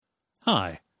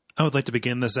Hi, I would like to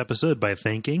begin this episode by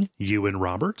thanking Ewan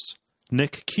Roberts,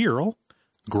 Nick Kierl,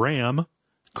 Graham,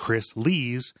 Chris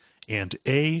Lees, and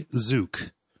A.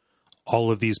 Zook. All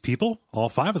of these people, all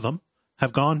 5 of them,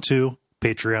 have gone to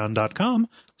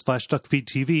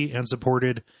patreon.com/duckfeedtv and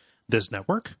supported this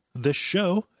network, this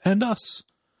show, and us.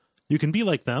 You can be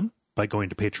like them by going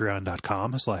to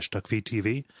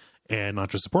patreon.com/duckfeedtv and not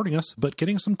just supporting us, but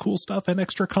getting some cool stuff and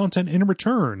extra content in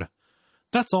return.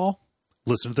 That's all.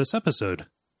 Listen to this episode.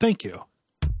 Thank you.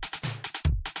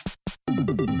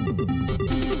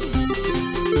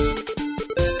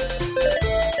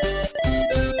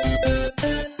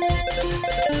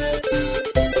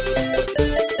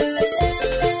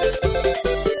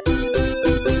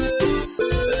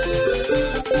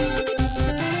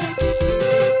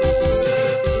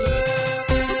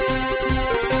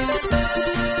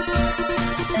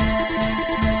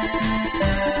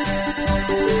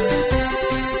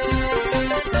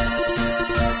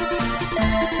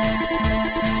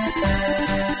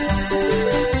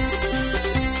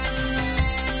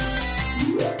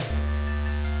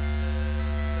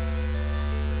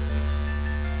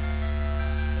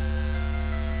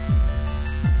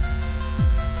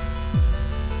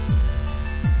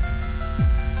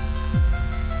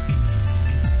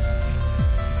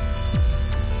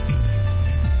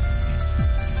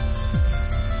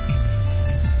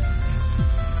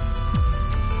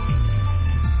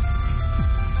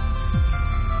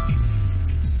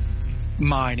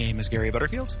 My name is Gary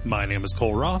Butterfield. My name is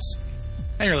Cole Ross.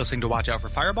 And you're listening to Watch Out for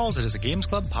Fireballs. It is a Games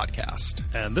Club podcast.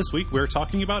 And this week we're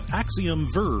talking about Axiom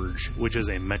Verge, which is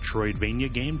a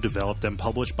Metroidvania game developed and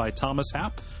published by Thomas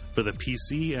Happ for the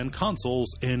PC and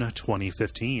consoles in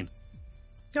 2015.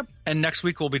 Yep. And next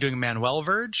week we'll be doing Manuel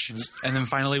Verge. And then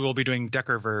finally we'll be doing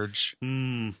Decker Verge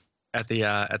at the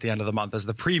end of the month as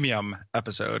the premium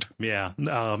episode. Yeah.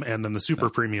 And then the super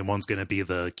premium one's going to be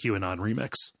the QAnon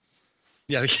remix.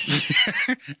 Yeah.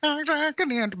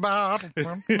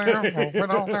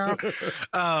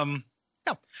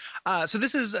 So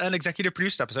this is an executive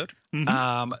produced episode.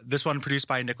 This one produced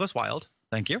by Nicholas Wilde.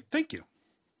 Thank you. Thank you.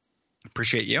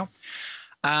 Appreciate you.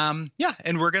 And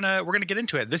we're gonna get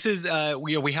into it. This is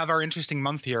we have our interesting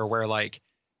month here where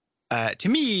to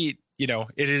me,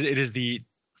 it is the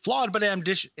flawed but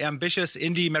ambitious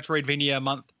indie Metroidvania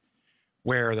month,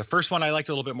 where the first one I liked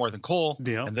a little bit more than Cole,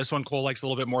 and this one Cole likes a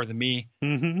little bit more than me.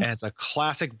 And it's a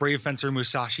classic Brave Fencer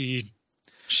Musashi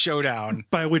showdown.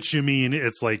 By which you mean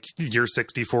it's like you're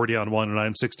 60-40 on one and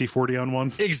I'm 60-40 on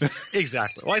one?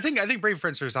 Exactly. Well, I think Brave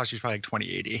Fencer Musashi is probably like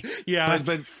 20-80. Yeah.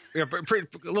 But a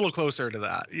little closer to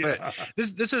that. Yeah.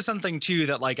 But this was something too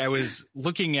that I was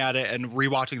looking at it and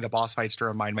rewatching the boss fights to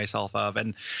remind myself of.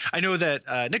 And I know that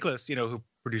Nicholas, who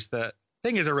produced the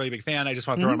thing, is a really big fan. I just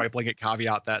want to throw in my blanket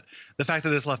caveat that the fact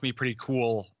that this left me pretty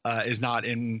cool is not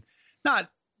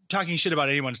talking shit about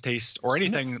anyone's taste or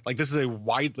anything. This is a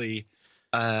widely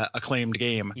acclaimed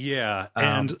game. Yeah.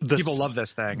 And people love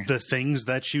this thing. The things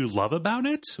that you love about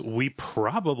it, we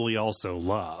probably also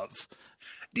love.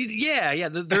 Yeah.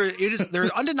 There are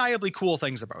undeniably cool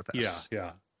things about this.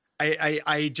 Yeah.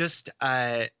 I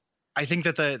think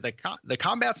that the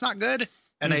combat's not good.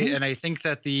 And I think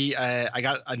that I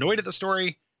got annoyed at the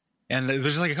story, and there's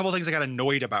just a couple of things I got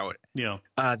annoyed about. Yeah.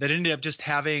 That ended up just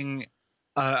having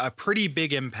a pretty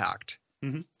big impact,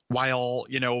 while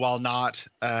not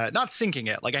sinking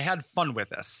it. I had fun with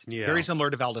this. Yeah. Very similar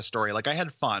to Valda's story. I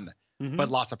had fun, but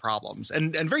lots of problems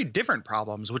and very different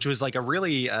problems, which was a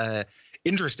really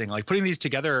interesting. Putting these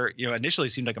together, initially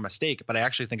seemed like a mistake, but I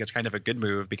actually think it's kind of a good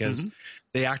move because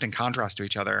they act in contrast to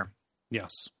each other.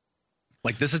 Yes.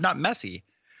 This is not messy.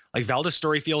 Valda's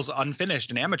story feels unfinished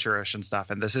and amateurish and stuff.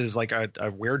 And this is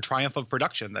a weird triumph of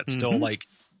production that still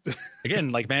again,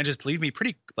 manages to leave me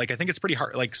pretty, I think it's pretty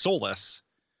hard, soulless,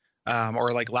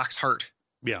 or lacks heart.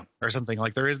 Yeah. Or something.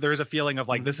 There is a feeling of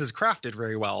this is crafted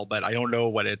very well, but I don't know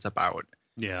what it's about.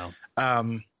 Yeah.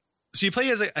 So you play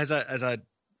as a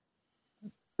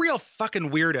real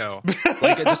fucking weirdo,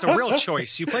 just a real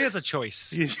choice. You play as a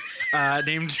choice,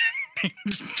 named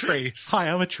Trace. Hi,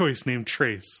 I'm a choice named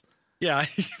Trace. Yeah,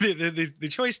 the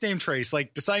choice named Trace,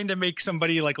 deciding to make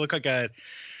somebody look like a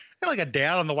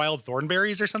dad on the Wild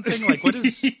Thornberries or something. What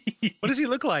does he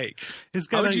look like?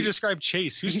 How would you describe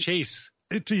Chase? Who's Chase?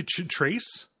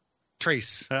 Trace?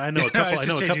 Trace. I know a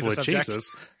couple of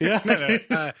Chases.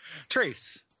 Yeah,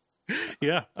 Trace.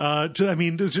 Yeah.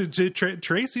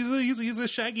 Trace. He's a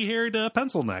shaggy haired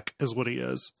pencil neck is what he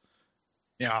is.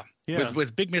 Yeah.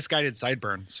 With big misguided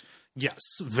sideburns.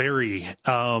 Yes, very.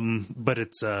 But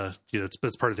it's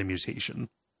it's part of the mutation.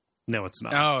 No, it's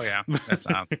not. Oh yeah, that's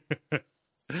not.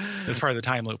 It's part of the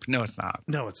time loop. No, it's not.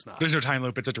 No, it's not. There's no time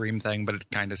loop. It's a dream thing, but it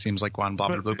kind of seems like one blah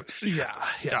blah loop. Yeah.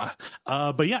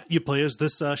 But yeah, you play as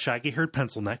this shaggy-haired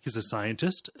pencil neck. He's a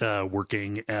scientist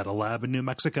working at a lab in New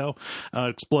Mexico.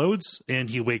 Explodes, and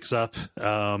he wakes up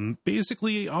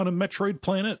basically on a Metroid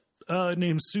planet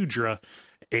named Sudra,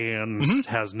 and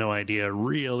has no idea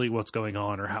really what's going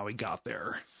on or how he got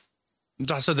there.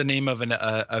 It's also the name of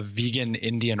a vegan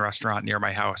Indian restaurant near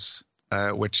my house,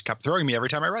 which kept throwing me every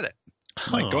time I read it.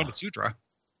 I'm like, going to Sudra.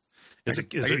 Is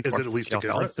it at least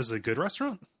a good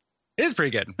restaurant? It is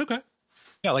pretty good. Okay.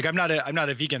 Yeah, like I'm not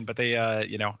a vegan, but they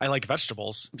I like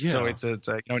vegetables. Yeah. So it's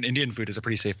an Indian food is a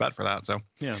pretty safe bet for that. So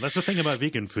yeah, that's the thing about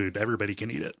vegan food. Everybody can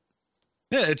eat it.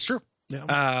 Yeah, it's true.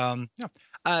 Yeah.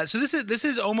 So this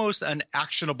is almost an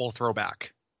actionable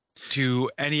throwback to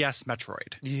NES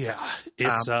Metroid. Yeah. There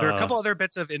are a couple other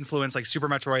bits of influence, like Super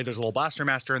Metroid. There's a little Blaster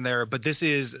Master in there, but this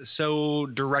is so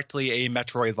directly a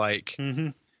Metroid-like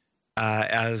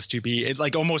as to be, it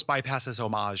like almost bypasses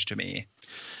homage to me.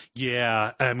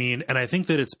 Yeah, I mean, and I think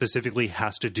that it specifically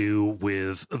has to do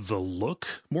with the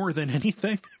look more than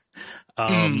anything.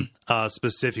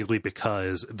 Specifically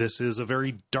because this is a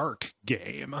very dark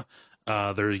game.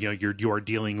 There's, you are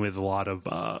dealing with a lot of,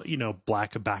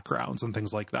 black backgrounds and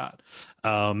things like that.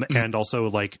 And also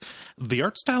like the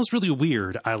art style is really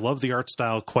weird. I love the art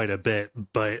style quite a bit,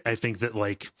 but I think that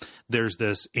like there's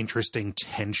this interesting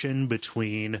tension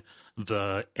between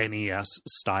the NES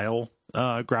style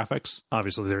graphics.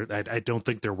 Obviously I don't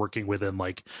think they're working within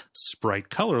like sprite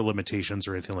color limitations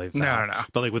or anything like that. No.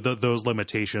 But like with those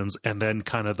limitations and then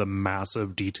kind of the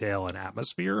massive detail and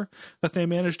atmosphere that they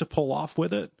managed to pull off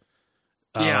with it.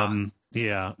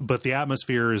 But the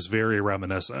atmosphere is very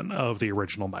reminiscent of the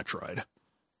original Metroid.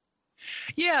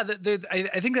 Yeah,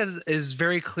 I think that is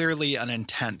very clearly an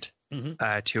intent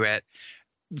to it.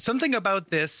 Something about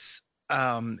this,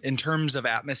 in terms of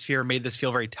atmosphere, made this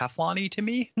feel very Teflon-y to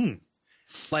me.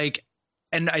 Like,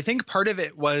 and I think part of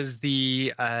it was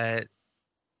the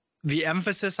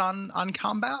emphasis on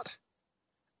combat,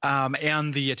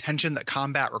 and the attention that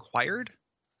combat required.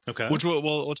 Okay. Which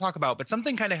we'll talk about, but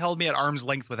something kind of held me at arm's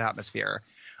length with atmosphere.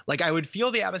 Like I would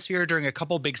feel the atmosphere during a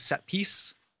couple big set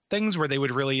piece things where they would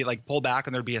really like pull back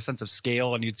and there'd be a sense of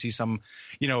scale and you'd see some,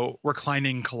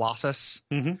 reclining colossus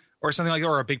or something like that,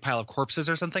 or a big pile of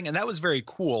corpses or something. And that was very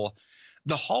cool.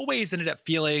 The hallways ended up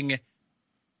feeling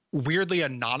weirdly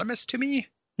anonymous to me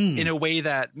in a way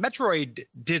that Metroid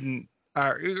didn't,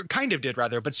 kind of did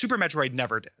rather, but Super Metroid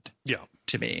never did. Yeah.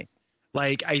 To me.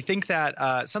 Like, I think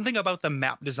that something about the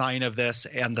map design of this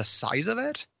and the size of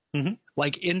it,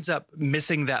 like, ends up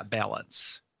missing that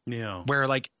balance. Yeah. Where,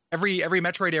 like, every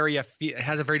Metroid area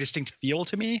has a very distinct feel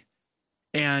to me,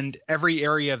 and every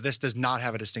area of this does not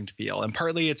have a distinct feel. And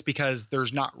partly it's because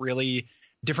there's not really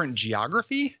different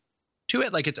geography to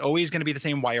it. Like, it's always going to be the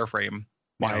same wireframe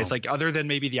wise, like, other than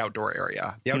maybe the outdoor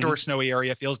area. The outdoor snowy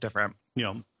area feels different.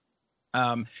 Yeah.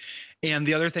 And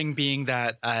the other thing being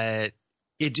that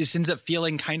it just ends up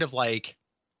feeling kind of like,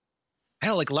 I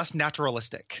don't know, like less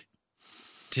naturalistic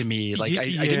to me. Like I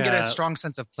didn't get a strong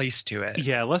sense of place to it.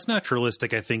 Yeah, less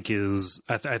naturalistic, I think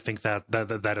I think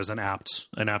that is an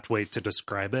apt way to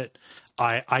describe it.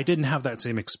 I didn't have that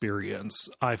same experience.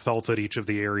 I felt that each of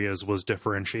the areas was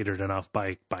differentiated enough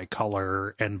by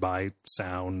color and by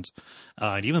sound,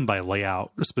 and even by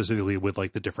layout, specifically with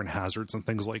like the different hazards and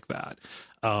things like that.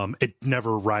 It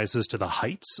never rises to the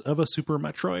heights of a Super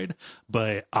Metroid,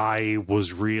 but I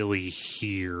was really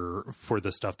here for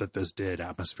the stuff that this did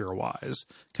atmosphere wise,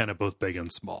 kind of both big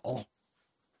and small.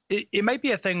 It might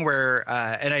be a thing where,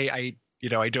 and I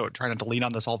don't try not to lean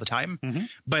on this all the time,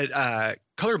 but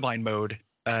colorblind mode,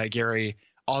 Gary,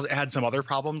 had some other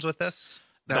problems with this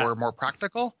that were more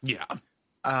practical. Yeah.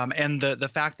 And the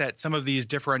fact that some of these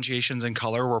differentiations in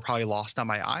color were probably lost on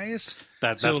my eyes.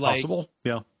 That's possible.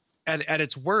 Yeah. At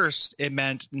its worst, it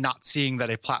meant not seeing that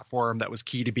a platform that was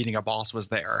key to beating a boss was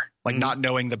there, like not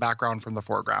knowing the background from the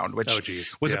foreground,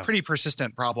 which was a pretty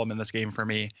persistent problem in this game for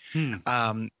me.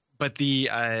 But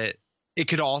it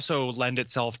could also lend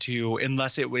itself to,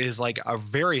 unless it was like a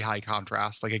very high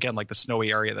contrast, like again, like the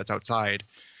snowy area that's outside.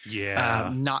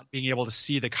 Yeah. Not being able to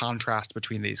see the contrast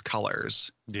between these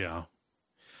colors. Yeah.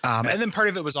 And then part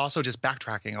of it was also just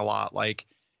backtracking a lot. Like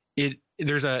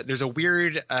there's a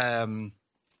weird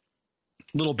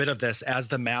little bit of this as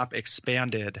the map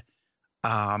expanded,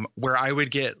 where I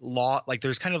would get lost. Like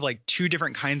there's kind of like two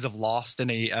different kinds of lost in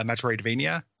a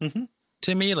Metroidvania.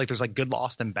 To me, like there's like good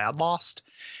lost and bad lost,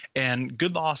 and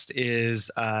good lost is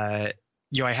I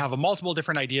have multiple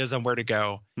different ideas on where to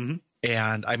go,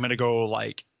 and I'm going to go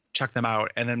like check them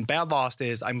out. And then Bad Lost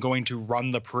is I'm going to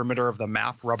run the perimeter of the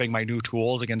map, rubbing my new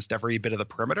tools against every bit of the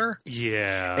perimeter.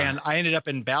 Yeah. And I ended up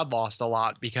in Bad Lost a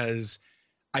lot because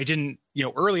I didn't,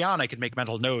 early on I could make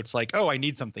mental notes like, oh, I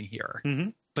need something here. Mm-hmm.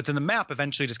 But then the map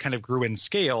eventually just kind of grew in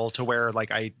scale to where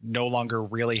like I no longer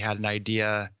really had an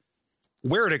idea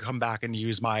where to come back and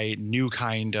use my new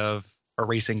kind of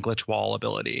erasing glitch wall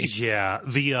ability. Yeah.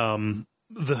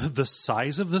 The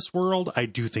size of this world, I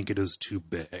do think it is too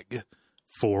big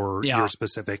for your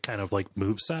specific kind of like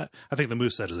move set. I think the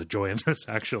move set is a joy in this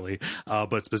actually,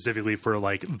 but specifically for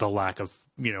like the lack of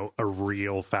a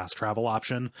real fast travel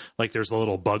option. Like there's a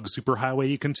little bug superhighway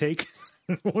you can take.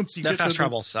 Once you that get fast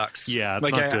travel sucks. Yeah,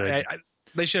 it's not good.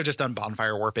 They should have just done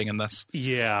bonfire warping in this.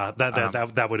 Yeah,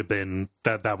 that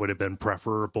would have been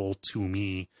preferable to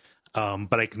me.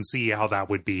 But I can see how that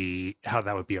would be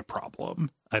a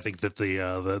problem. I think that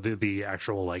the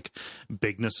actual like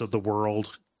bigness of the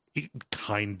world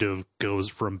kind of goes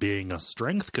from being a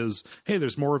strength because hey,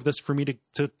 there's more of this for me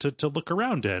to look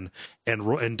around in,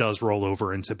 and does roll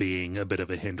over into being a bit of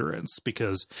a hindrance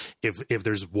because if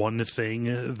there's one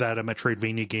thing that a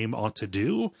Metroidvania game ought to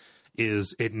do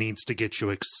is it needs to get you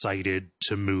excited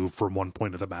to move from one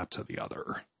point of the map to the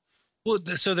other. Well,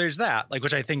 so there's that, like,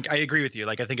 which I think I agree with you.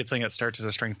 Like, I think it's something that starts as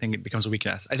a strength thing, it becomes a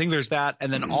weakness. I think there's that.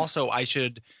 And then also I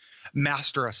should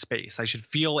master a space. I should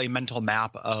feel a mental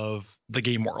map of the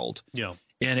game world. Yeah.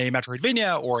 In a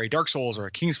Metroidvania or a Dark Souls or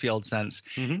a Kingsfield sense.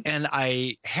 Mm-hmm. And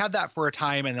I had that for a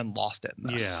time and then lost it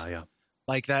in this. Yeah.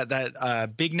 Like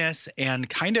that bigness and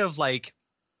kind of like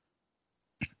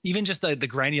even just the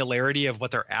granularity of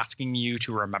what they're asking you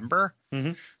to remember.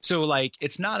 Mm-hmm. So like,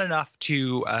 it's not enough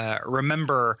to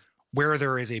remember where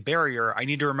there is a barrier. I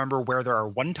need to remember where there are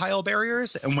 1-tile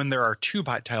barriers and when there are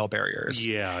 2-tile barriers.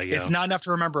 Yeah. It's not enough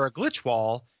to remember a glitch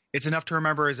wall. It's enough to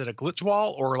remember, is it a glitch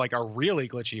wall or like a really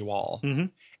glitchy wall? Mm-hmm.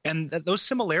 And those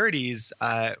similarities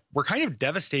were kind of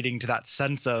devastating to that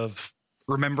sense of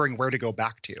remembering where to go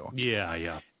back to.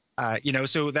 Yeah.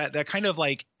 So that kind of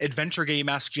like adventure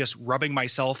game-esque, just rubbing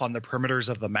myself on the perimeters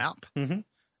of the map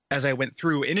as I went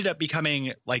through ended up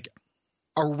becoming like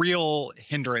a real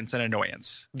hindrance and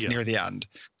annoyance near the end.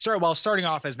 Starting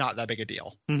off as not that big a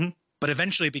deal, but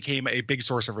eventually became a big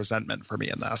source of resentment for me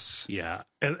in this. Yeah.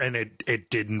 And it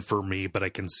didn't for me, but I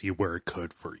can see where it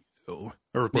could for you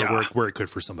or where it could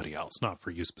for somebody else, not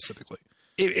for you specifically.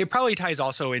 It probably ties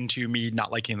also into me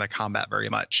not liking the combat very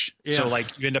much. Yeah. So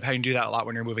like you end up having to do that a lot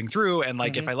when you're moving through. And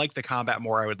like, if I like the combat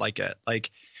more, I would like it.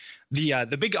 Like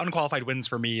the big unqualified wins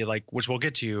for me, like, which we'll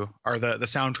get to, are the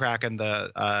soundtrack and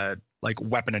the like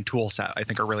weapon and tool set, I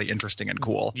think are really interesting and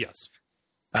cool. Yes.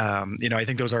 I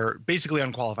think those are basically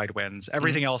unqualified wins.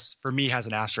 Everything else for me has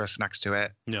an asterisk next to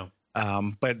it. No.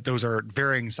 But those are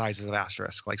varying sizes of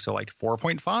asterisk, like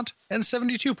 4-point font and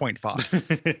 72-point font.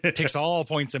 Takes all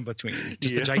points in between.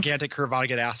 Just the gigantic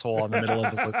Kurvanagit asshole in the middle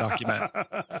of the Word document.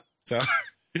 So,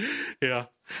 yeah.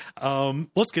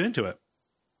 Let's get into it.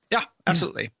 Yeah,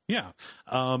 absolutely. Yeah.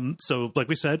 So like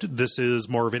we said, this is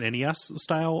more of an NES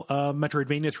style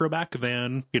Metroidvania throwback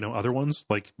than, other ones,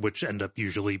 like which end up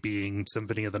usually being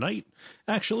Symphony of the Night,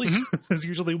 actually, is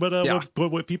usually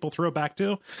what people throw back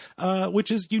to, which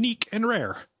is unique and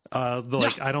rare.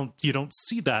 You don't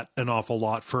see that an awful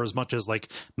lot for as much as like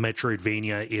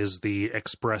Metroidvania is the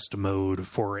expressed mode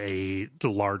for a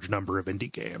large number of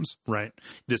indie games, right?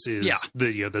 This is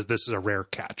this is a rare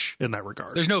catch in that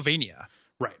regard. There's no Vania.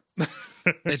 Right.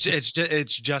 it's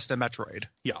just a Metroid.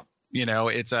 Yeah.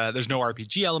 It's there's no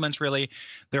RPG elements really.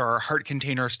 There are heart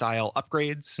container style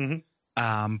upgrades.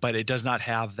 But it does not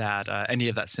have that any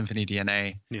of that Symphony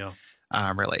DNA. Yeah.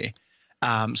 Really.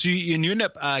 So you end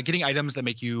up getting items that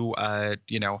make you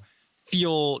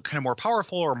feel kind of more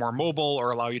powerful or more mobile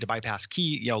or allow you to bypass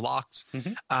key locks.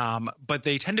 But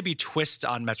they tend to be twists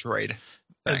on Metroid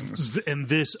things. And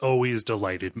this always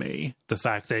delighted me. The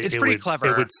fact that it's pretty clever.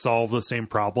 It would solve the same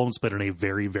problems, but in a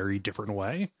very, very different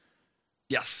way.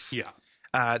 Yes.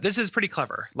 Yeah. This is pretty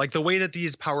clever. Like the way that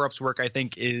these power-ups work, I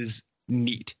think is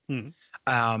neat.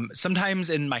 Sometimes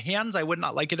in my hands, I would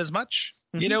not like it as much.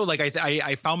 Like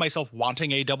I found myself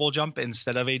wanting a double jump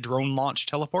instead of a drone launch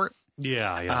teleport.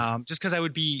 Yeah. Just because I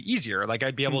would be easier. Like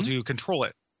I'd be able to control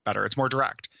it better. It's more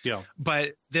direct. Yeah.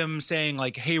 But them saying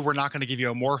like, hey, we're not going to give you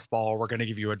a morph ball, we're going to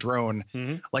give you a drone,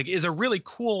 like is a really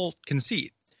cool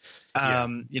conceit.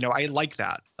 I like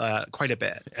that quite a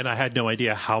bit. And I had no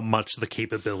idea how much the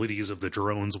capabilities of the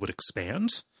drones would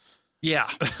expand. Yeah.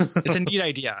 It's a neat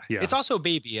idea. Yeah. It's also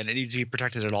baby and it needs to be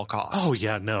protected at all costs. Oh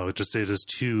yeah, no, it is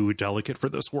too delicate for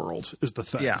this world is the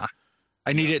thing. Yeah.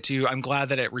 I need it to. I'm glad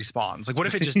that it respawns. Like, what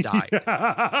if it just died?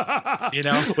 You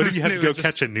know, what if you had to go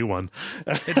catch a new one?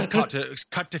 It just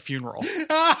cut to funeral.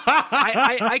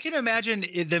 I can imagine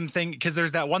them think, because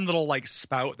there's that one little like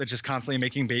spout that's just constantly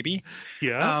making baby.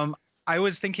 Yeah. I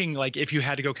was thinking, like, if you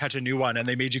had to go catch a new one and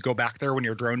they made you go back there when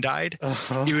your drone died,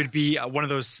 it would be one of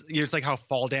those. It's like how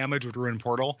fall damage would ruin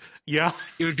Portal. Yeah.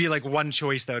 It would be like one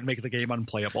choice that would make the game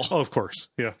unplayable. Oh, of course.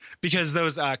 Yeah. Because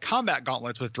those combat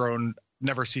gauntlets with drone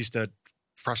never cease to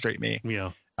frustrate me.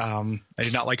 Yeah. I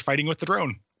do not like fighting with the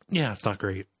drone. Yeah, it's not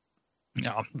great.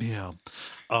 No. Yeah.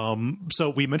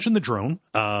 So we mentioned the drone,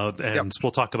 and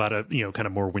we'll talk about it, kind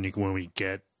of more when we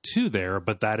get to there,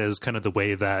 but that is kind of the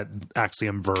way that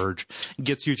Axiom Verge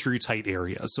gets you through tight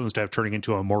areas. So instead of turning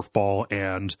into a morph ball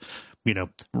and,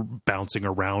 bouncing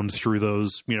around through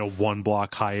those, 1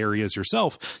 block high areas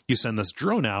yourself, you send this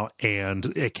drone out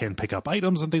and it can pick up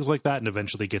items and things like that and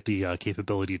eventually get the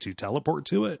capability to teleport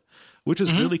to it, which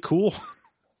is really cool.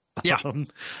 Yeah.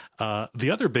 The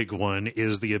other big one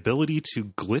is the ability to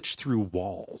glitch through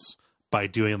walls by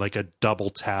doing like a double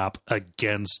tap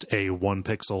against a 1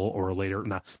 pixel or later,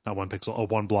 not 1 pixel, a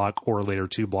 1 block or later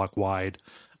 2 block wide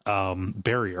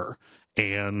barrier.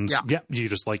 And you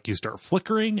just you start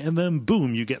flickering and then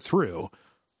boom, you get through.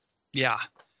 Yeah.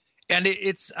 And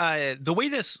it's the way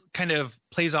this kind of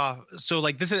plays off. So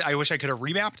like this is, I wish I could have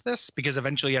remapped this because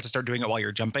eventually you have to start doing it while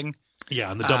you're jumping.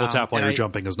 Yeah. And the double tap while you're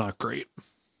jumping is not great.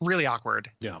 Really awkward.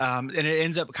 Yeah. And it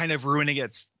ends up kind of ruining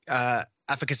its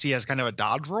efficacy as kind of a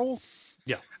dodge roll.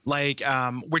 Yeah. Like,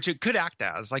 which it could act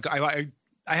as. Like I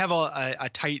have a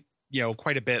tight,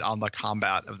 quite a bit on the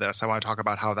combat of this. I want to talk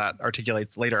about how that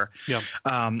articulates later. Yeah.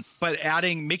 But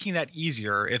making that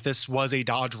easier, if this was a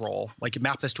dodge roll, like you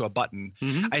map this to a button,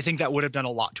 I think that would have done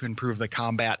a lot to improve the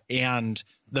combat and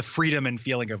the freedom and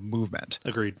feeling of movement.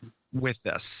 Agreed. With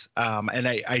this. And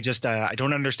I just, I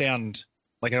don't understand.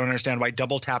 Like, I don't understand why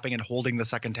double tapping and holding the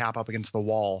second tap up against the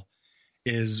wall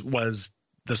was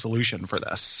the solution for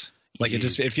this. Like,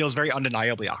 it feels very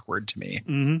undeniably awkward to me.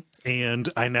 Mm-hmm. And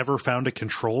I never found a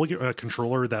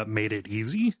controller that made it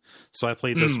easy. So I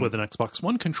played this with an Xbox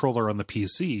One controller on the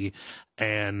PC,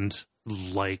 and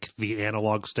like the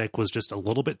analog stick was just a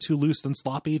little bit too loose and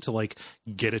sloppy to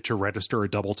get it to register a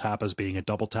double tap as being a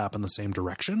double tap in the same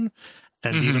direction.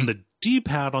 And even the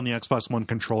D-pad on the Xbox One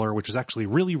controller, which is actually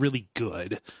really, really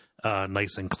good,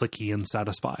 nice and clicky and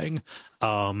satisfying.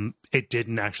 It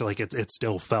didn't actually it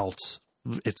still felt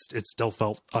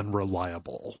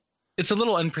unreliable. It's a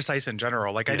little imprecise in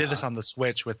general. Like I did this on the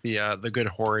Switch with the good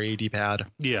Hori D-pad.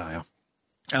 Yeah.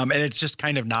 And it's just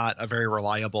kind of not a very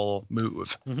reliable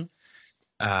move.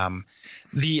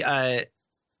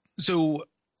 So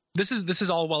this is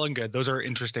all well and good. Those are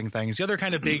interesting things. The other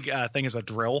kind of big thing is a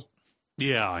drill.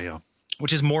 Yeah.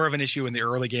 Which is more of an issue in the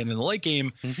early game than the late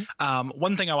game.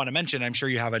 One thing I want to mention, I'm sure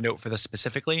you have a note for this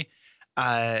specifically.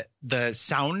 The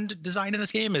sound design in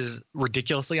this game is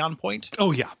ridiculously on point.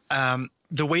 Oh, yeah.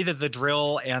 The way that the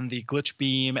drill and the glitch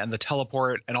beam and the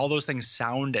teleport and all those things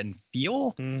sound and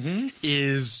feel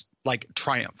is like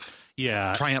triumph.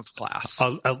 Yeah. Triumph class.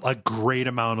 A great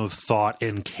amount of thought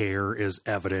and care is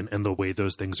evident in the way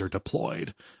those things are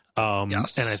deployed.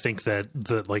 Yes. And I think that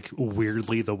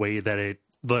weirdly the way that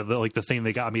the thing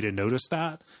that got me to notice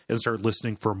that and start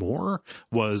listening for more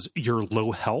was your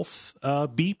low health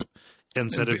beep.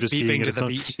 Instead of just being its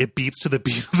own, it beeps to the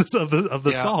beat of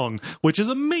the song, which is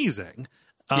amazing.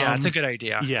 Yeah, it's a good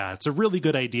idea. Yeah, it's a really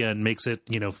good idea and makes it,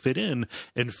 fit in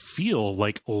and feel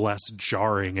like less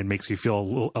jarring and makes you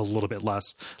feel a little bit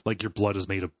less like your blood is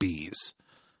made of bees.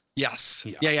 Yes.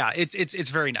 Yeah. It's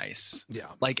very nice. Yeah.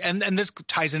 And this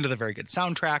ties into the very good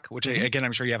soundtrack, which again,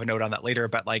 I'm sure you have a note on that later,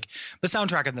 but the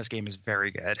soundtrack in this game is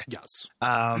very good. Yes.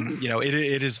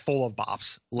 It is full of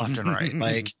bops left and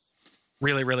right.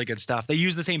 Really, really good stuff. They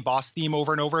use the same boss theme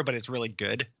over and over, but it's really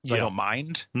good. So I don't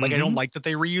mind. I don't like that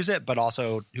they reuse it, but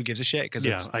also who gives a shit? Because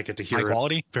it's I get to hear high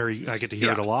quality. I get to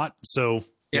hear it a lot. So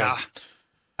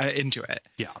into it.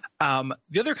 Yeah.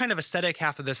 The other kind of aesthetic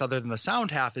half of this, other than the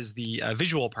sound half, is the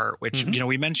visual part, which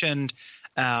we mentioned.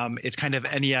 It's kind of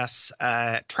NES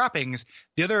trappings.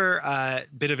 The other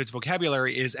bit of its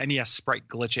vocabulary is NES sprite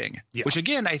glitching, which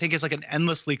again I think is like an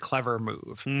endlessly clever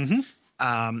move.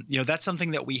 That's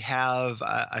something that we have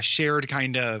a shared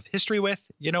kind of history with,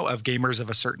 of gamers of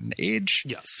a certain age.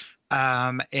 Yes.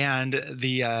 And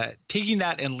the taking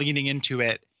that and leaning into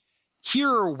it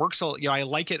here works. I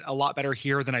like it a lot better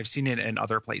here than I've seen it in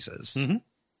other places.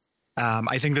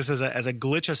 I think this as a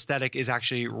glitch aesthetic is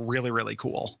actually really, really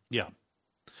cool. Yeah.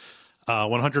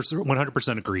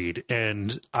 100% agreed.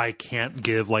 And I can't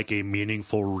give like a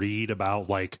meaningful read about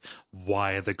like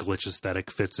why the glitch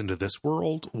aesthetic fits into this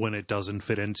world when it doesn't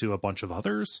fit into a bunch of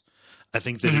others. I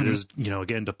think that it is,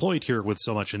 again, deployed here with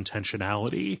so much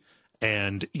intentionality,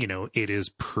 and, it is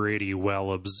pretty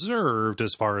well observed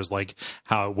as far as like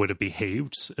how it would have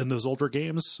behaved in those older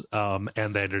games. And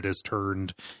then it is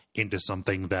turned into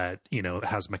something that,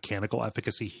 has mechanical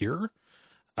efficacy here.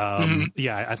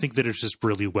 Yeah, I think that it's just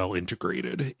really well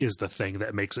integrated is the thing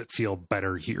that makes it feel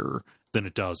better here than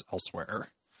it does elsewhere.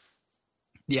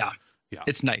 Yeah.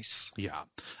 It's nice. Yeah.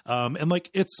 And like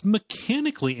it's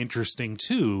mechanically interesting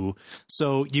too.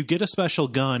 So you get a special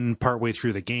gun partway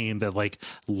through the game that like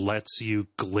lets you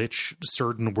glitch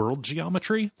certain world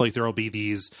geometry. Like there'll be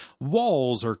these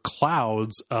walls or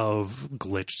clouds of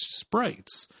glitched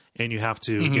sprites, and you have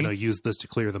to, use this to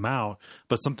clear them out.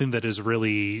 But something that is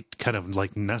really kind of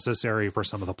like necessary for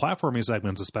some of the platforming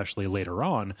segments, especially later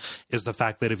on, is the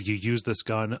fact that if you use this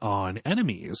gun on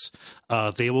enemies,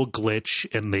 they will glitch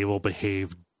and they will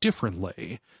behave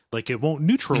differently. Like it won't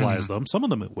neutralize them. Some of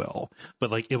them it will,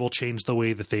 but like it will change the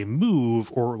way that they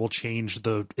move, or it will change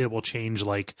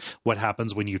like what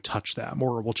happens when you touch them,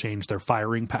 or it will change their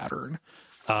firing pattern.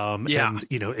 And,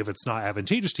 if it's not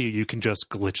advantageous to you, you can just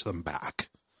glitch them back.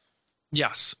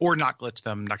 Yes, or not glitch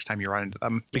them next time you run into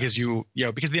them, because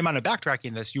because the amount of backtracking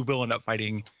in this, you will end up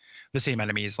fighting the same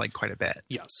enemies like quite a bit.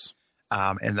 Yes.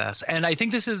 In this, and I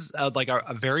think this is like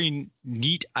a very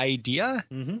neat idea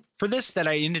for this that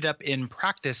I ended up in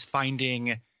practice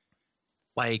finding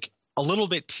like a little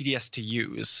bit tedious to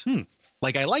use.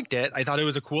 Like I liked it, I thought it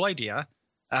was a cool idea,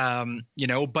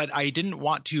 but I didn't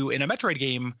want to in a Metroid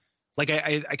game. Like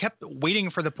I kept waiting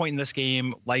for the point in this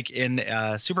game, like in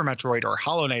Super Metroid or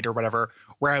Hollow Knight or whatever,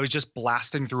 where I was just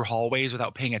blasting through hallways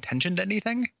without paying attention to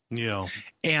anything. Yeah.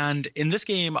 And in this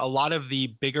game, a lot of the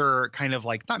bigger kind of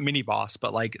like not mini boss,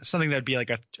 but like something that'd be like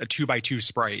a 2x2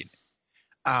 sprite,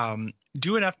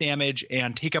 do enough damage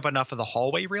and take up enough of the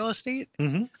hallway real estate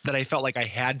that I felt like I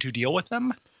had to deal with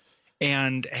them.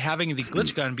 And having the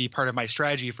glitch gun be part of my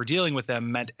strategy for dealing with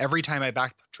them meant every time I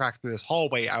backtracked through this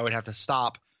hallway, I would have to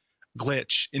stop,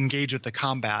 glitch, engage with the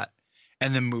combat,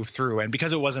 and then move through. And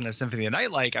because it wasn't a Symphony of the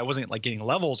Night, like I wasn't like getting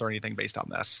levels or anything based on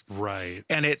this. Right.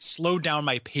 And it slowed down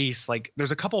my pace. Like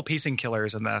there's a couple of pacing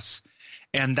killers in this,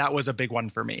 and that was a big one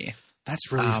for me.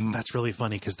 That's really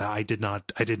funny, because I did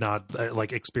not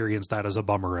like experience that as a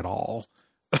bummer at all.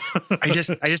 I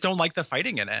just don't like the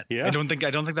fighting in it. Yeah. I don't think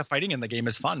the fighting in the game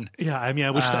is fun. Yeah. I mean,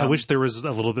 I wish there was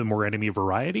a little bit more enemy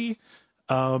variety.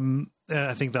 And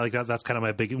I think that that's kind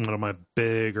of one of my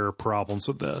bigger problems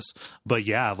with this. But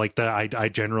yeah, like I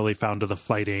generally found the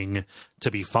fighting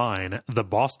to be fine. The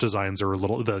boss designs are a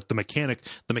little the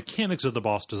mechanics of the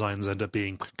boss designs end up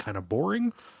being kind of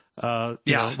boring.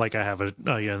 Like I have in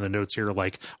the notes here,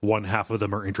 like one half of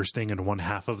them are interesting and one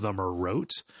half of them are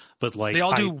rote, but like they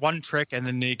all do one trick and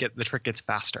then the trick gets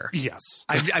faster. Yes.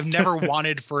 I've never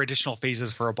wanted for additional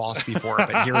phases for a boss before,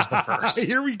 but here's the first.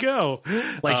 Here we go.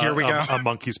 Here we go. A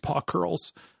monkey's paw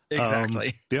curls.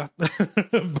 Exactly. Yeah.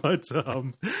 But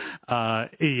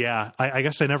I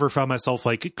guess I never found myself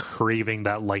like craving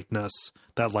that lightness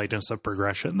of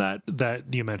progression that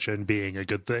you mentioned being a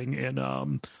good thing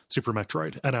in Super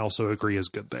Metroid, and I also agree is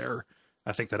good there.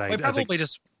 I think that I probably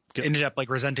just ended up like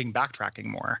resenting backtracking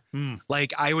more.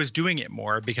 Like I was doing it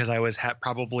more because I was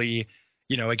probably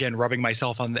again rubbing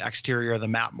myself on the exterior of the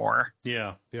map more.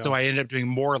 Yeah. So I ended up doing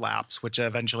more laps, which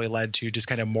eventually led to just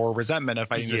kind of more resentment of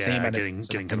fighting the same enemies,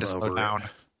 getting to slow down.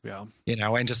 Yeah.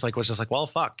 And just like was just like, well,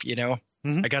 fuck,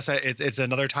 I guess it's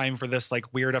another time for this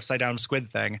like weird upside down squid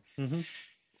thing.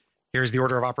 Here's the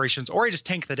order of operations, or I just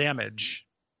tank the damage,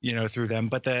 through them.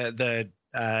 But the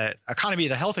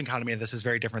health economy of this is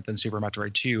very different than Super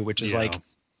Metroid 2, which is like,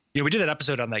 we did that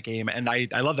episode on that game, and I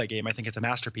love that game. I think it's a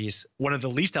masterpiece. One of the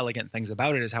least elegant things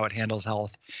about it is how it handles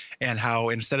health, and how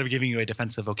instead of giving you a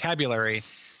defensive vocabulary,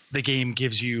 the game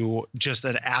gives you just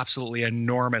an absolutely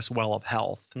enormous well of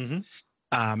health.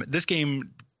 This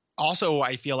game also,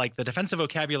 I feel like the defensive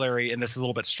vocabulary in this is a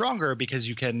little bit stronger because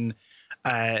you can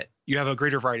you have a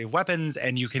greater variety of weapons,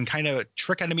 and you can kind of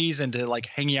trick enemies into like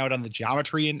hanging out on the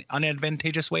geometry in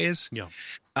unadvantageous ways. Yeah.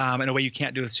 In a way you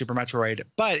can't do with Super Metroid.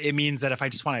 But it means that if I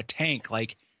just want to tank,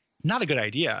 like not a good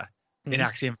idea in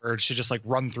Axiom Verge to just like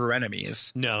run through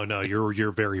enemies. No,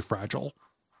 you're very fragile.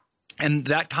 And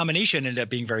that combination ended up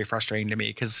being very frustrating to me,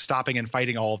 because stopping and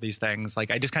fighting all of these things,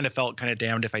 like I just kind of felt kind of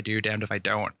damned if I do, damned if I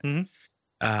don't.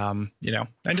 You know,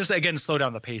 and just again slow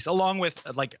down the pace, along with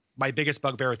like my biggest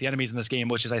bugbear with the enemies in this game,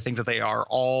 which is I think that they are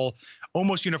all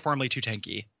almost uniformly too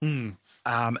tanky.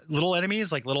 Little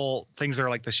enemies, like little things that are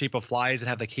like the shape of flies and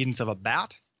have the cadence of a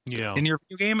bat in your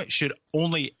video game, should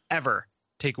only ever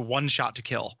take one shot to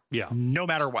kill. No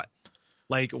matter what.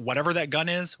 Like whatever that gun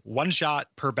is, one shot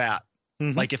per bat.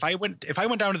 Like if I went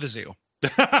down to the zoo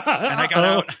and I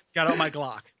got out my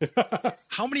Glock,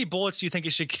 how many bullets do you think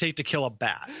it should take to kill a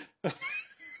bat?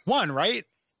 One, right?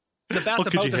 The bat's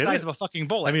about the size of a fucking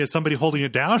bullet. I mean, is somebody holding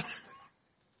it down?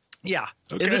 Yeah.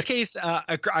 Okay. In this case,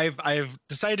 I've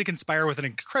decided to conspire with an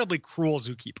incredibly cruel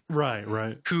zookeeper.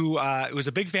 Right. Who was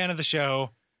a big fan of the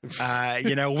show.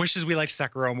 You know, wishes we liked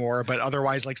Sekiro more, but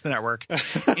otherwise likes the network.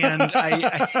 And I'm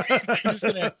just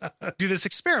gonna do this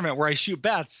experiment where I shoot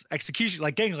bats, execution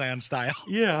like Gangland style.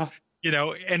 Yeah. You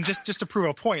know, and just to prove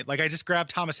a point, like I just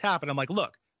grabbed Thomas Happ and I'm like,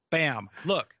 look, bam,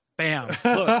 look, bam,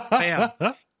 look, bam.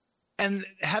 And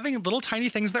having little tiny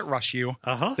things that rush you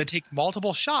that take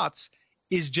multiple shots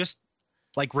is just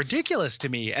like ridiculous to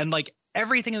me. And like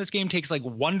everything in this game takes like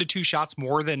 1 to 2 shots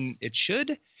more than it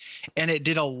should. And it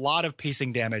did a lot of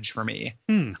pacing damage for me.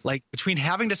 Like between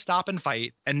having to stop and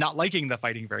fight and not liking the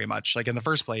fighting very much, like in the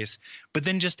first place, but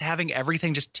then just having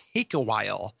everything just take a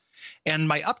while. And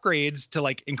my upgrades to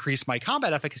like increase my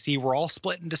combat efficacy were all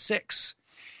split into 6.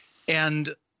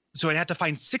 And so I'd have to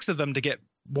find 6 of them to get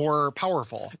more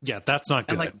powerful. Yeah, that's not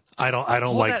good. Like, I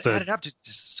don't like that added up to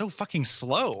just so fucking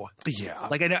slow. Yeah.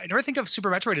 Like I never think of Super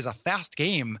Metroid as a fast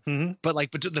game, but like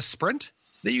the sprint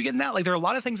that you get in that, like there are a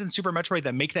lot of things in Super Metroid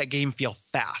that make that game feel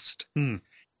fast. And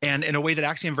in a way that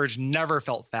Axiom Verge never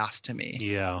felt fast to me.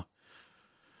 Yeah.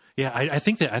 Yeah, I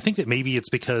think that maybe it's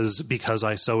because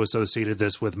I so associated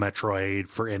this with Metroid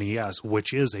for NES,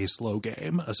 which is a slow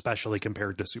game, especially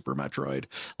compared to Super Metroid.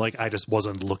 Like I just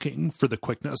wasn't looking for the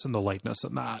quickness and the lightness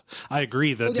in that. I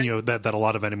agree that you know that a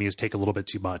lot of enemies take a little bit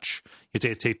too much. You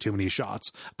take too many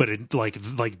shots, but it like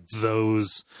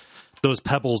those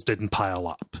pebbles didn't pile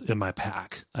up in my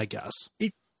pack, I guess.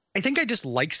 I think I just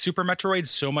like Super Metroid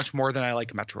so much more than I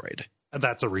like Metroid.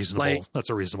 That's a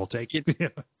reasonable take.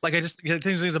 Like I think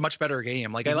this is a much better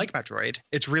game. Like I like Metroid.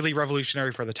 It's really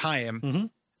revolutionary for the time.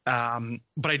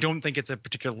 But I don't think it's a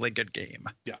particularly good game.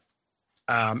 Yeah.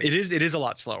 It is a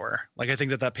lot slower. Like I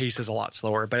think that pace is a lot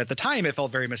slower, but at the time it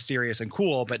felt very mysterious and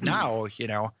cool. But now, you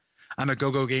know, I'm a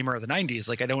go-go gamer of the 90s.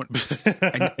 Like I don't,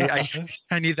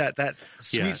 I need that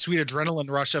sweet adrenaline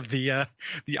rush of the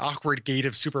awkward gate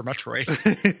of Super Metroid.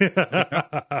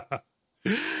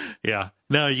 Yeah.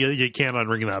 No, you can't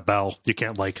unring that bell. You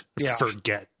can't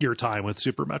forget your time with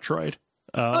Super Metroid.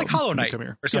 Like Hollow Knight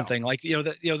or something. Like, you know,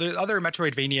 the other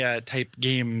Metroidvania type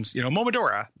games, you know,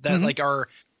 Momodora that like are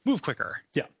move quicker.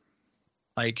 Yeah.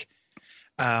 Like,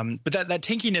 but that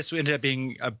tankiness ended up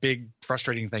being a big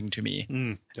frustrating thing to me.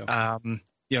 You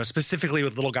know, specifically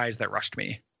with little guys that rushed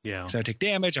me. Yeah. So I take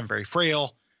damage. I'm very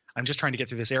frail. I'm just trying to get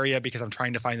through this area because I'm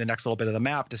trying to find the next little bit of the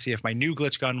map to see if my new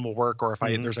glitch gun will work or if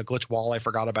there's a glitch wall I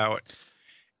forgot about.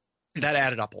 That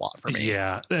added up a lot for me.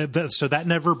 Yeah. So that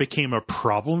never became a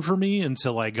problem for me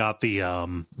until I got the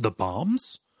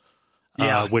bombs,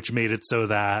 which made it so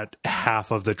that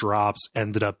half of the drops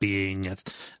ended up being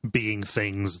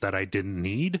things that I didn't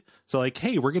need. So like,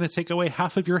 hey, we're going to take away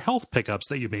half of your health pickups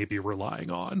that you may be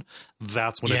relying on.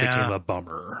 That's when it became a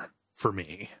bummer for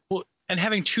me. Well, and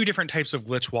having 2 different types of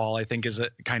glitch wall, I think, is a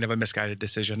kind of a misguided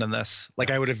decision in this. Like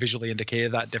I would have visually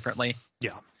indicated that differently.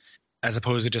 Yeah. As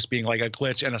opposed to just being like a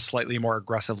glitch and a slightly more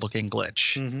aggressive looking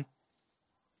glitch.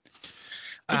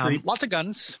 Lots of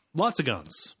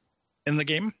guns in the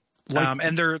game.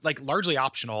 And they're like largely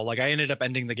optional. Like I ended up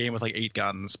ending the game with like 8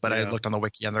 guns, but I looked on the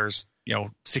wiki and there's,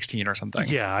 16 or something.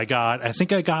 Yeah, I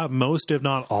think I got most, if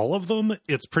not all of them.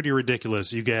 It's pretty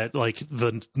ridiculous. You get like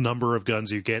the number of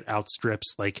guns you get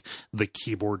outstrips like the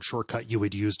keyboard shortcut you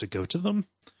would use to go to them.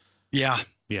 Yeah.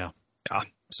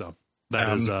 So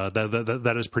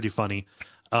that is pretty funny.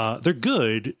 They're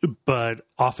good, but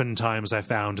oftentimes I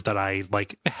found that I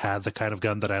like had the kind of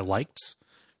gun that I liked,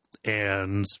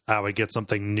 and I would get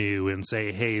something new and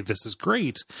say, hey, this is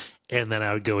great. And then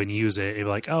I would go and use it and be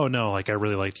like, oh no, like I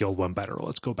really like the old one better.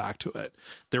 Let's go back to it.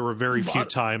 There were very few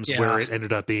times where it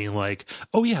ended up being like,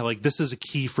 oh yeah, like this is a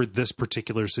key for this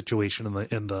particular situation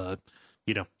in the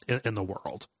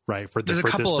world, right? For this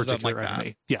particular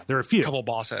enemy. Yeah, there are a few. Couple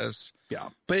bosses. Yeah.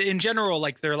 But in general,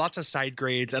 like there are lots of side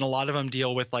grades and a lot of them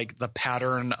deal with like the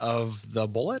pattern of the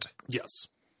bullet. Yes.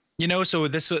 So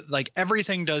this like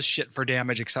everything does shit for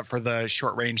damage except for the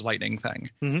short range lightning thing.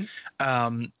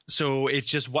 So it's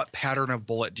just what pattern of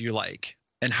bullet do you like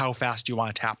and how fast do you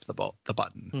want to tap the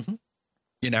button.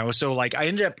 You know, so like I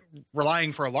ended up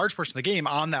relying for a large portion of the game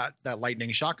on that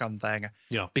lightning shotgun thing.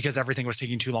 Yeah. Because everything was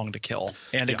taking too long to kill,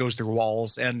 and it goes through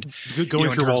walls, and going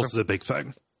through walls is a big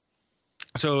thing.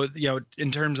 So, you know,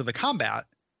 in terms of the combat,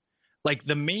 like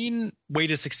the main way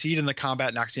to succeed in the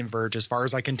combat in Axiom Verge, as far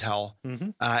as I can tell,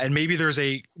 and maybe there's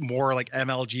a more like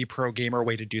MLG pro gamer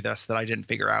way to do this that I didn't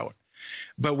figure out,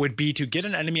 but would be to get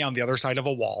an enemy on the other side of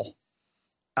a wall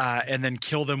and then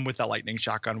kill them with a lightning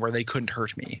shotgun where they couldn't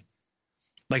hurt me.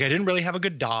 Like I didn't really have a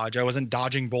good dodge. I wasn't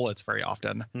dodging bullets very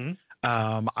often.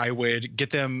 I would get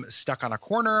them stuck on a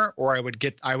corner, or I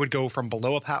would go from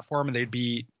below a platform and they'd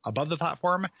be above the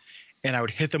platform, and I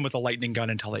would hit them with a lightning gun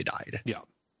until they died. Yeah.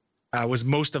 Was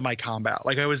most of my combat.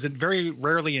 Like I was very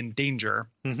rarely in danger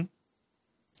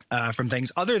from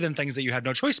things other than things that you had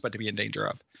no choice but to be in danger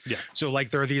of. Yeah. So like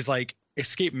there are these like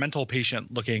escape mental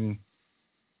patient looking,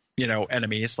 you know,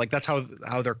 enemies. Like that's how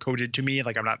they're coded to me.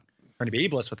 Like I'm not trying to be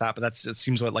ableist with that, but it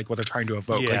seems what they're trying to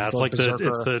evoke. Yeah, it's like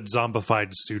the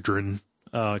zombified Sudran,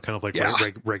 kind of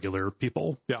like regular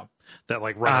people. Yeah, that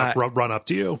like run up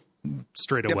to you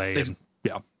straight away. And,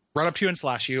 run up to you and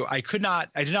slash you. I did not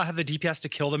have the DPS to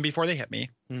kill them before they hit me.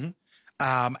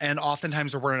 And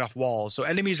oftentimes there weren't enough walls. So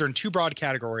enemies are in two broad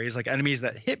categories, like enemies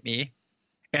that hit me,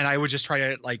 and I would just try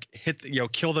to like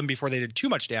kill them before they did too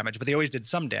much damage, but they always did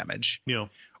some damage.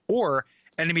 Or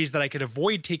enemies that I could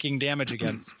avoid taking damage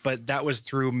against, but that was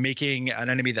through making an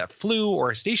enemy that flew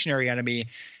or a stationary enemy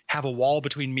have a wall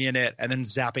between me and it, and then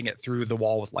zapping it through the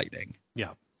wall with lightning.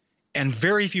 Yeah. And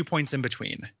very few points in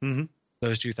between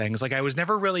those two things. Like I was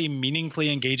never really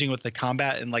meaningfully engaging with the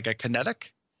combat in like a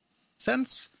kinetic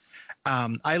sense.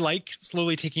 I like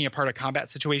slowly taking apart a combat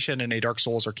situation in a Dark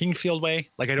Souls or Kingfield way.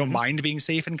 Like I don't mind being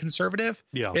safe and conservative.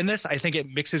 Yeah. In this, I think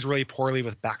it mixes really poorly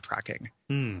with backtracking.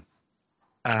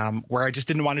 Where I just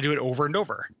didn't want to do it over and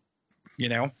over, you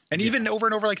know, and even over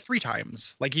and over, like 3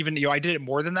 times, like even, you know, I did it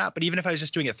more than that, but even if I was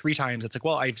just doing it 3 times, it's like,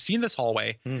 well, I've seen this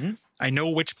hallway. I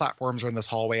know which platforms are in this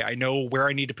hallway. I know where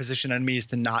I need to position enemies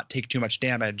to not take too much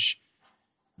damage.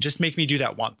 Just make me do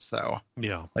that once though.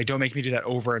 Yeah. Like don't make me do that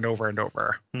over and over and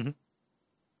over. And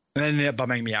then it ended up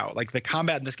bumming me out. Like the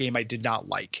combat in this game, I did not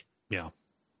like. Yeah.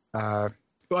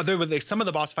 Well, there was like some of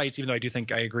the boss fights, even though I do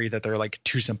think I agree that they're like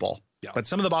too simple. Yeah. But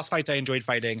some of the boss fights I enjoyed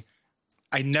fighting.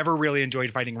 I never really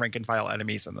enjoyed fighting rank and file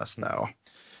enemies in this though.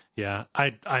 Yeah.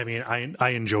 I mean, I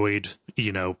enjoyed,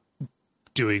 you know,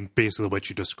 doing basically what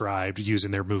you described,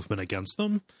 using their movement against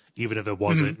them, even if it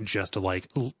wasn't just to like,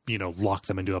 you know, lock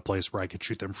them into a place where I could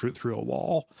shoot them through a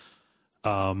wall,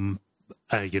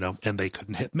 you know, and they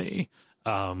couldn't hit me.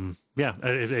 Yeah,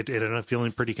 it ended up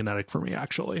feeling pretty kinetic for me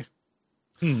actually.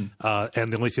 And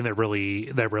the only thing that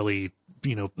really,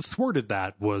 you know, thwarted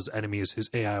that was enemies whose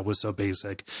AI was so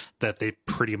basic that they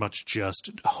pretty much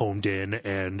just homed in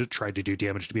and tried to do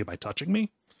damage to me by touching me.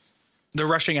 The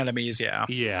rushing enemies, yeah.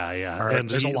 And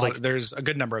there's a lot. There's a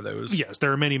good number of those. Yes,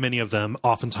 there are many of them.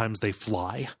 Oftentimes they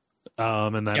fly,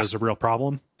 and that is a real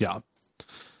problem. Yeah.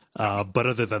 But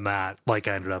other than that, like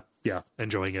I ended up,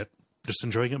 enjoying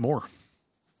it more.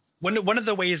 One of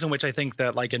the ways in which I think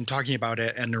that, like in talking about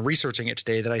it and researching it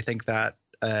today, that I think that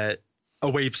a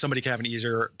way somebody can have an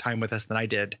easier time with this than I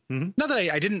did. Not that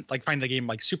I didn't like find the game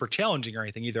like super challenging or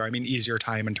anything either. I mean, easier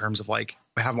time in terms of like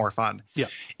have more fun. Yeah.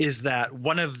 Is that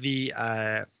one of the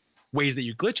ways that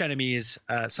you glitch enemies?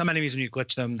 Some enemies, when you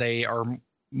glitch them, they are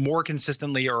more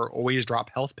consistently or always drop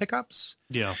health pickups.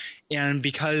 Yeah. And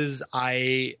because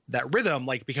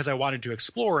because I wanted to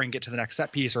explore and get to the next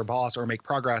set piece or boss or make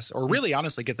progress or really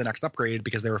honestly get the next upgrade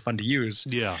because they were fun to use.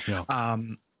 Yeah.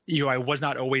 You know, I was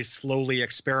not always slowly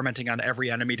experimenting on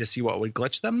every enemy to see what would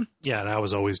glitch them. Yeah, and I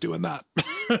was always doing that.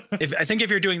 I think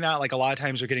if you're doing that, like a lot of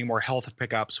times you're getting more health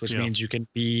pickups, which means you can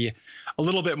be a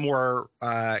little bit more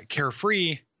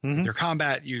carefree. With your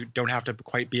combat, you don't have to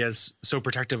quite be so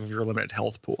protective of your limited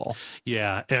health pool.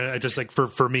 Yeah, and I just like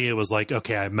for me, it was like,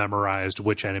 okay, I memorized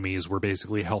which enemies were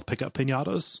basically health pickup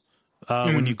pinatas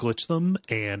when you glitch them,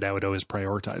 and I would always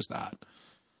prioritize that.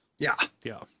 Yeah.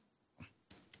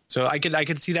 So I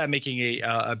could see that making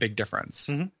a big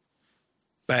difference.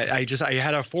 But I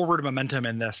had a forward momentum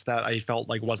in this that I felt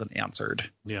like wasn't answered.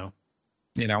 Yeah.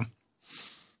 You know?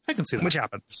 I can see that. Which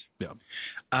happens. Yeah.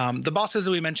 The bosses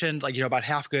that we mentioned, like, you know, about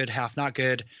half good, half not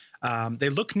good. They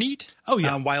look neat. Oh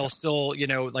yeah. While still, you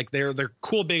know, like they're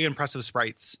cool, big, impressive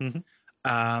sprites.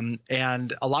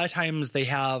 And a lot of times they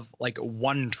have like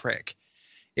one trick.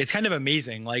 It's kind of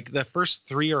amazing. Like the first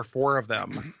 3 or 4 of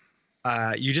them,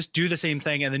 you just do the same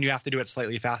thing and then you have to do it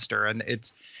slightly faster. And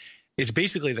it's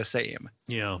basically the same.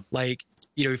 Yeah. Like,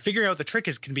 you know, figuring out the trick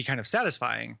can be kind of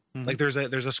satisfying. Like there's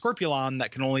a Scorpion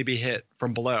that can only be hit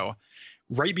from below,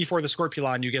 right before the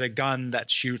Scorpulon, you get a gun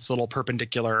that shoots little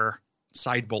perpendicular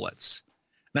side bullets.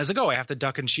 And I was like, oh, I have to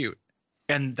duck and shoot.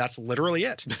 And that's literally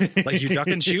it. Like you duck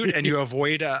and shoot and you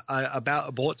avoid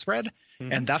a bullet spread.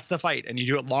 Mm-hmm. And that's the fight. And you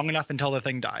do it long enough until the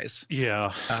thing dies.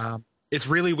 Yeah. It's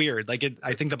really weird. Like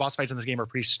I think the boss fights in this game are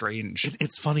pretty strange.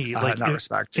 It's funny. Like in that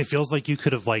respect. It feels like you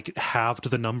could have like halved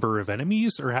the number of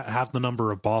enemies or halved the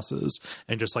number of bosses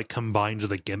and just like combined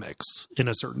the gimmicks in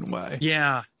a certain way.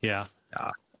 Yeah. Yeah.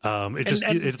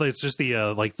 It's just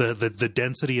the like the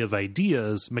density of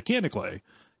ideas mechanically,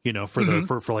 you know, for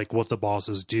mm-hmm. for like what the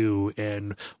bosses do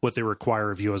and what they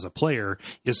require of you as a player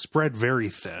is spread very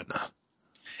thin.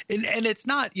 And it's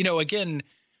not, you know, again,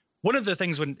 one of the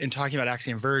things when in talking about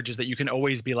Axiom Verge is that you can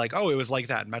always be like, oh, it was like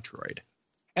that in Metroid.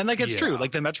 And like, it's true.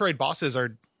 Like the Metroid bosses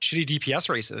are shitty DPS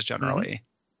races generally, mm-hmm.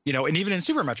 you know, and even in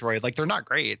Super Metroid, like they're not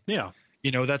great. Yeah.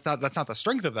 You know, that's not the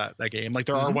strength of that game. Like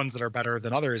there mm-hmm. are ones that are better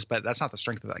than others, but that's not the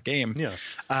strength of that game. Yeah.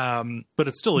 But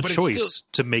it's still a choice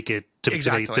to make it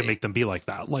to make them be like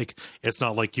that. Like it's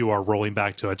not like you are rolling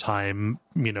back to a time,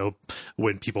 you know,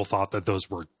 when people thought that those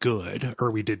were good or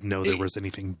we didn't know there was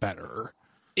anything better.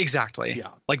 Exactly. Yeah.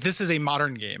 Like this is a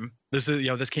modern game. This is, you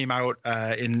know, this came out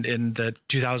in the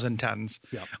 2010s.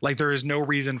 Yeah. Like there is no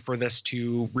reason for this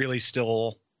to really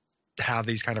still have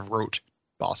these kind of rote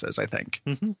bosses, I think.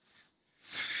 Mm-hmm.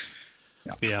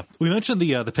 Yeah. We mentioned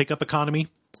the pickup economy.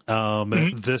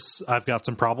 Mm-hmm. This I've got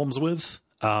some problems with.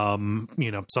 You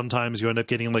know, sometimes you end up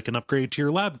getting like an upgrade to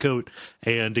your lab coat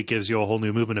and it gives you a whole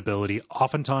new movement ability.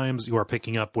 Oftentimes you are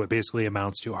picking up what basically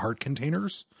amounts to heart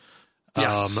containers.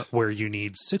 Yes. Where you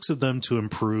need 6 of them to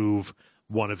improve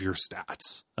one of your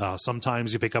stats.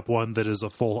 Sometimes you pick up one that is a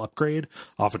full upgrade,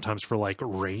 oftentimes for like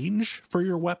range for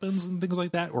your weapons and things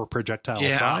like that, or projectile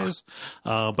size.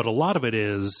 But a lot of it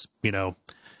is, you know,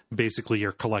 basically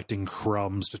you're collecting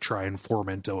crumbs to try and form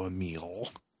into a meal.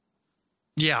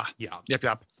 Yeah. Yeah.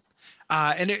 Yep.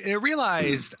 And it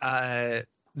realized,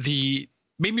 made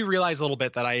me realize a little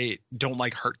bit that I don't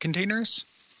like heart containers.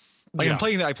 Like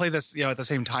I played this, you know, at the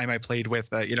same time I played with,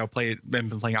 been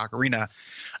playing Ocarina.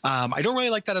 I don't really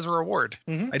like that as a reward.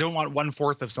 Mm-hmm. I don't want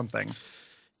 1/4 of something.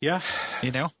 Yeah.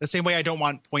 You know, the same way I don't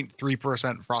want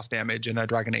 0.3% frost damage in a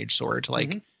Dragon Age sword. Like,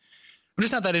 mm-hmm. I'm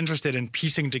just not that interested in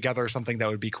piecing together something that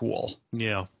would be cool.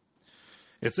 Yeah.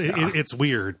 It's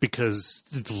weird because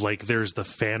like there's the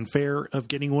fanfare of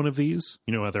getting one of these,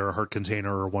 you know, whether a heart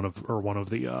container or one of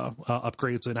the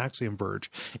upgrades in Axiom Verge,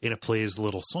 and it plays a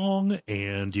little song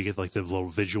and you get like the little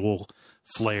visual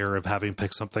flair of having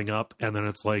picked something up, and then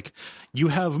it's like you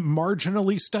have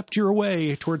marginally stepped your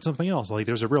way towards something else. Like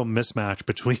there's a real mismatch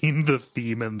between the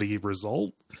theme and the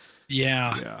result.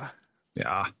 Yeah.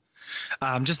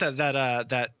 Just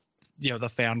that you know, the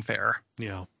fanfare.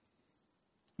 Yeah.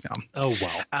 Yeah. Oh,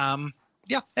 wow.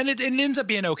 Yeah. And it ends up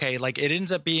being okay. Like it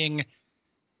ends up being,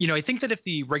 you know, I think that if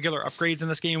the regular upgrades in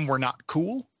this game were not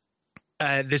cool,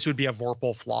 this would be a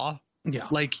Vorpal flaw. Yeah.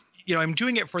 Like, you know, I'm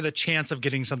doing it for the chance of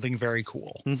getting something very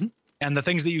cool. Mm-hmm. And the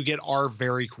things that you get are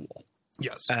very cool.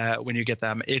 Yes. When you get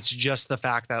them, it's just the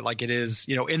fact that like it is,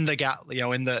 you know, in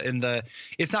the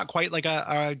it's not quite like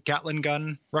a Gatling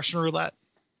gun Russian roulette.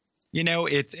 You know,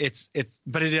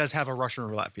 but it does have a Russian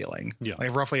roulette feeling. Yeah.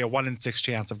 Like roughly a 1 in 6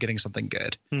 chance of getting something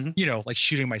good. Mm-hmm. You know, like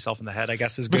shooting myself in the head, I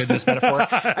guess is good in this metaphor.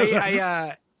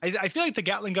 I feel like the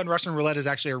Gatling gun Russian roulette is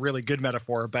actually a really good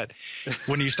metaphor, but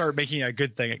when you start making a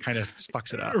good thing, it kind of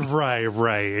fucks it up.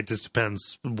 Right. It just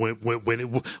depends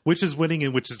which is winning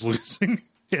and which is losing.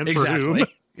 And exactly. For whom.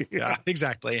 Yeah,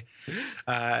 exactly.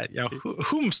 You know,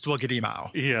 whomst will get him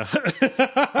out. Yeah.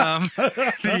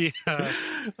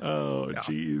 Oh,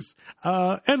 geez.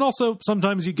 Yeah. And also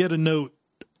sometimes you get a note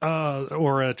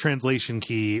or a translation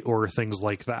key or things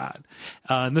like that.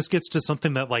 And this gets to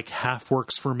something that like half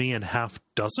works for me and half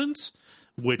doesn't,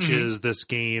 which mm-hmm. is this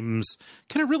game's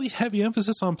kind of really heavy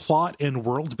emphasis on plot and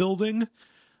world building.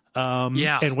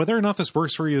 And whether or not this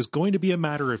works for you is going to be a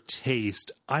matter of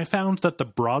taste. I found that the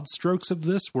broad strokes of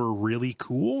this were really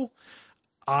cool.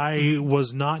 I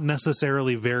was not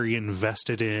necessarily very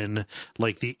invested in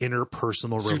like the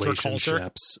interpersonal Sutra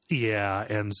relationships. Culture. Yeah.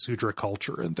 And Sutra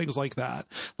culture and things like that.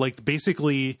 Like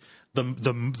basically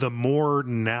the more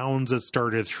nouns it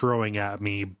started throwing at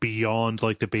me beyond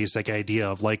like the basic idea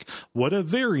of like what a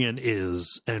variant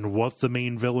is and what the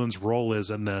main villain's role is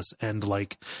in this and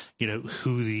like, you know,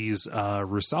 who these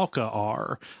Rusalka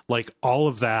are, like all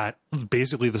of that,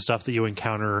 basically the stuff that you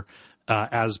encounter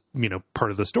as, you know,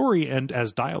 part of the story and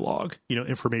as dialogue, you know,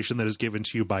 information that is given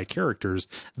to you by characters,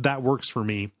 that works for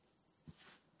me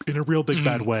in a real big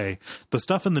bad way. The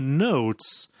stuff in the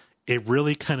notes, it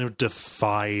really kind of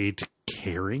defied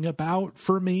caring about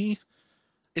for me.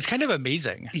 it's kind of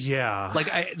amazing. Yeah.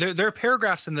 Like there are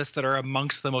paragraphs in this that are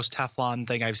amongst the most Teflon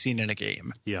thing I've seen in a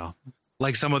game. Yeah.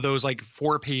 Like some of those like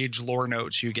 4-page lore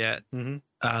notes you get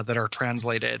that are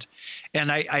translated.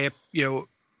 And I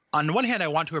on the one hand, I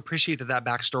want to appreciate that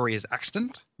backstory is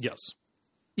extant. Yes.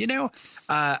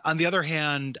 On the other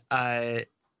hand, it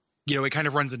kind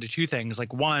of runs into two things.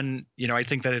 Like one, I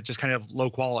think that it's just kind of low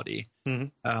quality.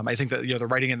 I think that, the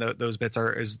writing in those bits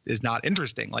is not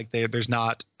interesting. Like there's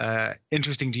not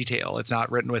interesting detail. It's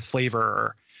not written with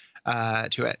flavor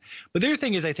to it. But the other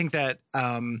thing is, I think that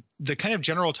the kind of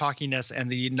general talkiness and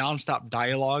the nonstop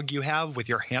dialogue you have with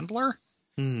your handler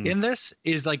in this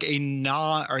is like a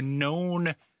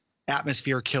known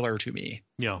atmosphere killer to me.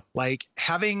 Yeah. Like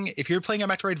if you're playing a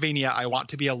Metroidvania, I want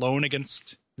to be alone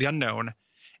against the unknown,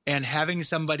 and having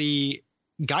somebody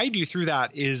guide you through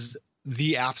that is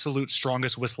the absolute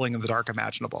strongest whistling in the dark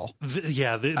imaginable.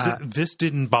 This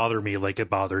didn't bother me like it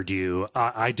bothered you.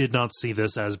 I did not see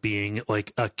this as being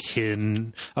like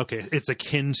akin. Okay, it's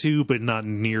akin to, but not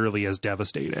nearly as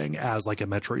devastating as like a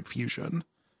Metroid Fusion.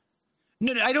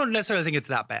 No, I don't necessarily think it's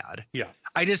that bad. Yeah,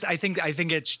 I think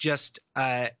it's just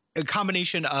a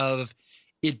combination of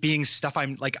it being stuff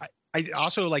I'm like. I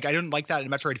also like. I didn't like that in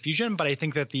Metroid Fusion, but I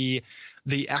think that the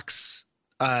X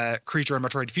creature in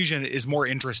Metroid Fusion is more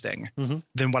interesting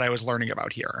than what I was learning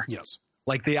about here. Yes,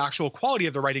 like the actual quality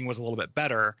of the writing was a little bit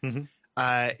better.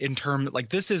 In term, like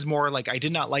this is more like I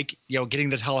did not like getting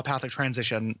the telepathic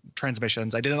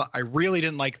transmissions. I really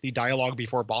didn't like the dialogue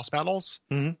before boss battles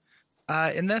in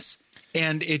this,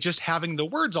 and it just having the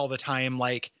words all the time.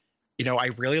 Like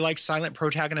I really like silent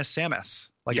protagonist Samus.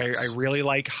 Like I really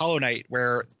like Hollow Knight,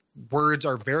 where words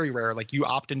are very rare. Like you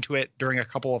opt into it during a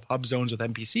couple of hub zones with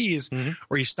NPCs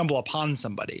or you stumble upon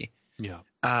somebody. Yeah.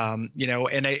 And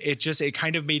it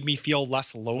kind of made me feel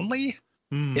less lonely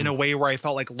in a way where I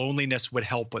felt like loneliness would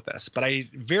help with this, but I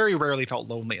very rarely felt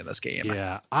lonely in this game.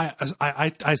 Yeah.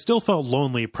 I still felt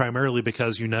lonely primarily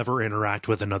because you never interact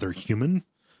with another human.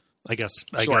 I guess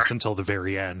until the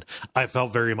very end, I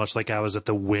felt very much like I was at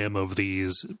the whim of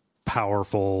these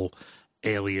powerful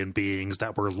alien beings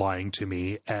that were lying to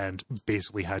me and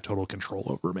basically had total control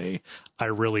over me. I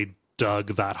really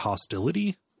dug that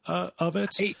hostility of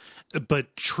it.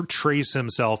 But Trace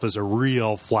himself is a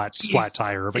real flat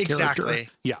tire of a character.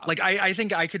 Yeah. Like I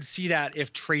think I could see that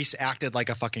if Trace acted like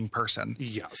a fucking person.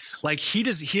 Yes. Like he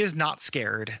is not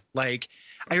scared. Like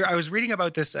I was reading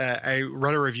about this. I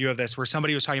wrote a review of this where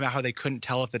somebody was talking about how they couldn't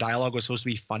tell if the dialogue was supposed to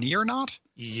be funny or not.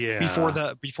 Yeah. Before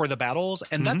the battles,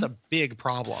 and that's a big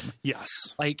problem.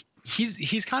 Yes. Like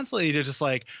he's constantly just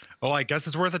like, oh, I guess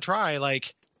it's worth a try.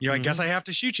 Like I guess I have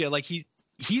to shoot you. Like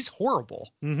he's horrible.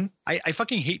 I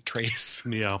fucking hate Trace.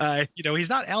 Yeah. He's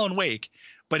not Alan Wake,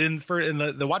 but in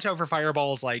the Watch Out for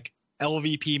Fireballs like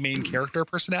LVP main character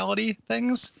personality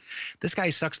things, this guy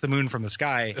sucks the moon from the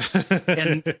sky,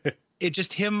 and it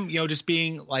just him, just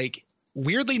being like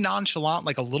weirdly nonchalant,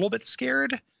 like a little bit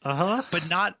scared, but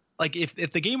not like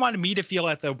if the game wanted me to feel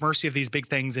at the mercy of these big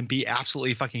things and be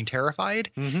absolutely fucking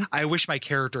terrified, I wish my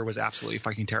character was absolutely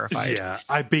fucking terrified. Yeah,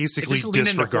 I basically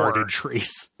disregarded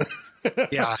Trace.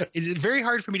 Yeah, it's very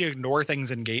hard for me to ignore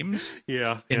things in games.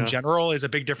 Yeah, in general is a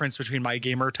big difference between my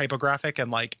gamer typographic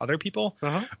and like other people.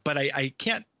 But I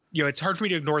can't. It's hard for me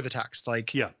to ignore the text.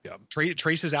 Like,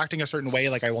 Trace is acting a certain way.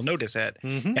 Like, I will notice it,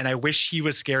 and I wish he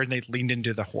was scared and they leaned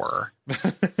into the horror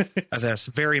of this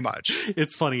very much.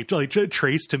 It's funny. Like,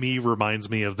 Trace to me reminds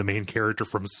me of the main character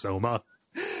from Soma.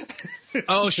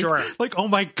 Oh, sure. Like, oh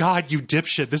my god, you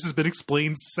dipshit! This has been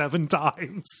explained 7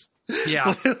 times.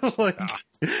 Yeah.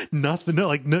 Nothing.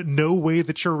 Like, no way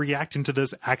that you're reacting to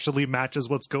this actually matches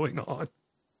what's going on.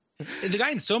 The guy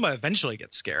in Soma eventually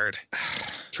gets scared.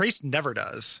 Trace never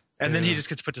does. And then he just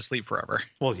gets put to sleep forever.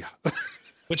 Well, yeah.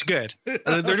 Which good.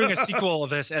 They're doing a sequel of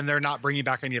this and they're not bringing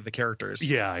back any of the characters.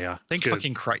 Yeah. Thank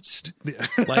fucking Christ. Yeah.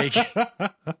 Like,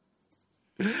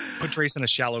 put Trace in a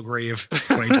shallow grave.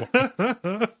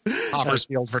 2020. Hopper's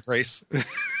Field for Trace.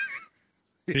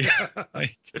 Yeah.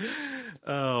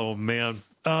 Oh, man.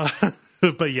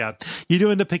 But yeah, you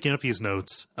do end up picking up these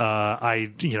notes.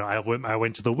 I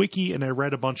went to the wiki and I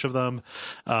read a bunch of them.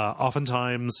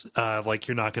 Oftentimes, like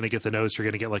you're not going to get the notes. You're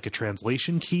going to get like a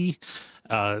translation key.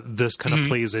 This kind of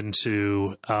plays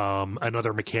into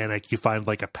another mechanic. You find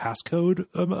like a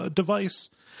passcode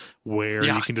device where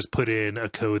you can just put in a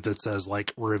code that says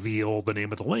like reveal the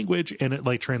name of the language, and it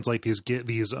like translate these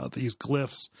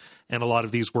glyphs. And a lot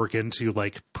of these work into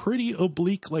like pretty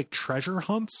oblique like treasure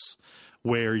hunts,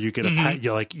 where you get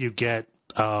you get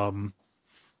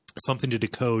something to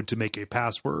decode to make a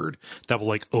password that will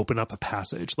like open up a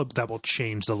passage that will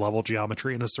change the level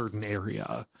geometry in a certain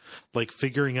area. Like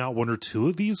figuring out one or two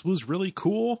of these was really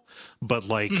cool, but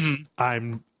like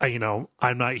I'm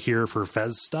not here for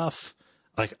Fez stuff.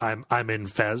 Like I'm in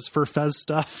Fez for Fez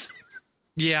stuff.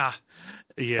 Yeah.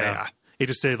 It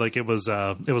just said like it was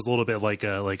a little bit like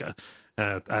a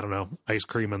I don't know, ice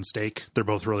cream and steak. They're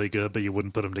both really good, but you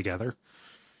wouldn't put them together.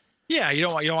 Yeah, you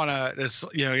don't want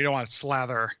to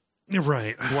slather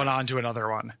right one onto another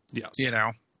one. Yes.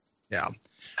 Yeah.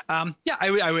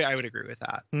 I would agree with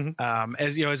that.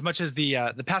 As much as the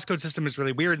passcode system is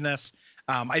really weird in this,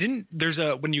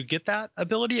 when you get that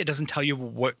ability, it doesn't tell you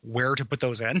where to put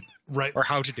those in, right, or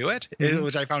how to do it,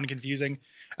 which I found confusing.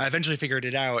 I eventually figured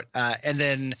it out, and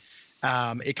then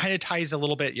it kind of ties a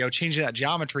little bit. Changing that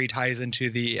geometry ties into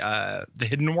the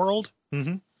hidden world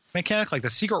mechanic, like the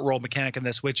secret world mechanic in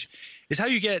this, which is how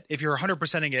you get, if you're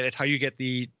 100%ing it, it's how you get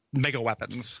the mega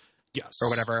weapons, yes, or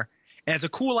whatever. And it's a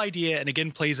cool idea, and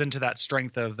again plays into that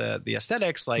strength of the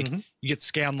aesthetics. Like you get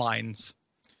scan lines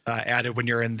added when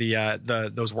you're in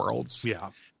those worlds,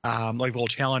 like little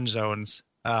challenge zones.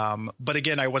 But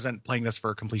again, I wasn't playing this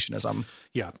for completionism.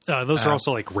 Those are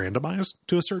also like randomized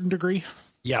to a certain degree.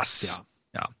 Yes.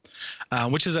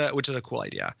 Which is a cool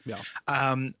idea.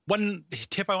 One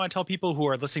tip I want to tell people who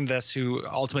are listening to this, who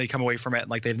ultimately come away from it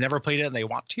like they've never played it and they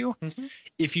want to,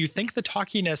 if you think the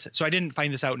talkiness, so I didn't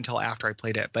find this out until after I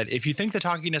played it, but if you think the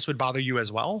talkiness would bother you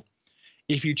as well,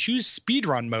 if you choose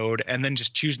speedrun mode and then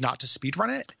just choose not to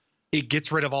speedrun it, it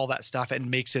gets rid of all that stuff and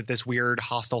makes it this weird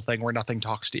hostile thing where nothing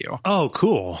talks to you. Oh,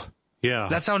 cool. Yeah.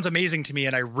 That sounds amazing to me,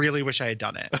 and I really wish I had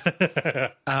done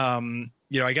it.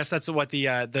 I guess that's what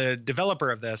the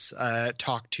developer of this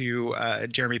talked to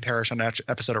Jeremy Parrish on an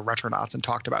episode of Retronauts and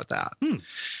talked about that.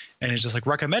 And it's just like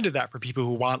recommended that for people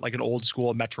who want like an old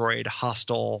school Metroid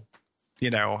hostile,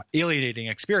 alienating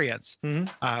experience,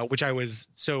 which I was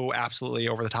so absolutely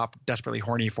over the top, desperately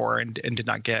horny for and did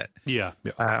not get. Yeah.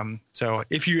 So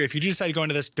if you decide to go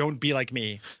into this, don't be like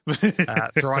me.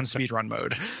 Throw on speedrun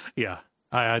mode. Yeah.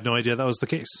 I had no idea that was the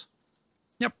case.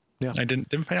 Yep. Yeah. I didn't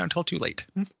find out until too late.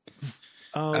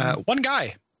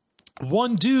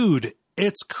 One dude.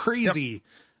 It's crazy.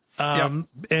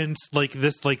 And like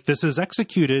this is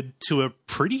executed to a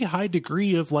pretty high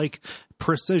degree of like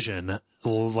precision.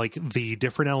 Like the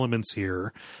different elements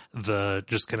here, the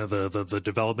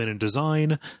development and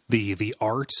design, the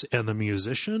art and the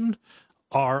musician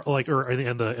are like,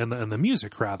 and the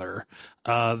music rather,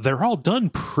 they're all done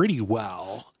pretty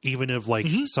well, even if like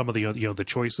some of the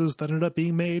choices that ended up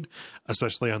being made,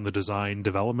 especially on the design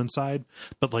development side,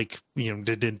 but like,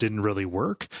 didn't really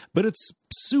work. But it's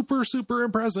super, super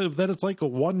impressive that it's like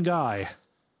one guy.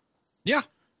 Yeah.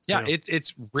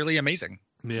 It's really amazing.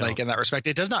 Yeah. Like in that respect,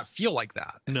 it does not feel like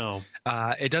that. No,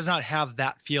 it does not have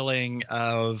that feeling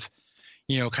of,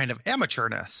 kind of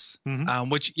amateurness,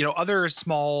 which, other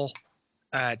small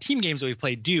team games that we've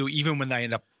played do, even when I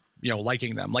end up,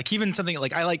 liking them. Like even something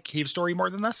like I like Cave Story more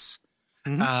than this.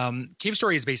 Cave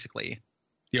Story is basically,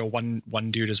 one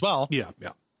dude as well. Yeah.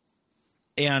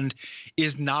 And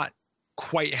is not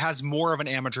quite, has more of an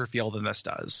amateur feel than this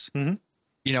does.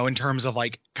 In terms of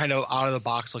like kind of out of the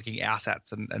box looking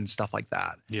assets and stuff like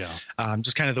that. Yeah.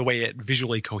 Just kind of the way it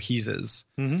visually coheses.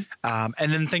 And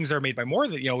then things that are made by more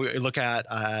that, we look at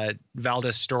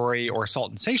Valdis Story or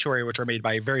Salt and Sanctuary, which are made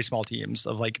by very small teams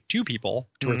of like two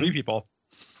or three people.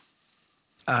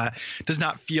 Does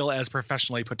not feel as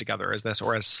professionally put together as this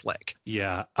or as slick.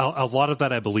 Yeah. A lot of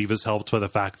that I believe is helped by the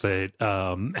fact that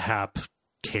Hap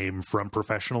came from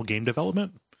professional game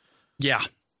development. Yeah.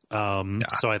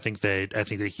 So I think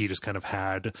that he just kind of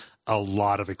had a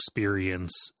lot of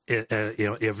experience,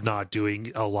 if not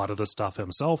doing a lot of the stuff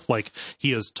himself. Like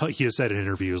he has said in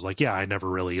interviews, like, yeah, I never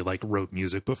really like wrote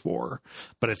music before,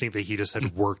 but I think that he just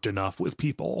had worked enough with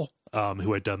people,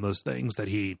 who had done those things that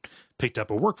he picked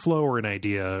up a workflow or an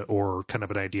idea or kind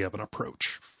of an idea of an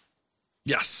approach.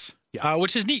 Yes. Yeah.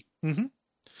 Which is neat.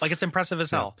 Like it's impressive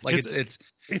as hell. Like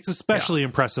it's especially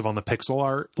impressive on the pixel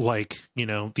art. Like,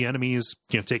 the enemies,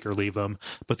 take or leave them,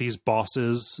 but these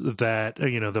bosses that,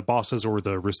 the bosses or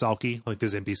the Rusalki, like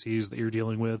these NPCs that you're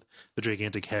dealing with, the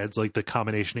gigantic heads, like the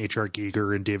combination H.R.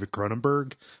 Giger and David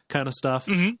Cronenberg kind of stuff.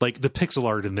 Like the pixel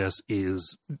art in this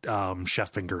is chef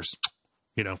fingers,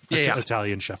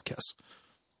 Italian chef kiss.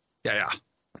 Yeah.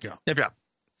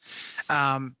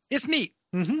 It's neat.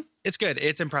 It's good.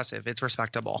 It's impressive. It's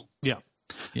respectable. Yeah.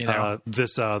 The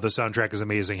soundtrack is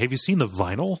amazing. Have you seen the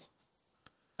vinyl?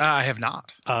 I have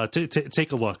not.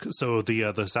 Take a look. So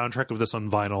the soundtrack of this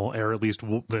on vinyl, or at least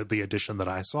the edition that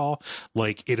I saw,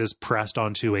 like it is pressed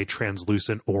onto a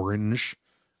translucent orange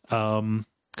kind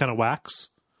kind of wax.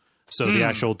 So the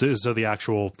actual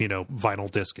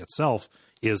vinyl disc itself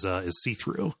is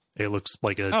see-through. It looks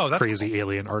like a crazy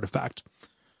alien artifact.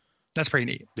 That's pretty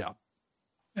neat. Yeah.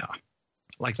 Yeah. I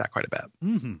like that quite a bit.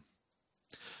 Mm-hmm.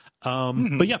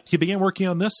 But yeah, he began working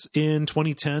on this in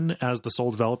 2010 as the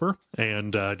sole developer,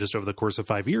 and just over the course of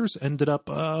 5 years ended up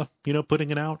putting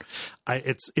it out.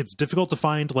 It's difficult to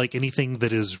find like anything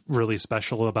that is really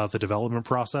special about the development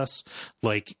process.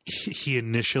 Like he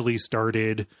initially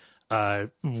started the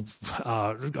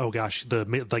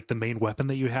main weapon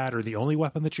that you had, or the only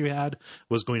weapon that you had,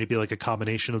 was going to be like a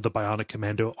combination of the bionic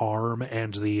commando arm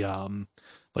and the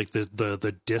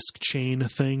the disc chain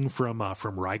thing from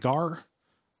Rygar.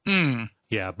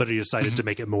 Yeah, but he decided to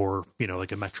make it more,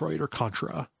 like a Metroid or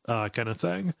Contra kind of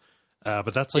thing.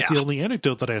 But that's the only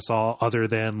anecdote that I saw, other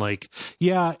than like,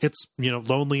 it's,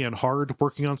 lonely and hard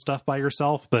working on stuff by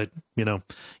yourself, but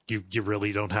you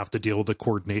really don't have to deal with the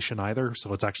coordination either.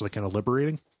 So it's actually kind of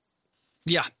liberating.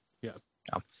 Yeah.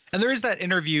 And there is that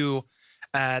interview,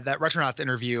 that Retronauts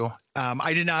interview.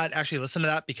 I did not actually listen to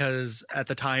that because at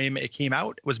the time it came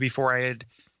out, it was before I had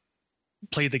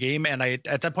played the game, and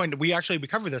at that point we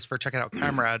covered this for Check It Out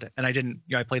Comrade, and I didn't,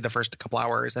 I played the first couple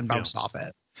hours and bounced off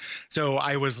it. So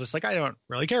I was just like, I don't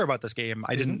really care about this game.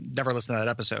 I didn't never listen to that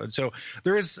episode. So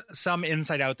there is some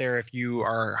insight out there if you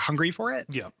are hungry for it.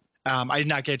 Yeah. I did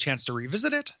not get a chance to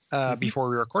revisit it before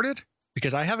we recorded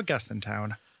because I have a guest in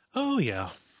town. Oh yeah.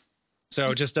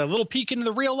 So just a little peek into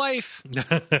the real life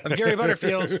of Gary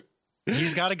Butterfield.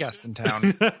 He's got a guest in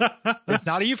town. It's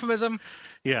not a euphemism.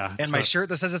 Yeah. And my shirt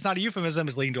that says it's not a euphemism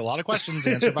is leading to a lot of questions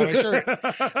answered by my shirt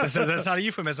that says it's not a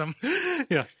euphemism.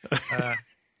 Yeah.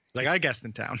 I got a guest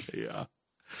in town. Yeah.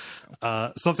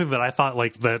 Something that I thought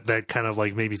like that kind of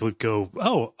like made me go,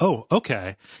 oh,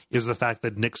 okay, is the fact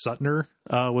that Nick Sutner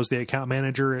was the account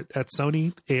manager at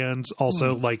Sony, and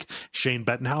also like Shane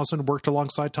Bettenhausen worked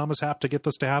alongside Thomas Happ to get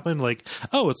this to happen. Like,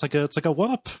 it's like a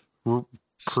one-up crew.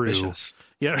 Suspicious.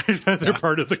 Yeah, they're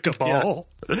part of the cabal.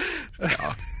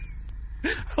 Yeah.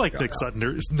 I like Nick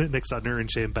Sutner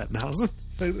and Shane Bettenhausen.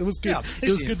 It was good. Yeah,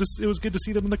 it was good to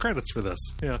see them in the credits for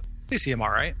this. Yeah, they see him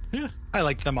all right. Yeah, I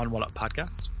liked them on One Up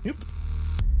Podcast. Yep.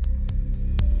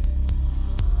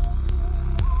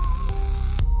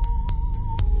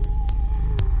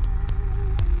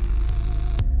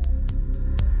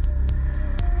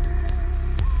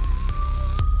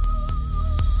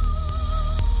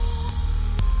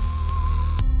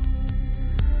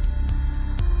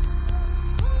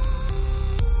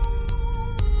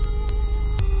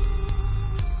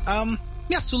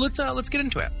 So let's get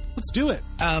into it. Let's do it.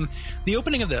 The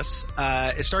opening of this,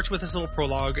 it starts with this little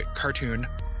prologue cartoon.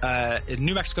 In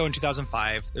New Mexico in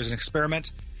 2005, there's an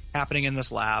experiment happening in this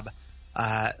lab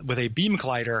with a beam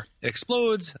collider. It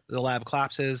explodes. The lab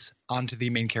collapses onto the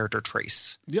main character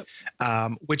Trace. Yep.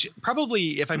 Which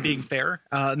probably, if I'm being fair,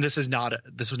 and this was not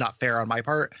fair on my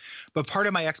part, but part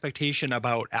of my expectation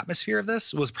about atmosphere of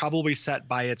this was probably set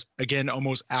by its, again,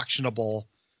 almost actionable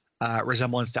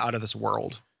resemblance to Out of This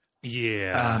World.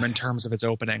 Yeah. In terms of its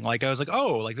opening, like I was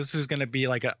like, this is going to be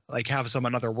have some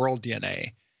another world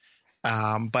DNA.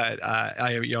 But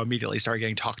I immediately started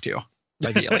getting talked to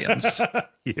by the aliens.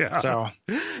 Yeah. So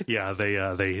yeah,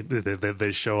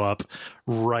 they show up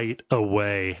right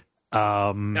away.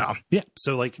 Yeah.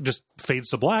 So like just fades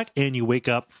to black, and you wake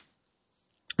up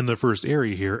in the first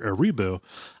area here, Aribu,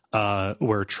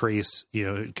 where Trace,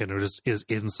 kind of just is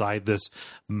inside this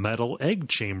metal egg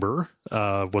chamber,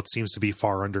 what seems to be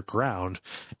far underground,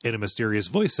 and a mysterious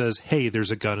voice says, "Hey,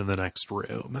 there's a gun in the next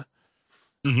room."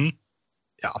 Mm-hmm.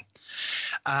 Yeah.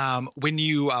 When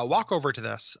you walk over to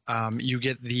this, you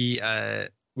get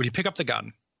when you pick up the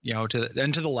gun, to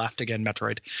the left again,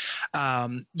 Metroid,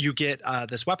 you get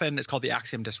this weapon. It's called the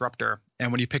Axiom Disruptor,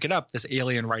 and when you pick it up, this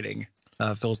alien writing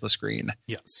fills the screen.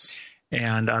 Yes.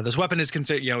 And this weapon is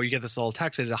considered, you get this little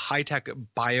text, is a high-tech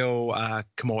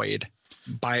biomechoid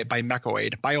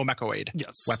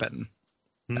yes. weapon.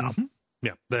 Mm-hmm.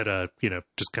 Yeah, that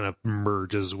just kind of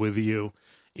merges with you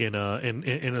in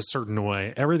a certain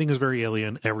way. Everything is very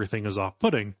alien. Everything is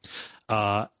off-putting,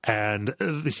 and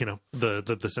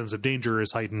the sense of danger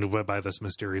is heightened by this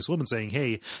mysterious woman saying,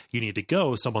 "Hey, you need to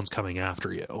go. Someone's coming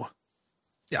after you."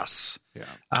 Yes. Yeah.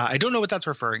 I don't know what that's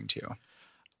referring to.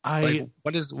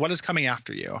 What is coming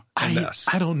after you in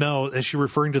this? I don't know. Is she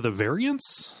referring to the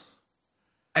variants?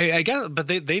 I guess, but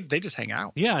they just hang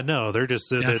out. Yeah, no, they're just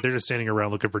standing around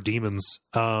looking for demons.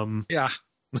 Yeah. Yeah.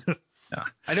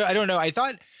 I don't know. I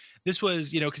thought this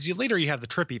was, because later you have the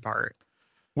trippy part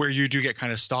where you do get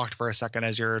kind of stalked for a second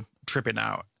as you're tripping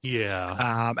out.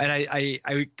 Yeah. And I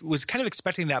was kind of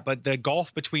expecting that, but the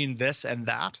gulf between this and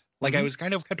that Like I was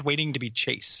kind of kept waiting to be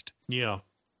chased. Yeah.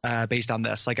 Based on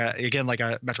this, like a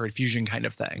Metroid Fusion kind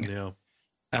of thing. Yeah.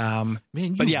 Man,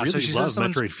 you really love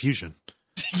Metroid Fusion.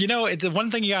 You know, the one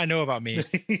thing you gotta know about me,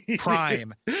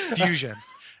 Prime, Fusion,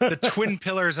 the twin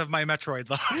pillars of my Metroid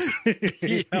love.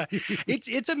 Yeah.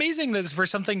 It's amazing that for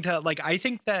something to like, I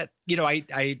think that, you know,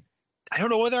 I don't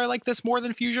know whether I like this more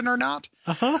than Fusion or not,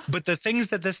 but the things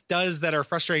that this does that are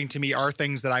frustrating to me are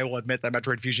things that I will admit that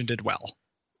Metroid Fusion did well.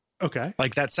 Okay.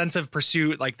 Like that sense of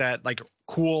pursuit, like that, like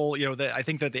cool, you know, that I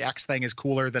think that the X thing is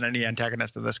cooler than any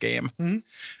antagonist in this game.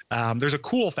 There's a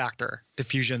cool factor to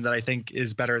Fusion that I think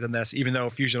is better than this, even though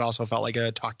Fusion also felt like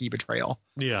a talky betrayal.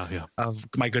 Yeah. Of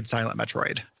my good silent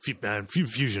Metroid. Man,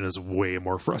 Fusion is way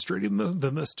more frustrating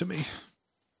than this to me.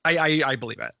 I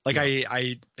believe it. Like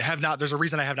I have not, there's a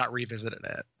reason I have not revisited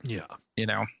it. Yeah. You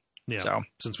know? Yeah. So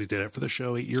since we did it for the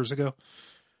show 8 years ago.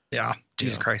 Yeah.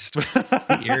 Jesus Christ.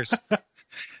 8 years.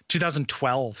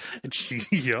 2012.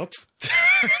 Yep.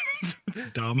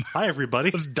 It's dumb. Hi, everybody.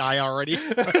 Let's die already.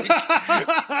 Like,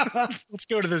 let's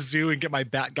go to the zoo and get my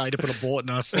bat guy to put a bullet in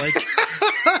us. Like,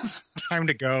 it's time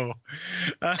to go.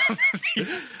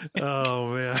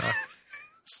 Oh, man.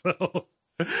 So,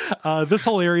 this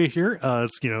whole area here,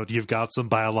 it's, you know, you've got some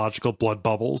biological blood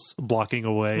bubbles blocking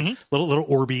away, little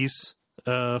Orbeez.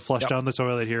 Flush down the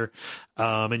toilet here,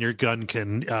 and your gun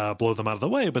can blow them out of the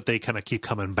way, but they kind of keep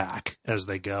coming back as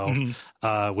they go,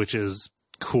 which is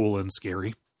cool and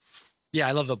scary. Yeah,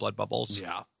 I love the blood bubbles.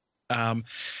 Yeah.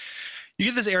 You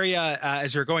get this area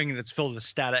as you're going that's filled with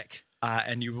static,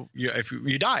 and if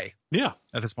you die. Yeah.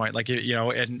 At this point, like you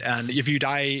know, and if you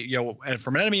die, you know,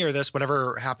 from an enemy or this,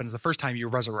 whatever happens the first time, you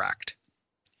resurrect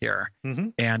here,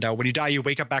 and when you die, you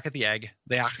wake up back at the egg.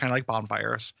 They act kind of like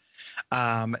bonfires.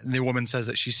 And the woman says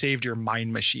that she saved your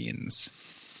mind machines.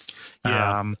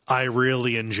 Yeah, I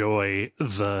really enjoy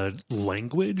the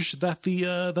language that the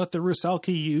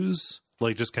Rusalki use,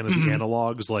 like just kind of the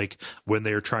analogs, like when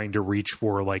they're trying to reach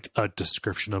for like a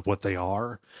description of what they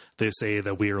are, they say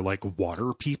that we are like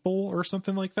water people or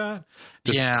something like that.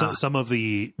 Just some of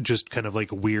the just kind of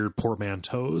like weird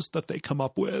portmanteaus that they come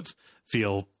up with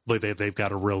feel like they've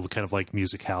got a real kind of like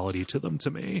musicality to them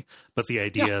to me. But the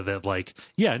idea that like,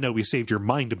 no, we saved your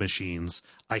mind machines,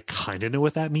 I kind of know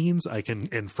what that means. I can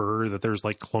infer that there's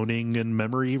like cloning and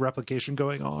memory replication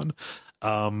going on.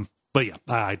 But yeah,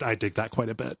 I dig that quite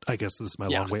a bit. I guess this is my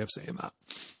long way of saying that.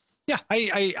 Yeah,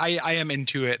 I am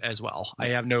into it as well. I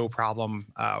have no problem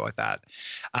with that.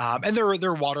 And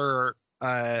they're water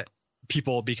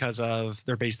people because of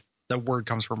their base. The word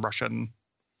comes from Russian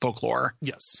folklore.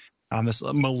 Yes. This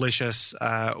malicious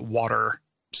water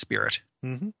spirit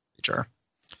creature.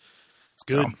 It's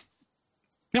good. So,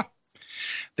 yeah,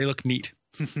 they look neat.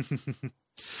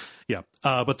 Yeah,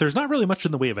 but there's not really much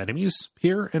in the way of enemies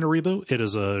here in Aribu. It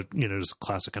is a, just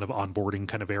classic kind of onboarding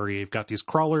kind of area. You've got these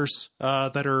crawlers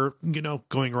that are,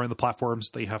 going around the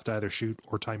platforms. They have to either shoot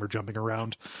or time or jumping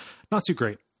around. Not too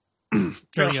great.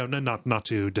 Or, not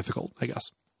too difficult, I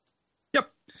guess.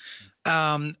 Yep.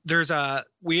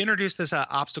 We introduced this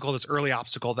this early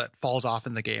obstacle that falls off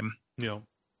in the game. Yeah.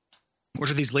 Which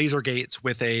are these laser gates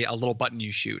with a little button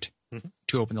you shoot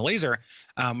to open the laser.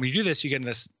 When you do this, you get in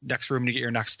this next room to get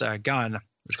your next gun,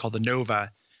 which is called the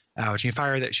Nova, which you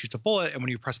fire that shoots a bullet. And when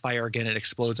you press fire again, it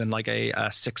explodes in like a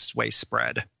 6-way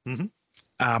spread.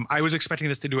 I was expecting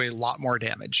this to do a lot more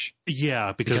damage.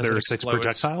 Yeah, because there are 6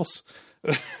 projectiles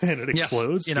and it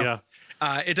explodes. Yes,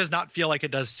 it does not feel like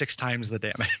it does 6 times the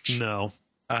damage. No.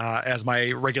 As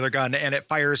my regular gun. And it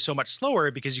fires so much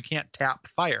slower because you can't tap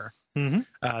fire. You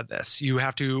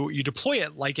deploy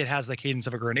it like it has the cadence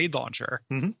of a grenade launcher.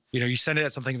 You send it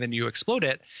at something, then you explode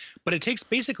it, but it takes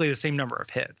basically the same number of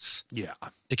hits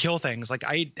to kill things. Like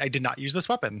I did not use this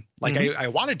weapon. Like I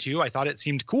wanted to. I thought it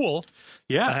seemed cool.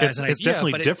 It's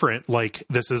definitely different. Like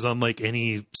this is unlike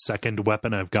any second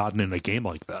weapon I've gotten in a game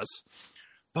like this.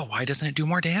 But why doesn't it do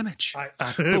more damage?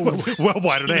 Well,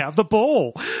 why do they have the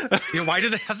bowl? Why do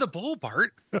they have the bowl,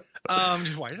 Bart?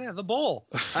 Why did they have the bowl?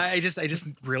 I just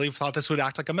really thought this would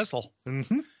act like a missile.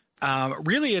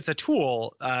 Really, it's a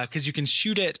tool because you can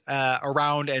shoot it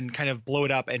around and kind of blow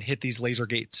it up and hit these laser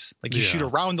gates. Like you shoot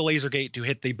around the laser gate to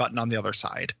hit the button on the other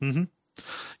side.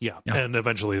 Yeah, and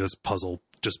eventually this puzzle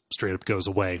just straight up goes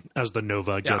away as the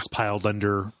Nova gets piled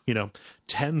under,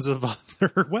 tens of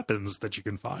other weapons that you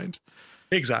can find.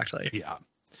 Exactly. Yeah.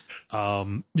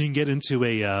 You can get into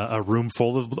a room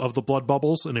full of the blood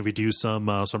bubbles, and if you do some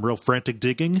real frantic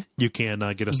digging, you can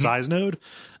get a size node.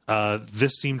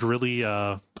 This seemed really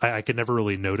I could never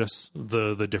really notice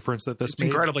the difference that this made.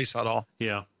 It's incredibly subtle.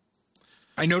 Yeah.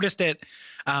 I noticed it.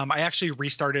 I actually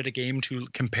restarted a game to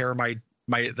compare my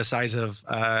the size of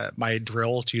my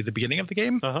drill to the beginning of the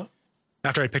game.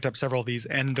 After I picked up several of these,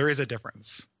 and there is a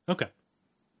difference. Okay,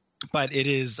 but it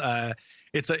is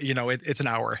it's an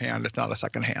hour hand. It's not a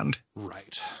second hand.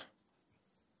 Right.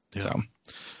 Yeah.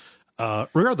 So,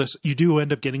 regardless, you do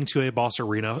end up getting to a boss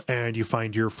arena, and you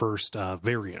find your first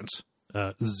variant,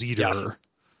 Zeter.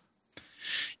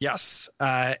 Yes.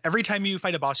 Every time you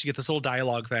fight a boss, you get this little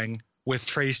dialogue thing with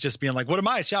Trace just being like, "What am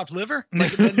I, chopped liver?"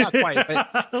 Like, not quite,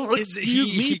 but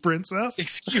excuse me, princess.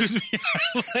 Excuse me.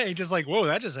 Just like, whoa,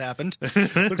 that just happened.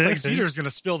 Looks like Zeter's gonna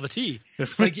spill the tea.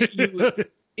 Like,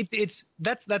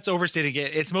 that's overstating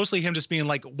it. It's mostly him just being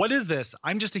like, "What is this?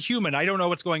 I'm just a human. I don't know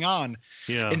what's going on."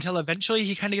 Yeah. Until eventually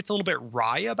he kind of gets a little bit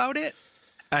wry about it,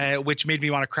 which made me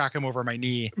want to crack him over my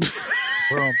knee.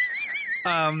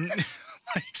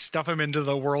 Stuff him into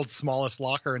the world's smallest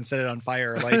locker and set it on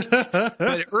fire.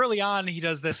 But early on he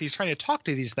does this. He's trying to talk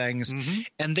to these things,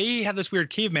 and they have this weird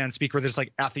caveman speak where there's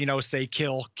like Athenos say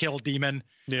kill demon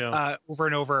over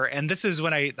and over. And this is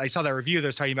when I saw that review that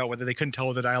was talking about whether they couldn't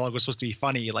tell the dialogue was supposed to be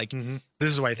funny. Like this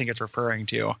is what I think it's referring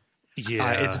to.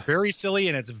 It's very silly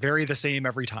and it's very the same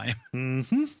every time.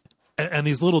 And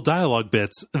these little dialogue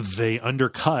bits, they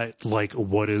undercut like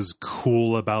what is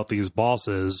cool about these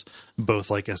bosses,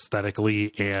 both like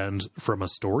aesthetically and from a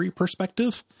story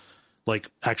perspective,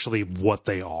 like actually what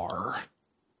they are.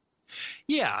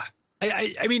 Yeah.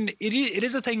 I mean, it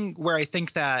is a thing where I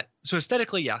think that, so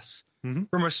aesthetically, yes.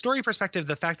 From a story perspective,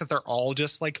 the fact that they're all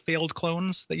just like failed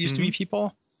clones that used to be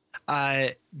people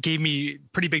gave me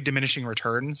pretty big diminishing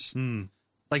returns.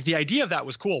 Like the idea of that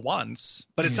was cool once,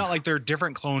 but it's not like they're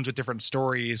different clones with different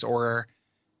stories, or,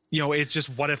 it's just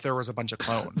what if there was a bunch of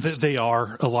clones? They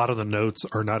are. A lot of the notes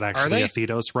are not actually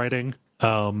Athenos writing.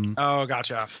 Oh,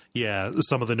 gotcha. Yeah.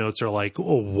 Some of the notes are like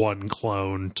one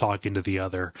clone talking to the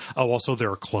other. Oh, also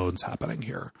there are clones happening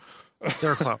here.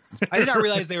 There are clones. I did not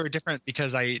realize they were different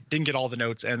because I didn't get all the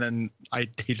notes and then I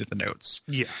hated the notes.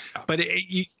 Yeah. But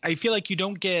I feel like you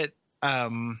don't get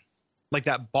like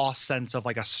that boss sense of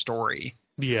like a story.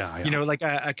 Yeah. Like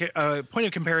a point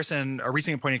of comparison, a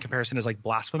recent point of comparison is like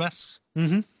Blasphemous.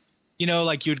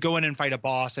 Like you'd go in and fight a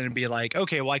boss and it'd be like,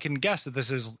 okay, well, I can guess that this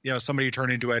is, somebody who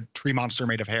turned into a tree monster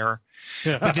made of hair.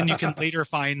 But then you can later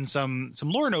find some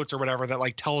lore notes or whatever that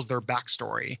like tells their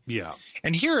backstory. Yeah.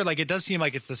 And here, like, it does seem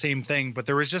like it's the same thing, but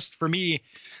there was just, for me,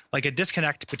 like a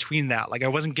disconnect between that. Like I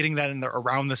wasn't getting that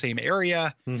around the same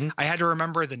area. I had to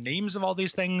remember the names of all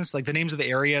these things. Like the names of the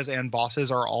areas and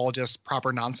bosses are all just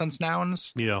proper nonsense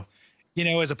nouns. Yeah.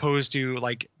 As opposed to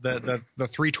like the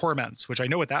three torments, which I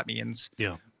know what that means.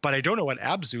 Yeah. But I don't know what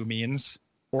Abzu means,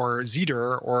 or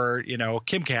Zeter, or,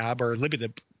 Kimcab, or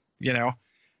Libidib,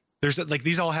 There's like,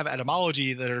 these all have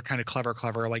etymology that are kind of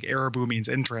clever. Like Arabu means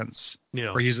entrance,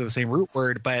 or uses the same root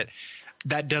word, but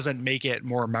that doesn't make it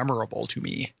more memorable to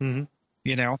me,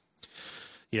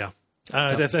 Yeah.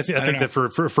 I think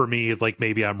that for me, like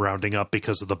maybe I'm rounding up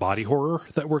because of the body horror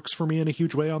that works for me in a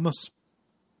huge way on this.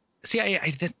 See,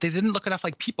 they didn't look enough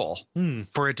like people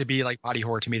for it to be like body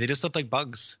horror to me. They just looked like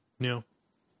bugs. Yeah.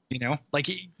 Like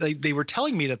they were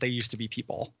telling me that they used to be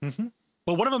people.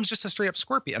 But one of them's just a straight up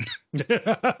scorpion. Like,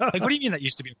 what do you mean that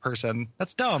used to be a person?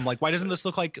 That's dumb. Like, why doesn't this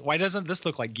look like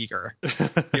Giger?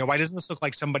 Why doesn't this look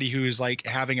like somebody who's like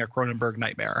having a Cronenberg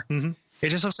nightmare? It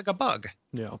just looks like a bug.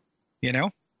 Yeah. Yeah.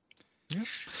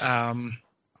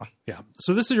 Yeah.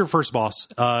 So this is your first boss.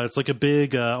 It's like a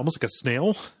big, almost like a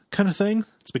snail kind of thing.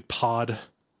 It's a big pod.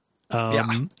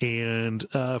 And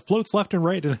floats left and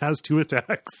right and has 2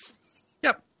 attacks.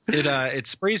 Yep. It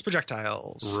sprays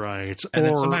projectiles. Right. And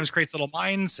it sometimes creates little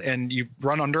mines and you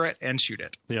run under it and shoot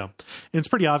it. Yeah. And it's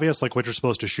pretty obvious like what you're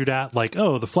supposed to shoot at. Like,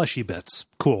 oh, the fleshy bits.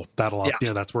 Cool.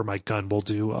 That's where my gun will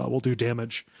do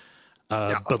damage.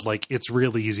 But like it's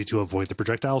really easy to avoid the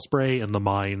projectile spray, and the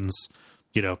mines,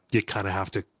 you kind of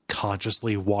have to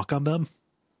consciously walk on them.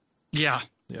 Yeah.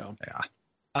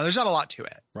 There's not a lot to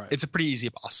it. Right. It's a pretty easy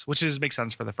boss, which makes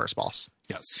sense for the first boss.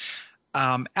 Yes.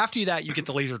 After that, you get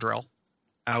the laser drill,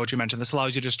 which you mentioned. This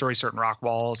allows you to destroy certain rock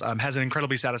walls. Has an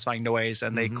incredibly satisfying noise,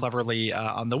 and they cleverly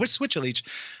on the switch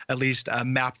at least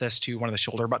map this to one of the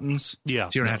shoulder buttons. Yeah.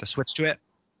 So you don't have to switch to it.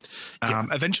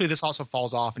 Eventually, this also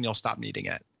falls off, and you'll stop needing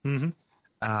it.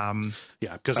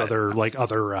 Because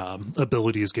other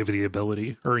abilities give you the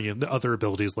ability, or the other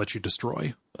abilities let you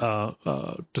destroy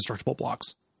destructible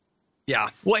blocks. Yeah,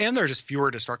 well, and there are just fewer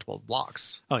destructible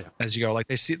blocks. Oh yeah, as you go, like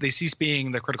they cease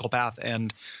being the critical path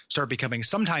and start becoming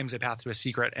sometimes a path to a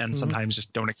secret, and sometimes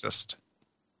just don't exist.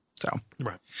 So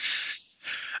right.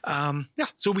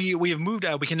 So we have moved.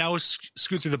 We can now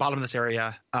scoot through the bottom of this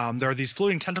area. There are these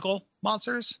floating tentacle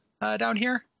monsters down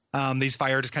here. These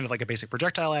fire just kind of like a basic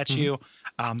projectile at you.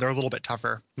 They're a little bit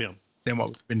tougher than what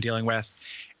we've been dealing with.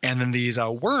 And then these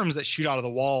worms that shoot out of the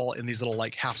wall in these little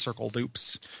like half circle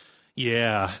loops.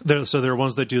 Yeah, so there are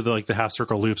ones that do the half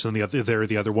circle loops, and they're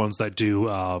the other ones that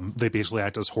do they basically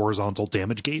act as horizontal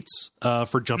damage gates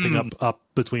for jumping up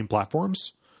between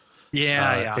platforms.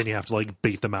 Yeah. And you have to like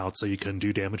bait them out so you can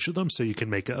do damage to them, so you can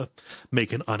make an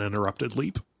uninterrupted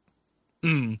leap.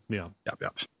 Yeah.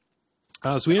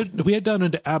 Yep. So we head down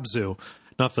into Abzu,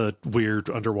 not the weird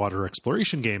underwater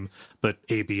exploration game, but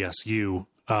ABSU.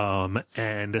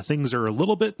 And things are a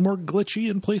little bit more glitchy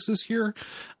in places here,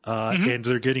 and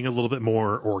they're getting a little bit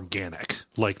more organic.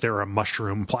 Like there are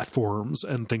mushroom platforms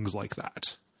and things like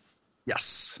that.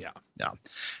 Yes. Yeah.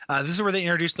 This is where they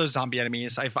introduced those zombie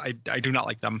enemies. I do not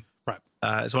like them. Right.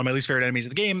 It's one of my least favorite enemies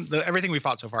of the game. Everything we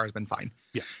fought so far has been fine.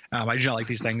 Yeah. I do not like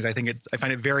these things. I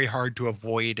find it very hard to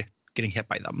avoid getting hit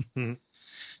by them.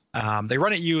 They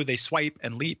run at you, they swipe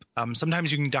and leap.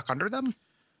 Sometimes you can duck under them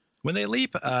when they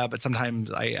leap, but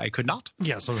sometimes I could not.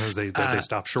 Yeah, sometimes they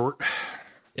stop short.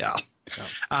 Yeah.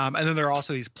 And then there are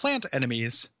also these plant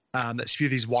enemies that spew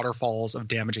these waterfalls of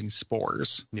damaging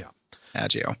spores. Yeah.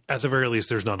 At you. At the very least,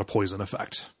 there's not a poison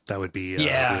effect. That would be really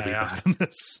bad in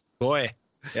this. Boy.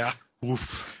 Yeah.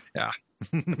 Oof. Yeah.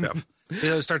 Yep.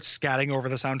 It starts scatting over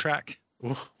the soundtrack.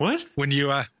 What? When you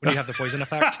have the poison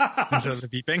effect instead of the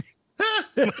beeping.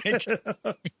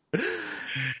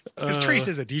 Because Trace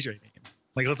is a DJ name.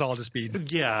 Like, let's all just be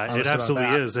it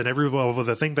absolutely is. And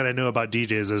the thing that I know about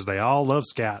DJs is they all love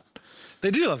scat.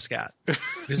 They do love scat.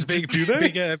 There's a big, do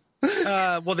they? Big,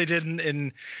 well, they did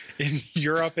in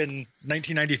Europe in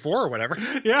 1994 or whatever.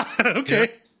 Yeah. Okay.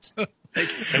 So,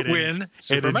 when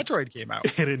Super Metroid came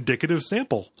out, an indicative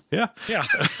sample. Yeah. Yeah.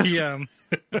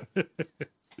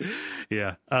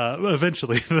 Yeah.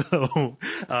 Eventually, though,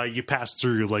 you pass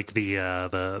through like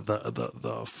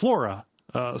the flora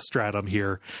stratum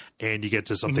here, and you get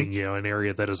to something, an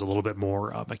area that is a little bit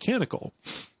more mechanical.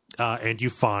 And you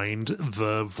find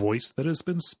the voice that has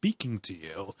been speaking to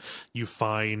you. You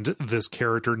find this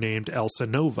character named Elsa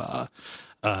Nova,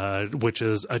 which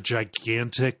is a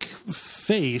gigantic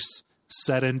face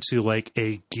set into like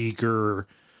a Giger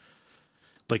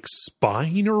like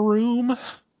spine room.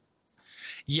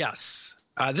 Yes.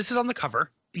 This is on the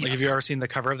cover. Like, yes. Have you ever seen the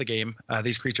cover of the game?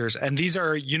 These creatures, and these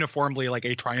are uniformly like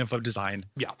a triumph of design.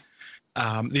 Yeah.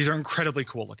 These are incredibly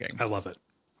cool looking. I love it.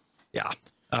 Yeah.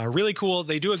 Really cool.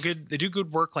 They do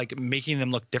good work, like making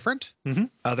them look different.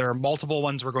 There are multiple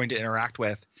ones we're going to interact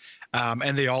with,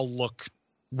 and they all look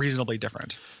reasonably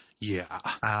different. Yeah.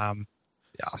 Yeah.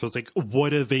 So it's like,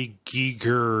 what if a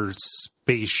Giger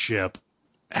spaceship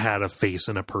had a face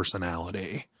and a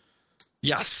personality?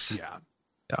 Yes. Yeah.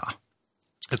 Yeah.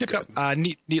 It's good.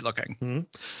 Neat looking.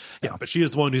 Yeah, but she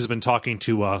is the one who's been talking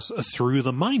to us through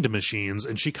the mind machines,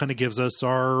 and she kind of gives us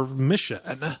our mission.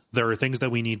 There are things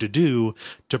that we need to do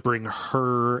to bring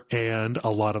her and a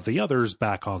lot of the others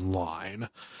back online.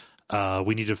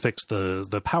 We need to fix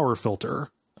the power filter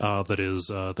that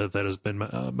has been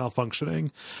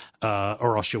malfunctioning,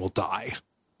 or else she will die.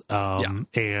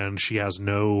 And she has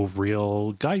no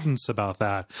real guidance about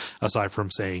that, aside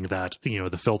from saying that,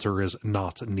 the filter is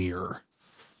not near.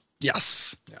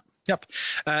 Yes. Yeah. Yep.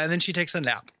 And then she takes a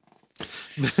nap.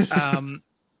 When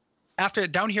you're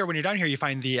down here, you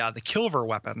find the Kilver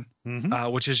weapon,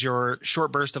 which is your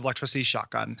short burst of electricity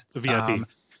shotgun. The VIP.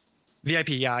 VIP.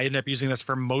 Yeah. I ended up using this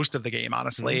for most of the game,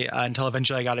 honestly, until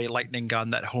eventually I got a lightning gun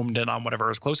that homed in on whatever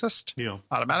was closest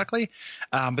automatically.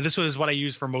 But this was what I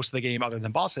used for most of the game other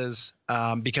than bosses,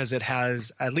 because it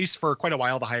has, at least for quite a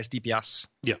while, the highest DPS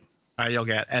you'll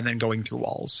get, and then going through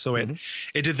walls. So it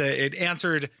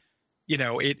answered,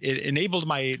 it enabled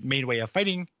my main way of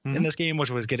fighting in this game,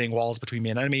 which was getting walls between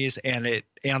me and enemies. And it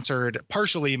answered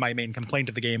partially my main complaint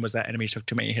of the game was that enemies took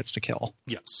too many hits to kill.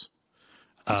 Yes.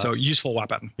 So useful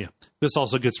weapon. Yeah. This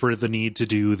also gets rid of the need to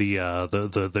do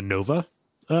the Nova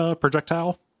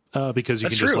projectile, because you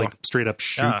can just like straight up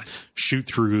shoot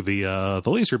through the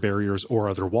laser barriers or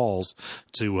other walls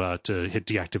to hit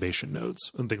deactivation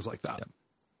nodes and things like that. Yep.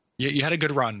 You had a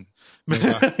good run. You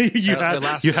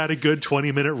had a good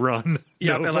 20-minute run.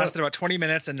 Yeah, it lasted about 20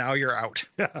 minutes, and now you're out.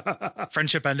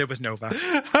 Friendship ended with Nova.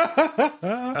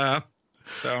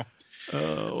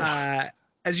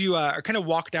 As you kind of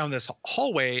walk down this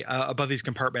hallway above these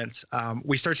compartments,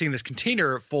 we start seeing this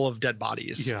container full of dead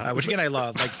bodies, which again I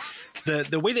love. Like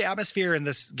the way the atmosphere in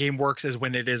this game works is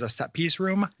when it is a set piece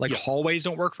room. Like hallways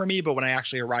don't work for me, but when I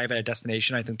actually arrive at a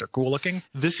destination, I think they're cool looking.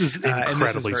 This is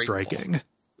incredibly striking. Cool.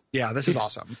 Yeah, this is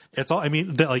awesome. It's all, I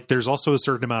mean, like there's also a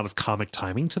certain amount of comic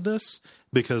timing to this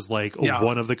because like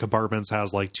one of the compartments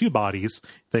has like 2 bodies.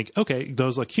 Think, okay,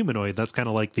 those like humanoid. That's kind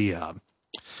of like the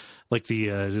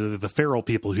feral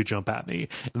people who jump at me.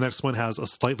 And the next one has a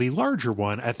slightly larger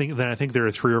one. I think there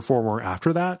are 3 or 4 more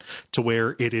after that, to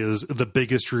where it is the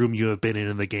biggest room you have been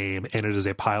in the game, and it is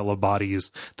a pile of bodies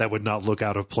that would not look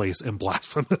out of place and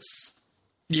blasphemous.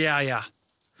 Yeah.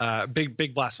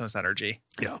 Big blasphemous energy.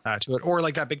 Yeah. To it, or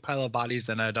like that big pile of bodies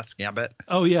in a Death's Gambit.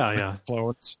 Oh yeah.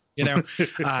 Clothes. You know,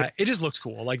 it just looks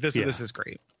cool. Like this is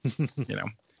great. You know.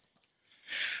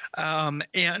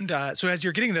 So as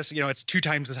you're getting this, you know, it's 2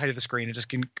 times the height of the screen. It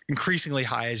just increasingly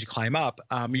high as you climb up.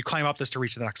 You climb up this to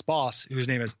reach the next boss, whose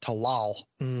name is Talal.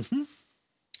 Mm-hmm.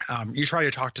 You try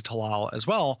to talk to Talal as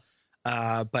well,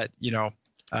 but you know,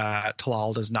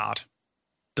 Talal does not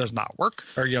work,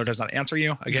 or you know, does not answer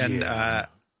you again.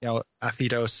 You know,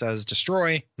 Athetos says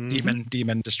destroy,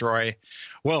 demon destroy.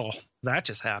 Well, that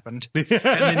just happened. And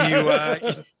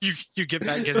then you get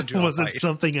back into a Was fight. it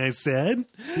something I said?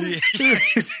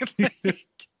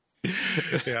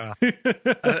 Yeah.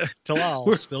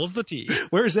 Talal spills the tea.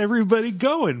 Where's everybody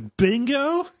going?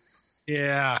 Bingo?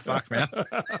 Yeah, fuck, man.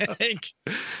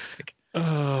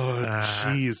 Oh,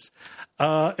 jeez.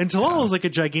 And Talal is like a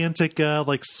gigantic,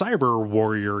 like cyber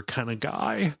warrior kind of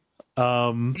guy.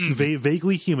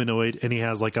 Vaguely humanoid, and he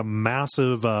has like a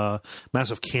massive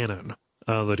cannon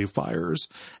that he fires,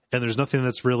 and there's nothing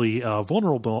that's really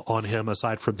vulnerable on him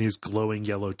aside from these glowing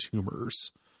yellow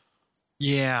tumors.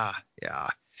 Yeah.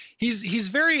 He's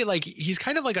very like, he's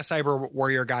kind of like a cyber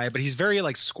warrior guy, but he's very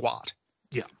like squat.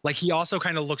 Yeah. Like he also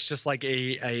kind of looks just like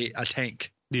a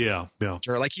tank. Yeah.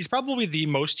 Sure. Like he's probably the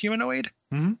most humanoid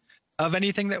of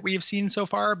anything that we've seen so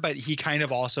far, but he kind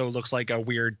of also looks like a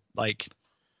weird, like,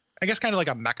 I guess kind of like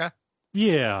a mecha.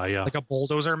 Yeah. Like a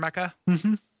bulldozer mecha.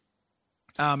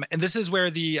 And this is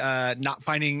where the not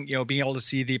finding, you know, being able to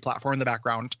see the platform in the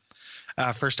background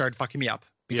first started fucking me up,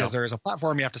 because there is a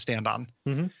platform you have to stand on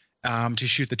to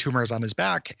shoot the tumors on his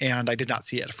back, and I did not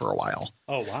see it for a while.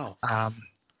 Oh wow.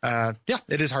 Yeah,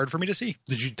 it is hard for me to see.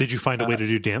 Did you find a way to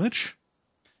do damage?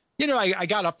 You know, I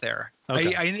got up there.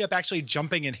 Okay. I ended up actually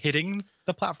jumping and hitting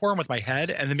the platform with my head,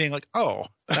 and then being like, oh,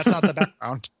 that's not the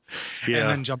background. And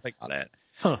then jumping on it.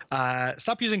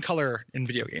 Stop using color in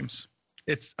video games.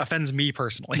 It offends me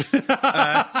personally.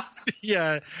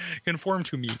 Conform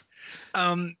to me.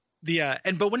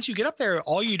 But once you get up there,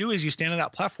 all you do is you stand on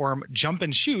that platform, jump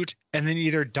and shoot, and then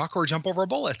either duck or jump over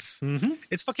bullets.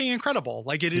 It's fucking incredible.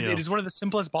 Like it is one of the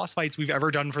simplest boss fights we've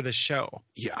ever done for this show.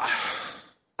 Yeah.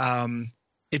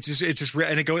 It's just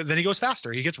and then he goes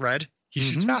faster. He gets red. He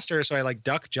shoots faster. So I like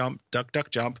duck, jump,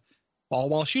 all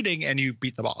while shooting, and you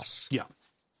beat the boss. Yeah.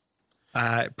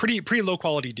 Pretty low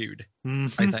quality dude, I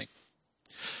think.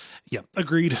 Yeah,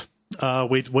 agreed.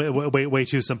 Way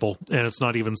too simple, and it's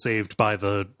not even saved by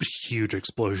the huge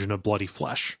explosion of bloody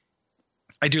flesh.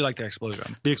 I do like the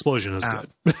explosion. The explosion is good.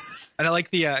 And I like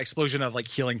the explosion of like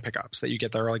healing pickups that you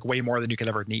get there, like way more than you could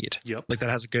ever need. Yep. Like that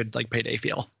has a good like payday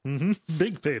feel.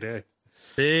 Big payday.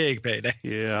 Big payday.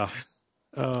 Yeah.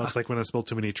 It's like when I spill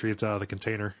too many treats out of the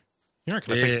container. You're not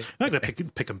gonna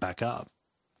pick them back up.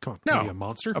 Come on, no, you a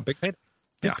monster. A big payday.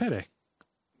 Big payday.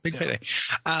 Big payday.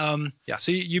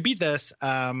 So you beat this,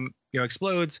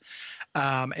 explodes,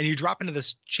 and you drop into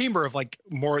this chamber of like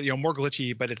more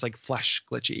glitchy, but it's like flesh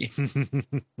glitchy.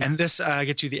 And this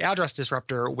gets you the address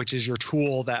disruptor, which is your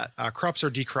tool that corrupts or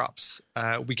decorrupts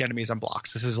weak enemies and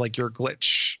blocks. This is like your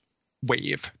glitch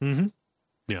wave.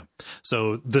 Yeah.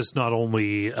 So this not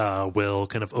only will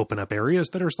kind of open up areas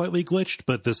that are slightly glitched,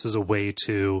 but this is a way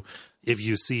to, if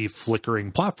you see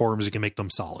flickering platforms, you can make them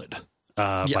solid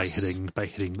by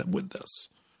hitting them with this.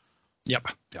 Yep.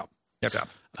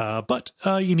 But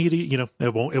you need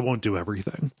it won't do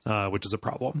everything, which is a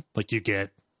problem. Like you get,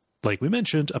 like we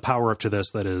mentioned, a power up to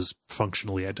this that is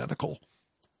functionally identical.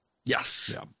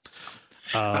 Yes. Yeah.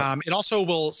 It also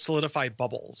will solidify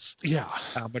bubbles. Yeah.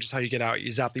 Which is how you get out.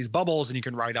 You zap these bubbles and you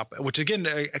can ride up, which again,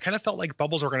 I kind of felt like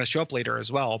bubbles were going to show up later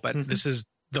as well, but this is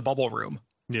the bubble room.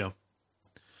 Yeah.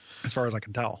 As far as I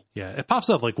can tell. Yeah. It pops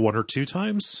up like 1 or 2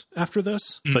 times after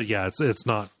this, but yeah, it's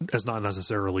not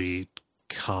necessarily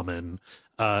common.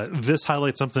 This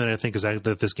highlights something that I think is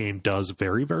that this game does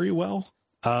very, very well.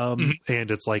 And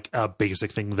it's like a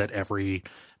basic thing that every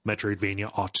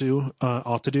Metroidvania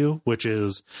ought to do, which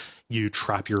is you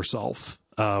trap yourself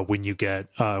when you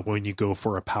go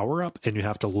for a power up, and you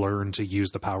have to learn to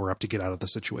use the power up to get out of the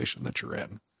situation that you're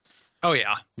in. Oh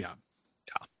yeah.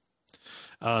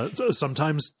 So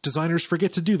sometimes designers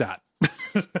forget to do that.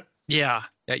 Yeah.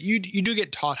 You do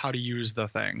get taught how to use the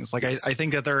things. Like yes. I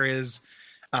think that there is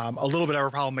A little bit of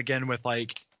a problem again with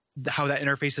like how that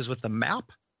interfaces with the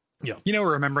map. Yeah.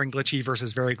 Remembering glitchy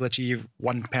versus very glitchy,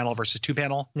 one panel versus two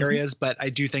panel areas. But I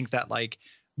do think that like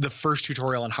the first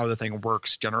tutorial on how the thing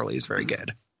works generally is very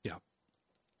good. Yeah.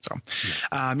 So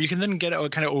you can then get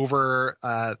kind of over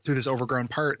through this overgrown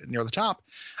part near the top,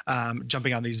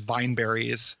 jumping on these vine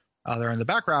berries there in the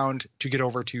background to get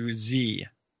over to Z.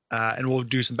 And we'll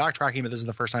do some backtracking, but this is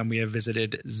the first time we have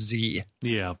visited Z.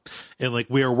 Yeah. And like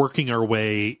we are working our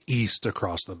way east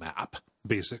across the map,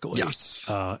 basically. Yes.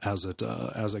 As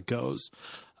it goes.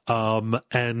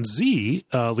 And Z,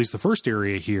 at least the first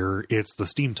area here, it's the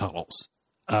steam tunnels.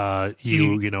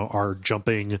 You are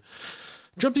jumping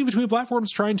between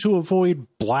platforms trying to avoid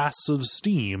blasts of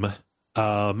steam.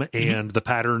 And the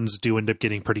patterns do end up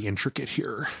getting pretty intricate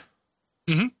here.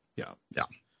 Mm-hmm. Yeah. Yeah.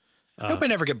 I hope I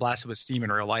never get blasted with steam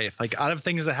in real life. Like out of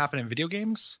things that happen in video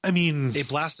games, I mean, a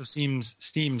blast of steam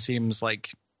seems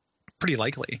like pretty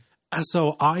likely.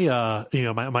 So I,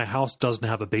 my house doesn't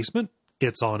have a basement.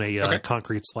 It's on a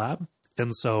concrete slab.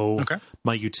 And so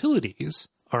my utilities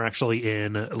are actually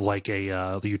in like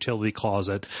the utility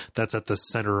closet that's at the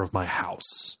center of my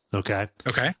house. Okay.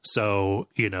 So,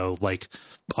 like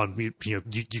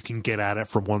you can get at it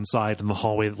from one side in the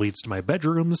hallway that leads to my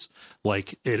bedrooms.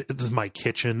 Like my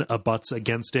kitchen abuts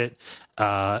against it.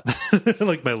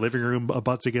 Like my living room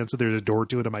abuts against it. There's a door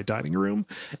to it in my dining room.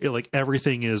 Like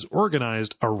everything is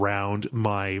organized around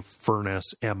my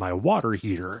furnace and my water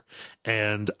heater.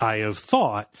 And I have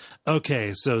thought,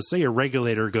 okay, so say a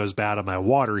regulator goes bad on my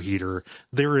water heater.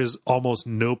 There is almost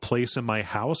no place in my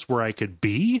house where I could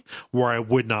be where I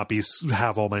would not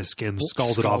have all my skin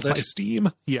scalded off by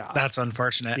steam. Yeah. That's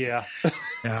unfortunate. Yeah.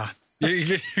 Yeah.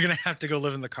 You're going to have to go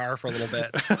live in the car for a little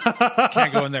bit.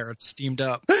 Can't go in there. It's steamed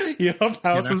up. Yep.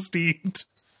 House is steamed.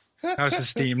 House is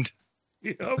steamed.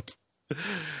 Yep.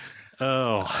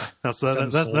 Oh, that's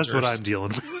what I'm dealing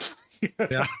with.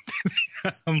 Yeah.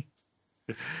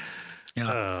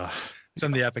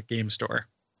 Send the Epic Game Store.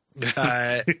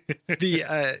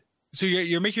 So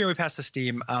you're making your way past the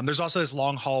steam. There's also this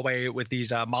long hallway with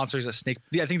these monsters that snake.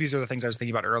 I think these are the things I was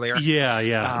thinking about earlier.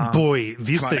 Yeah. Boy,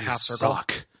 these things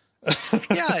suck.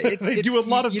 Yeah, they do a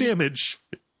lot of damage.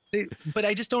 But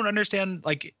I just don't understand.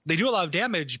 Like they do a lot of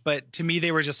damage, but to me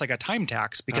they were just like a time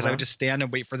tax because I would just stand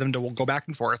and wait for them to go back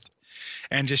and forth,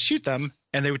 and just shoot them,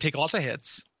 and they would take lots of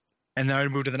hits, and then I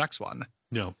would move to the next one.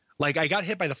 No. Like I got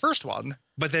hit by the first one,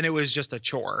 but then it was just a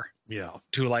chore. Yeah.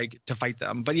 To fight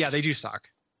them, but yeah, they do suck.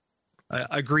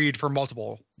 Agreed for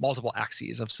multiple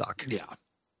axes of suck. Yeah.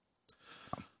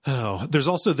 Oh, there's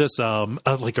also this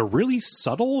like a really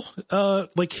subtle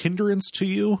like hindrance to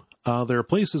you. There are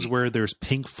places where there's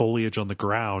pink foliage on the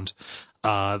ground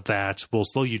that will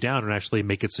slow you down and actually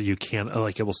make it so you can't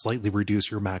it will slightly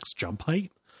reduce your max jump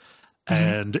height.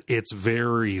 And it's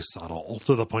very subtle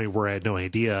to the point where I had no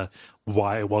idea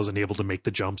why I wasn't able to make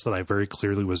the jumps that I very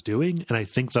clearly was doing. And I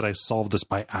think that I solved this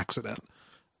by accident.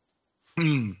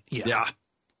 Yeah.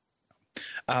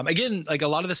 Again, like a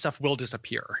lot of this stuff will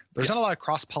disappear. There's not a lot of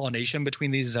cross pollination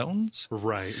between these zones.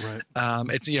 Right.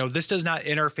 It's this does not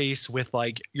interface with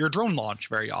like your drone launch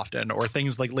very often, or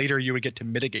things like later you would get to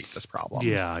mitigate this problem.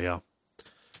 Yeah.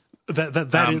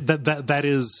 That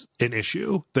is an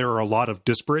issue. There are a lot of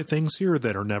disparate things here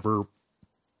that are never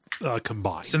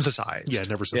combined, synthesized. Yeah,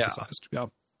 never synthesized. Yeah.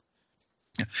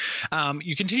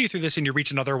 You continue through this and you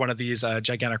reach another one of these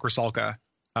gigantic Rusalka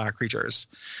creatures.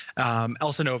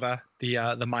 Elsinova,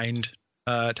 the mind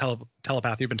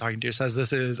telepath you've been talking to, says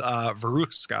this is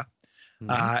Veruska,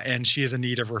 and she is in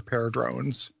need of repair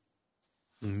drones.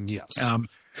 Yes.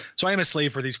 So I am a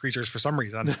slave for these creatures for some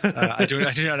reason. I do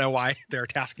not know why they're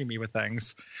tasking me with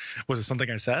things. Was it something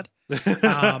I said?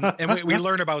 And we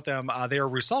learn about them. They are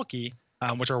Rusalki,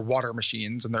 which are water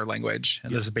machines in their language.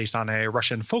 And this is based on a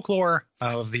Russian folklore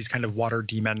of these kind of water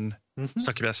demon,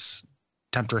 succubus,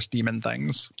 temptress demon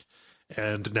things.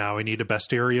 And now I need a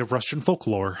bestiary of Russian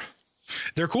folklore.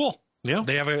 They're cool. Yeah.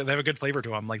 They have a good flavor to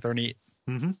them. Like they're neat.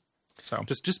 So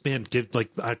just man, give like,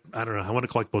 I don't know. I want to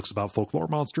collect books about folklore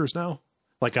monsters now.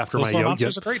 Like after my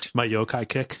yokai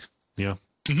kick. Yeah.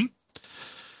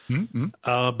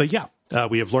 But yeah,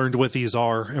 we have learned what these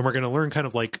are, and we're going to learn kind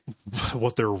of like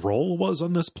what their role was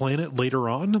on this planet later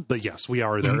on. But yes, we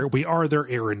are there. We are their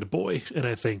errand boy. And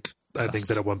I think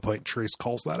that at one point Trace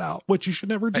calls that out, which you should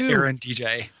never do. Errand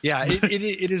DJ. Yeah.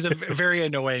 It is very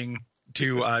annoying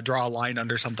to draw a line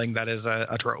under something that is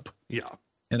a trope. Yeah.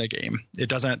 In a game. It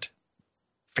doesn't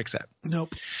fix it.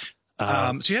 Nope.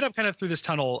 So you head up kind of through this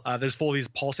tunnel. There's full of these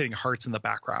pulsating hearts in the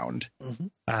background,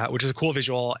 which is a cool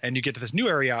visual. And you get to this new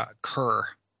area, Kerr.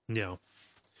 Yeah.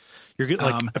 You're good,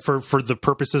 like for the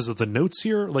purposes of the notes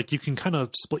here, like you can kind of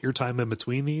split your time in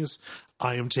between these.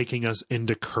 I am taking us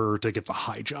into Kerr to get the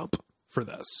high jump for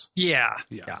this. Yeah.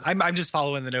 I'm just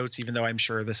following the notes, even though I'm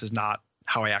sure this is not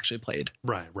how I actually played.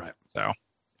 Right. So,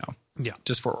 yeah,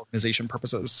 just for organization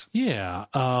purposes. Yeah.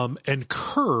 And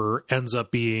Kerr ends up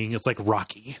being, it's like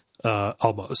Rocky,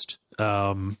 almost.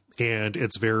 And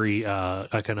it's very,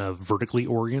 kind of vertically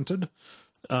oriented,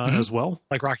 as well.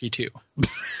 Like Rocky 2.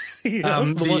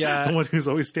 The one who's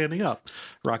always standing up,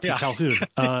 Rocky Calhoun.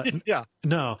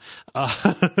 No.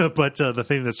 But the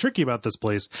thing that's tricky about this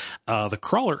place, the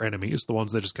crawler enemies, the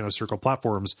ones that just kind of circle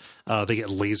platforms, they get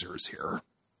lasers here.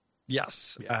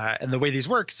 Yes. And the way these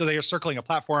work, so they are circling a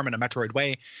platform in a Metroid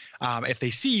way. If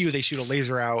they see you, they shoot a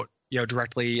laser out,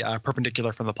 directly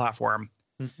perpendicular from the platform,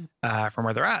 from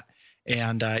where they're at.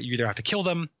 And you either have to kill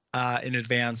them in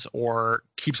advance or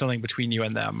keep something between you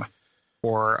and them,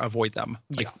 or avoid them,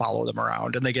 follow them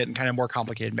around. And they get in kind of more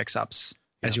complicated mix-ups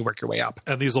as you work your way up.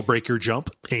 And these will break your jump,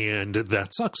 and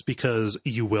that sucks because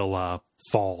you will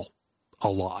fall a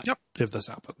lot if this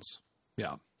happens.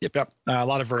 Yeah. Yep. A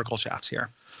lot of vertical shafts here.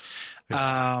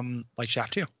 Like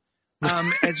Shaft 2.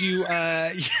 As you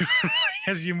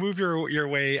as you move your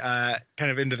way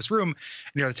kind of into this room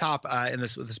near the top in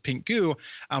this with this pink goo,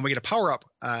 we get a power up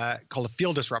called a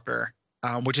field disruptor,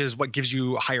 which is what gives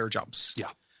you higher jumps. Yeah.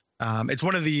 It's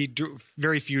one of the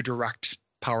very few direct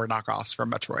power knockoffs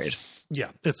from Metroid. Yeah,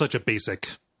 it's such a basic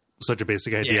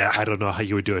idea. Yeah. I don't know how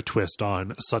you would do a twist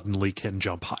on suddenly can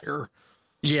jump higher.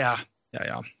 Yeah.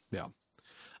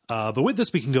 But with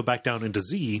this, we can go back down into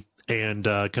Z and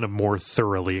kind of more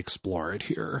thoroughly explore it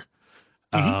here.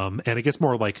 And it gets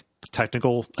more like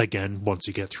technical again once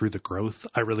you get through the growth.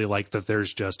 I really like that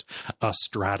there's just a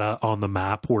strata on the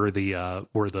map where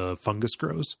the fungus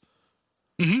grows.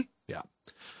 Yeah.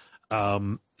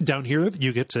 Down here,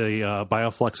 you get a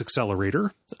Bioflux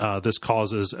Accelerator. This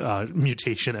causes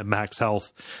mutation at max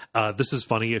health. This is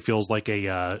funny. It feels like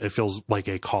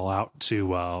a call out to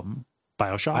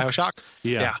Bioshock.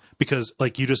 Yeah. Because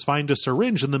like you just find a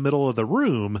syringe in the middle of the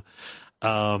room,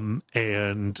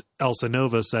 and Elsa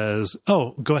Nova says,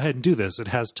 "Oh, go ahead and do this. It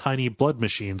has tiny blood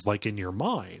machines like in your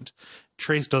mind."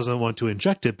 Trace doesn't want to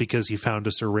inject it because he found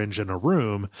a syringe in a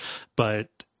room, but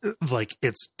like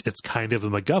it's kind of a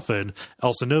MacGuffin.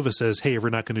 Elsa Nova says, "Hey, if we're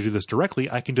not going to do this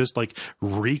directly, I can just like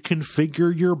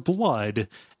reconfigure your blood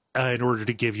in order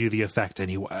to give you the effect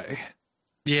anyway."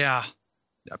 Yeah.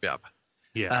 Yep.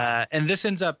 Yeah. And this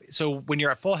ends up, so when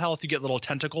you're at full health, you get little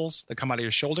tentacles that come out of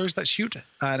your shoulders that shoot in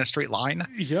a straight line.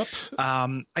 Yep.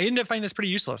 I ended up finding this pretty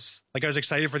useless. Like I was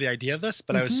excited for the idea of this,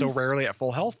 but I was so rarely at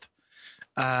full health.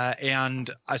 And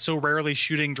I so rarely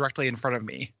shooting directly in front of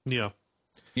me. Yeah.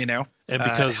 And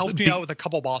because it helped me out with a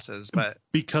couple bosses, but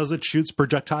because it shoots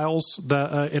projectiles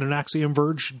that in an Axiom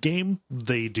Verge game,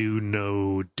 they do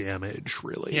no damage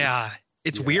really. Yeah.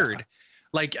 It's weird.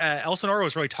 Like Elsinora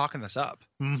was really talking this up.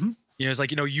 It's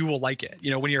like, you will like it.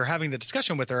 When you're having the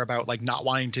discussion with her about like not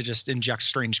wanting to just inject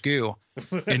strange goo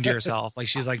into yourself, like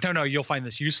she's like, no, you'll find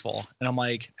this useful. And I'm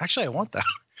like, actually, I want that.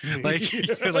 This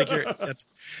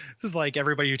is like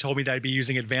everybody who told me that I'd be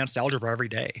using advanced algebra every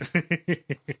day.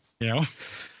 Yeah.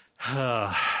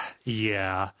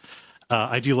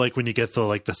 I do like when you get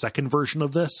the second version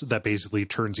of this that basically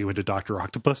turns you into Dr.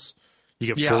 Octopus.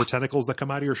 You get 4 tentacles that come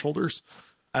out of your shoulders.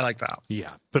 I like that.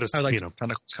 Yeah, but it's tentacles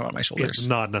come out of my shoulders. It's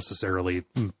not necessarily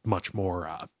much more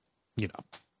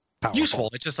powerful. Useful.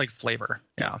 It's just like flavor.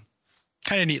 Yeah,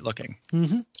 kind of neat looking.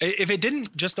 If it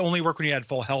didn't just only work when you had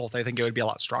full health, I think it would be a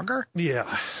lot stronger. Yeah,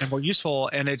 and more useful.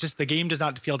 And it just the game does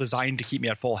not feel designed to keep me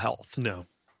at full health. No,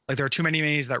 like there are too many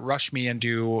minis that rush me and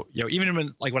do even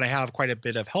when I have quite a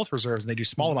bit of health reserves and they do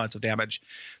small amounts of damage,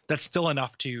 that's still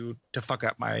enough to fuck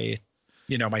up my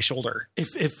my shoulder.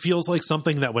 It feels like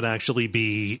something that would actually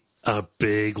be a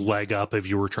big leg up if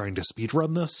you were trying to speed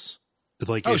run this.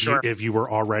 Like if you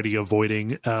were already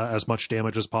avoiding as much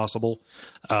damage as possible,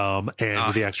 and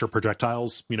the extra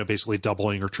projectiles, basically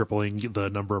doubling or tripling the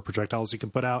number of projectiles you can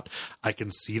put out, I can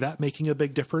see that making a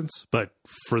big difference. But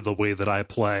for the way that I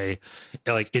play,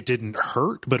 like it didn't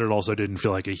hurt, but it also didn't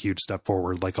feel like a huge step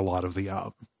forward, like a lot of the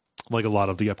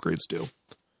upgrades do.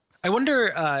 I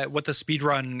wonder what the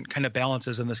speedrun kind of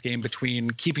balances in this game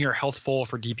between keeping your health full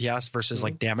for DPS versus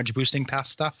like damage boosting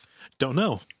past stuff. Don't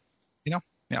know. Yeah.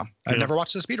 I've never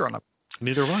watched a speedrun up.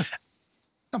 Neither have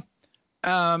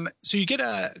I. So you get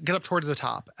up towards the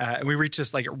top, and we reach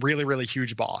this like really, really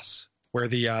huge boss where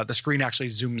the screen actually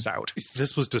zooms out.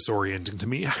 This was disorienting to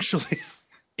me, actually.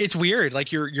 It's weird.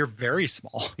 Like you're very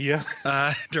small. Yeah.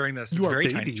 During this, it's very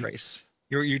tiny, Trace.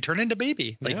 You turn into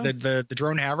baby. Like the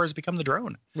drone havers become the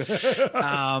drone.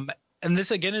 and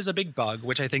this again is a big bug,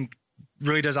 which I think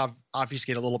really does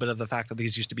obfuscate a little bit of the fact that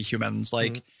these used to be humans.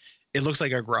 Like it looks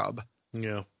like a grub.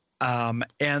 Yeah.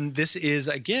 And this is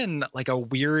again like a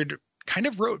weird kind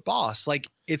of rote boss. Like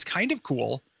it's kind of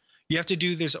cool. You have to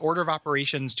do this order of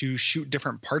operations to shoot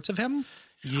different parts of him.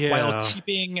 Yeah. While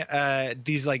keeping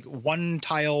these like 1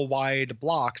 tile wide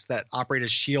blocks that operate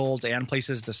as shields and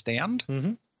places to stand.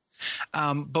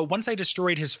 But once I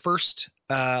destroyed his first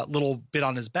little bit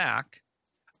on his back,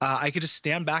 I could just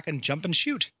stand back and jump and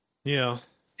shoot. Yeah.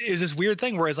 Is this weird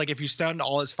thing. Whereas like if you stand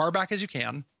all as far back as you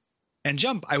can and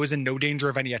jump, I was in no danger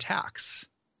of any attacks.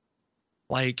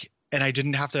 Like, and I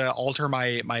didn't have to alter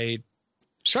my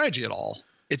strategy at all.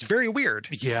 It's very weird.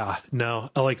 Yeah, no,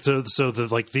 like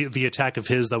the attack of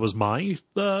his that was my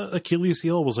Achilles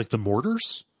heel was like the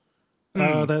mortars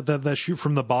that shoot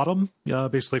from the bottom,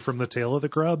 basically from the tail of the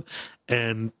grub,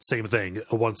 and same thing.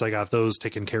 Once I got those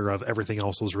taken care of, everything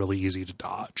else was really easy to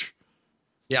dodge.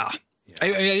 Yeah.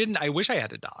 I wish I had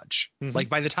to dodge. Like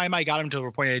by the time I got him to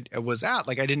a point I was at,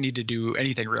 like I didn't need to do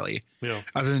anything really,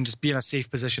 other than just be in a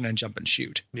safe position and jump and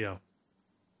shoot. Yeah.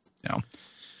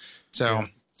 So. Yeah.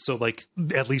 So, like,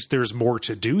 at least there's more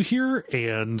to do here,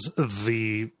 and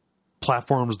the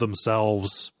platforms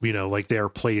themselves, like, they are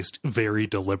placed very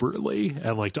deliberately,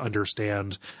 and, like, to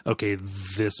understand, okay,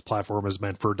 this platform is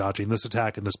meant for dodging this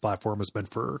attack, and this platform is meant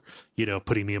for,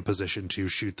 putting me in position to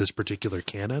shoot this particular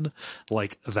cannon.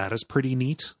 Like, that is pretty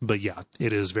neat, but yeah,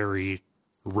 it is very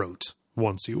rote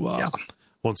once you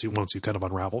kind of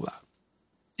unravel that.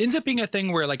 Ends up being a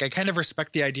thing where, like, I kind of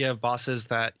respect the idea of bosses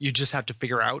that you just have to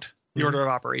figure out the order of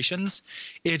operations.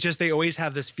 It's just they always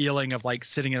have this feeling of like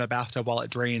sitting in a bathtub while it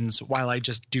drains while I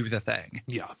just do the thing.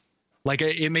 Yeah. Like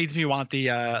it makes me want the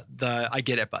I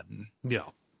get it button. Yeah.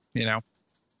 Yep.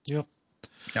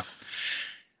 Yeah.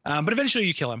 But eventually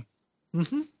you kill him.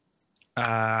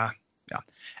 Yeah.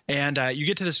 And you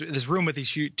get to this room with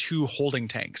these 2 holding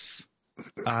tanks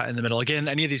in the middle. Again,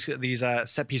 any of these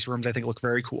set piece rooms I think look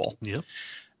very cool. Yeah.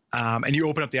 And you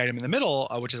open up the item in the middle,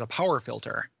 which is a power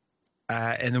filter.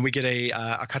 And then we get a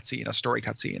cutscene, a story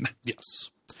cutscene.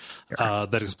 Yes.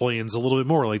 That explains a little bit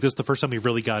more. Like, this is the first time we've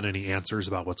really gotten any answers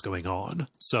about what's going on.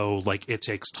 So, like, it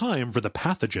takes time for the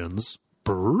pathogens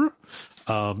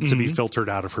to be filtered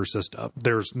out of her system.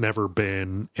 There's never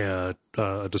been a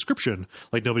description.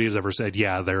 Like, nobody has ever said,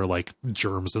 yeah, there are, like,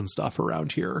 germs and stuff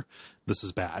around here. This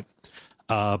is bad.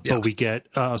 But we get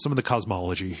some of the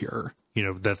cosmology here.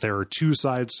 That there are 2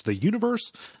 sides to the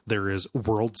universe. There is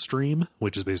World Stream,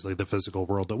 which is basically the physical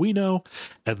world that we know.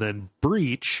 And then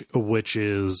Breach, which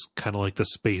is kind of like the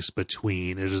space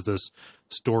between. It is this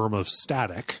storm of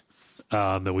static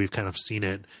that we've kind of seen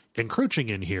it encroaching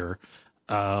in here.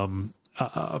 But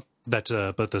this,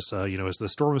 is the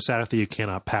storm of static that you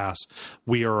cannot pass.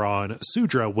 We are on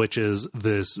Sudra, which is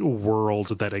this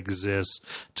world that exists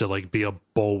to like be a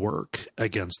bulwark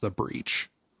against the Breach.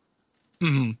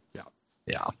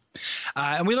 Yeah.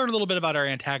 And we learned a little bit about our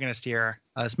antagonist here.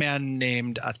 This man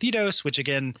named Thedos, which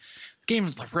again, the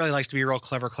game really likes to be real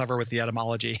clever with the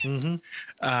etymology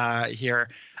here.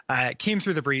 Came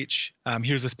through the Breach.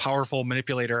 He was this powerful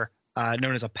manipulator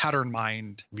known as a pattern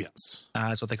mind. Yes.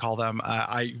 That's what they call them.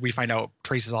 We find out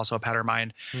Trace is also a pattern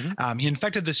mind. He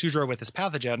infected the Sudra with this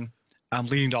pathogen,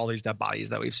 leading to all these dead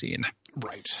bodies that we've seen.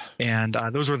 Right. And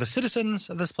those were the citizens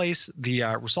of this place. The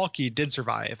Rusalki did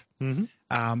survive,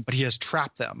 but he has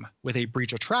trapped them with a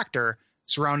breach attractor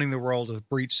surrounding the world with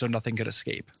breach so nothing could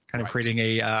escape, kind of creating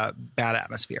a bad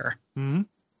atmosphere. And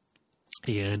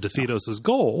Thedos'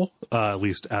 goal, at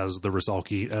least as the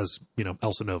Rusalki, as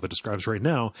Elsa Nova describes right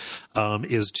now,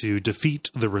 is to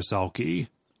defeat the Rusalki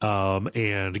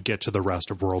and get to the rest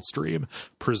of World Stream,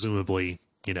 presumably,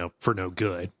 for no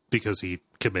good, because he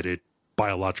committed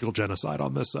biological genocide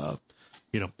on this,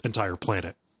 entire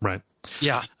planet, right?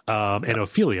 Yeah. And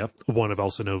Ophelia, one of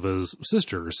Elsa Nova's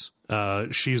sisters,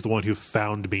 she's the one who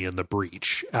found me in the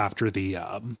breach after the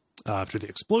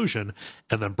explosion,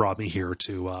 and then brought me here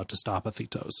to stop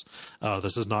Thetos.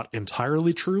 This is not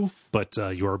entirely true, but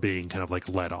you are being kind of like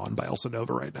led on by Elsa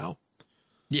Nova right now.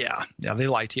 Yeah, they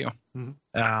lie to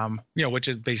you. Which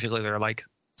is basically they're like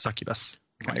succubus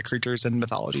kind of creatures in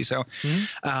mythology. So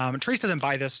Trace doesn't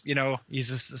buy this.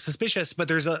 He's suspicious, but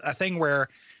there's a thing where,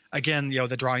 again,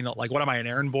 the drawing, like, what am I, an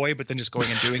errand boy? But then just going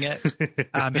and doing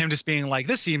it. Him just being like,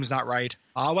 this seems not right.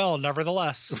 Well,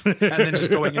 nevertheless. And then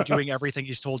just going and doing everything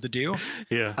he's told to do.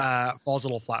 Yeah. Falls a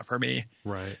little flat for me.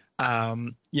 Right.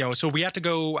 So we have to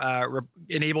go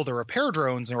enable the repair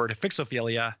drones in order to fix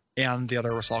Ophelia and the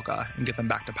other Rusalka and get them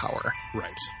back to power.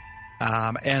 Right.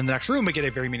 And the next room, we get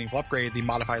a very meaningful upgrade, the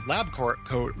modified lab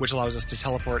coat, which allows us to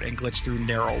teleport and glitch through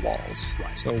narrow walls.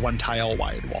 Right. So 1 tile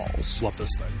wide walls. Love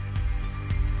this thing.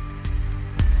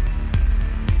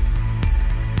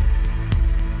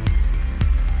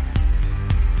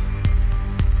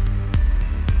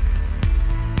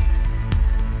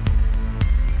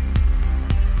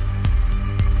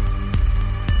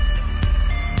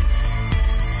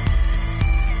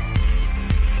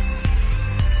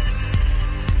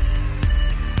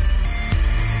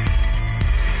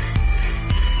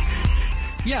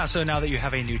 Yeah, so now that you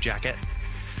have a new jacket,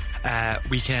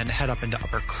 we can head up into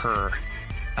Upper Kerr.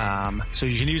 So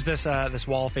you can use this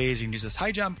wall phase, you can use this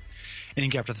high jump, and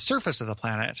you can get up to the surface of the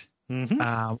planet,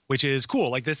 which is cool.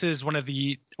 Like, this is one of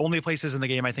the only places in the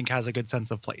game I think has a good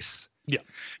sense of place. Yeah.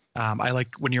 I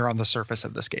like when you're on the surface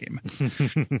of this game.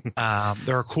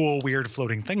 There are cool, weird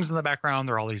floating things in the background.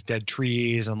 There are all these dead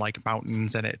trees and like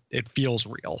mountains, and it feels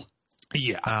real.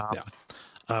 Yeah.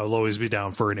 I will always be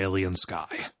down for an alien sky.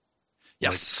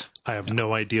 Yes. Like, I have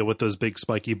no idea what those big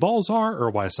spiky balls are,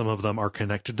 or why some of them are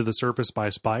connected to the surface by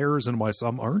spires and why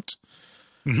some aren't.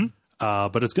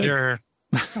 But it's good.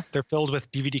 They're filled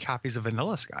with DVD copies of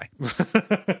Vanilla Sky.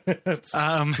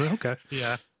 Okay.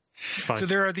 Yeah. So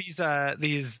there are these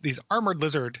armored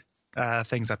lizard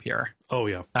things up here. Oh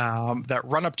yeah. That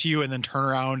run up to you and then turn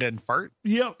around and fart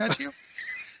at you.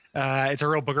 It's a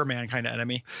real booger man kind of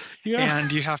enemy. Yeah. And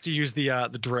you have to use the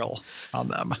drill on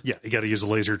them. Yeah, you got to use a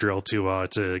laser drill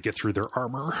to get through their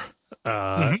armor.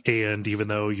 And even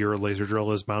though your laser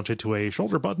drill is mounted to a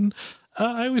shoulder button,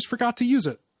 I always forgot to use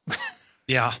it.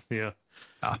 Yeah.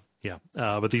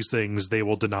 But these things, they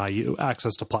will deny you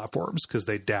access to platforms because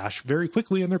they dash very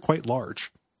quickly and they're quite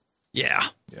large. Yeah.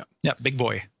 Big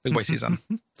boy season.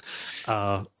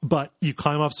 But you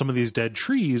climb up some of these dead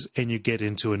trees and you get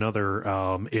into another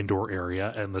indoor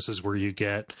area, and this is where you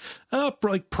get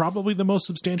probably the most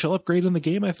substantial upgrade in the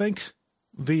game, I think.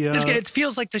 It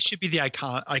feels like this should be the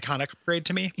iconic upgrade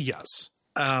to me. Yes.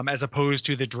 As opposed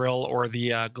to the drill or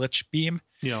the glitch beam.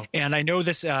 Yeah. And I know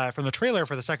this from the trailer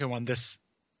for the second one, this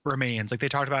remains. Like, they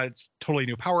talked about totally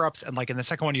new power-ups, and like in the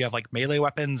second one you have like melee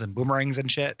weapons and boomerangs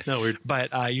and shit. No, weird.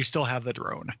 But you still have the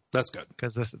drone. That's good,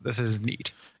 because this is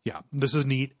neat. Yeah, this is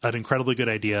neat, an incredibly good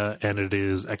idea, and it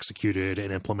is executed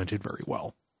and implemented very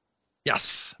well.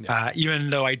 Yes. Even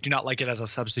though I do not like it as a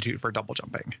substitute for double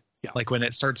jumping. Yeah. Like, when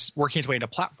it starts working its way into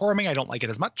platforming, I don't like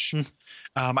it as much.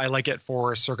 I like it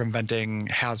for circumventing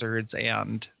hazards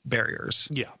and barriers.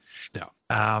 Yeah.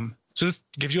 So this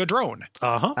gives you a drone.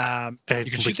 And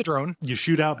you can shoot the drone. You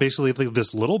shoot out basically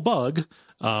this little bug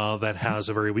that has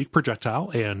a very weak projectile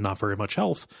and not very much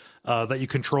health that you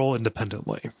control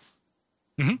independently.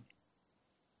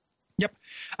 Yep.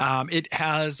 It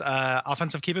has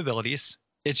offensive capabilities.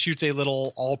 It shoots a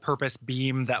little all-purpose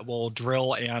beam that will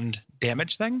drill and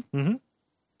damage thing. And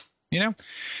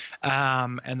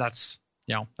that's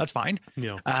fine.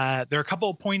 Yeah. There are a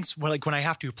couple of points where, like, when I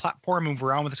have to platform, move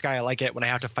around with this guy, I like it. When I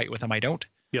have to fight with him, I don't.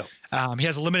 Yeah. He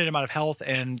has a limited amount of health,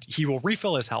 and he will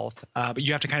refill his health, but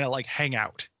you have to kind of like hang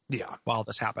out. Yeah. While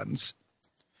this happens.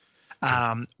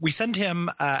 We send him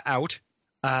out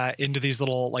into these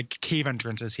little like cave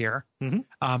entrances here in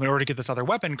order to get this other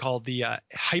weapon called the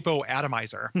hypo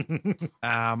atomizer,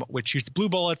 which shoots blue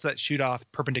bullets that shoot off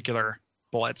perpendicular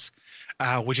bullets,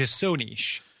 which is so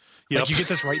niche. Like, you get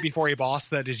this right before a boss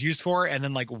that is used for, and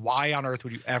then like, why on earth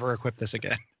would you ever equip this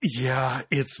again? Yeah,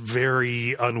 it's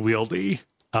very unwieldy.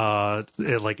 And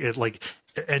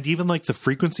even like the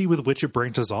frequency with which it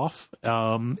branches off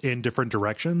in different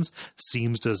directions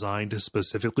seems designed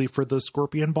specifically for the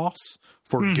Scorpion boss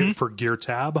for Gear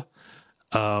Tab.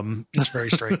 It's very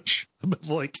strange. But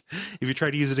like, if you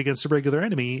try to use it against a regular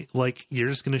enemy, like, you're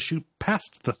just going to shoot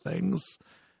past the things.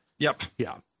 Yep.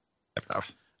 Yeah. Yep.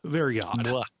 Very odd.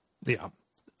 Blah. Yeah.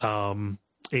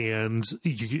 And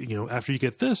you after you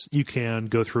get this, you can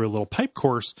go through a little pipe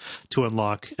course to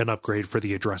unlock an upgrade for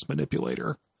the address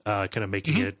manipulator, kind of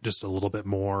making it just a little bit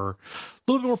more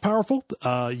powerful.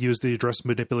 Use the address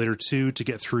manipulator 2 to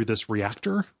get through this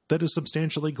reactor that is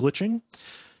substantially glitching.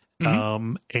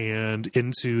 And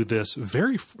into this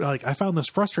I found this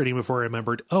frustrating before I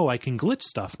remembered, I can glitch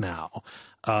stuff now.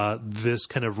 This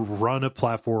kind of run of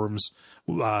platforms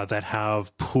that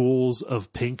have pools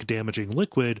of pink damaging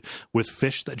liquid with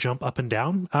fish that jump up and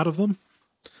down out of them.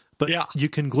 But you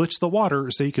can glitch the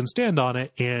water so you can stand on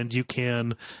it, and you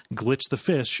can glitch the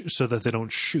fish so that they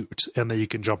don't shoot, and then you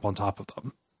can jump on top of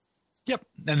them. Yep.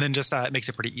 And then just it makes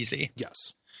it pretty easy.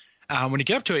 Yes. When you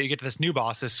get up to it, you get to this new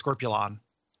boss, this Scorpulon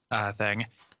thing.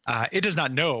 It does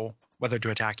not know whether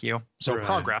to attack you. So right.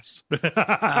 progress.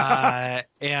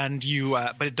 And you,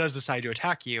 but it does decide to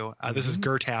attack you. This is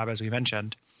Gertab, as we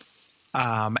mentioned.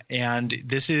 And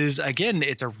this is, again,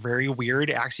 it's a very weird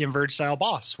Axiom Verge style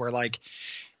boss where, like,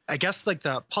 I guess like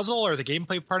the puzzle or the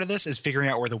gameplay part of this is figuring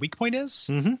out where the weak point is,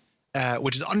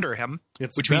 which is under him,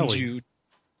 which means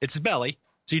it's his belly.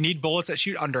 So you need bullets that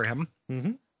shoot under him.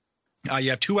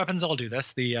 You have 2 weapons that'll do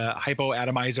this, the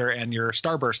hypo-atomizer and your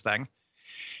starburst thing.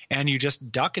 And you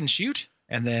just duck and shoot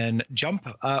and then jump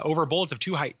over bullets of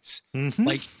 2 heights.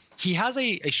 Like, he has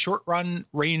a short run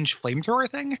range flamethrower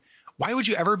thing. Why would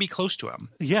you ever be close to him?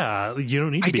 Yeah, you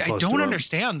don't need to be close to him. I don't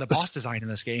understand the boss design in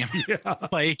this game.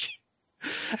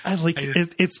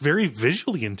 It's very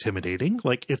visually intimidating.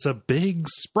 Like, it's a big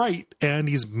sprite and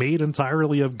he's made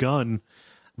entirely of gun.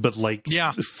 But like,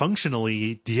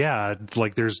 functionally,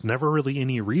 like there's never really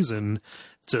any reason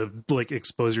to like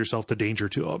expose yourself to danger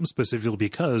to him, specifically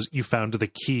because you found the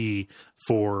key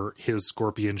for his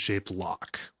scorpion shaped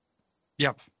lock.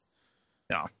 Yep.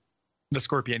 Yeah. The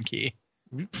scorpion key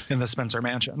in the Spencer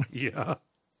mansion. Yeah.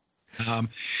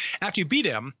 After you beat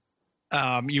him,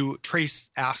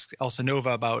 Trace asks Elsa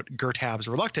Nova about Gertab's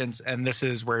reluctance, and this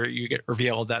is where you get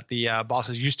revealed that the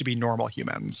bosses used to be normal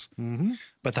humans,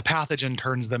 but the pathogen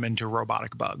turns them into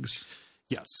robotic bugs.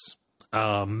 Yes.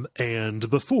 And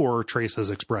before, Trace has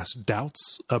expressed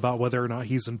doubts about whether or not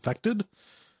he's infected.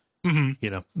 You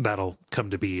know, that'll come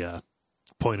to be a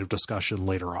point of discussion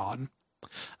later on.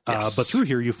 But through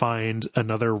here, you find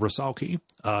another Rusalki.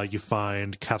 You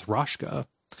find Kathrashka.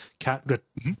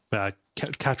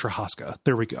 Katrahaska.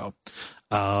 There we go.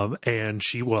 And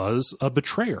she was a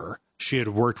betrayer. She had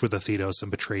worked with Athedos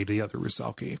and betrayed the other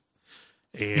Rusalki.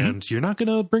 And you're not going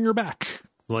to bring her back.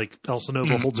 Like, Elsa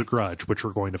Nova holds a grudge, which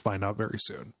we're going to find out very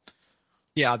soon.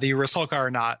 Yeah, the Rusalka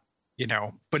are not,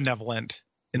 benevolent,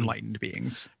 enlightened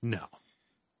beings. No.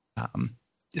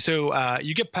 So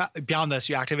you get beyond this,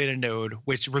 you activate a node,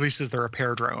 which releases the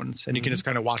repair drones. And you can just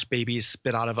kind of watch babies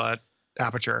spit out of a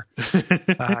aperture,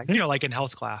 like in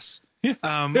health class,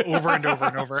 over and over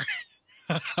and over.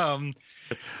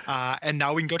 And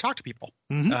now we can go talk to people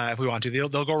if we want to.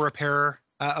 They'll go repair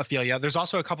Ophelia. There's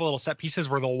also a couple little set pieces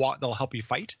where they'll help you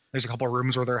fight. There's a couple of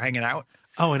rooms where they're hanging out.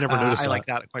 Oh, I never noticed. I like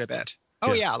that quite a bit.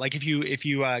 Oh yeah, like if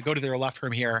you go to their left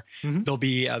from here, there'll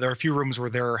be there are a few rooms where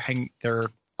they're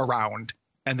around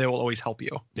and they will always help you.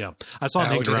 Yeah, I saw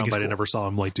them hanging around, but I never saw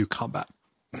them like do combat.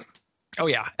 Oh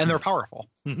yeah, and they're powerful,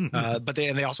 but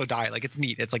they also die. Like, it's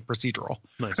neat. It's like procedural.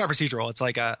 Nice. It's not procedural. It's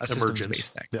like a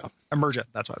systems-based thing. Yeah, emergent.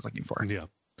 That's what I was looking for. Yeah.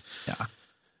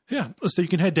 So you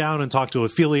can head down and talk to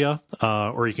Ophelia,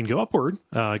 or you can go upward,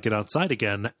 get outside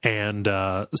again, and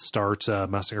start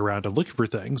messing around and looking for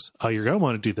things. You're going to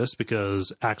want to do this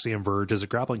because Axiom Verge is a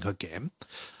grappling hook game.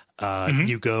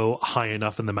 You go high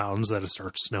enough in the mountains that it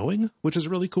starts snowing, which is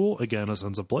really cool. Again, a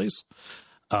sense of place.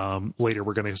 Later,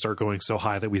 we're going to start going so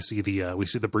high that we see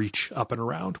the breach up and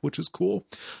around, which is cool.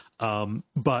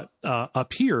 But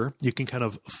up here, you can kind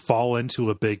of fall into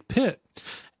a big pit,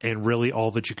 and really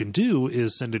all that you can do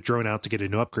is send a drone out to get a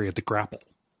new upgrade, the grapple.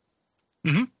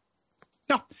 No,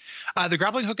 the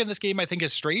grappling hook in this game I think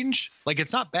is strange. Like,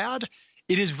 it's not bad.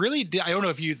 It is really. I don't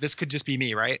know if this could just be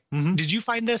me, right? Did you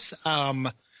find this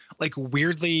like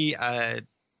weirdly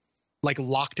like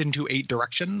locked into 8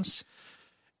 directions?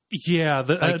 Yeah,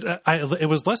 it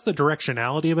was less the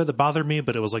directionality of it that bothered me,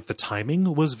 but it was like the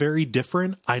timing was very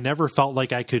different. I never felt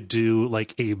like I could do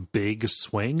like a big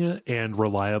swing and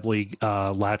reliably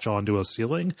latch onto a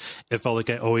ceiling. It felt like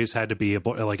I always had to be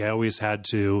able, like I always had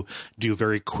to do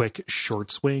very quick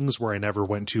short swings where I never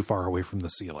went too far away from the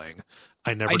ceiling.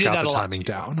 I never got the timing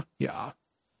down. Yeah.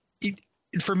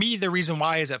 For me, the reason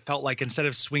why is it felt like instead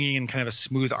of swinging in kind of a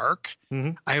smooth arc,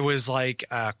 I was like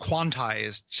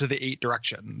quantized to the 8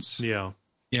 directions. Yeah.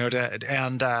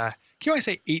 And you always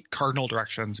say 8 cardinal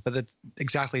directions, but that's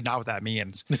exactly not what that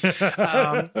means.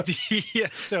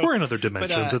 So we're in other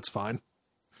dimensions. It's fine.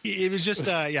 It was just,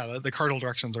 the cardinal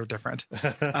directions are different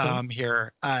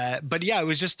here. But yeah, it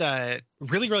was just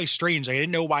really, really strange. I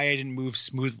didn't know why I didn't move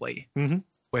smoothly.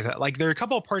 With it. Like, there are a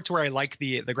couple of parts where I like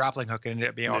the grappling hook and ended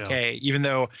up being okay, even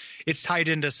though it's tied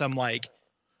into some like,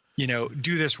 do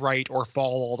this right or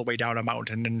fall all the way down a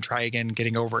mountain and try again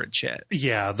getting over it shit.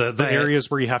 Yeah, the areas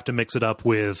where you have to mix it up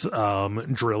with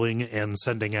drilling and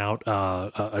sending out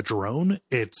a drone,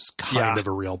 it's kind of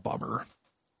a real bummer.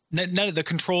 None of the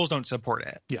controls don't support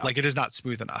it. Yeah. Like, it is not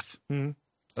smooth enough for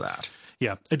that.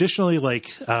 Yeah. Additionally, like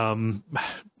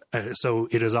so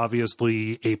it is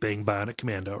obviously aping Bionic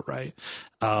Commando, right?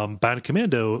 Bionic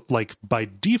Commando, like by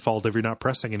default, if you're not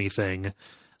pressing anything,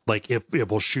 like it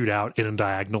will shoot out in a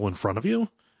diagonal in front of you.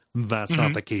 That's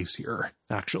not the case here,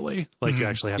 actually. Like, you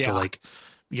actually have to, like,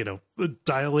 you know,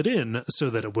 dial it in so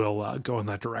that it will go in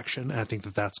that direction. And I think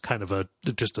that that's kind of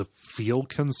just a feel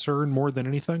concern more than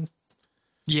anything.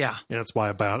 Yeah. And that's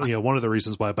why one of the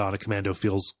reasons why Bionic Commando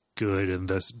feels good and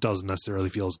this doesn't necessarily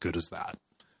feel as good as that.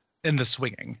 In the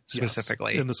swinging,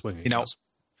 specifically. Yes, in the swinging, you know,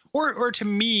 or to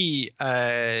me,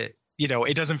 you know,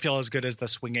 it doesn't feel as good as the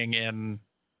swinging in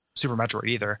Super Metroid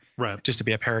either. Right. Just to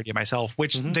be a parody of myself,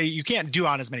 which you can't do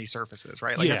on as many surfaces,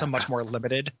 right? Like that's a much more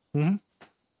limited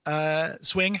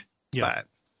swing. Yeah.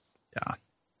 But,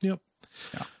 Yep.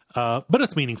 Yeah. But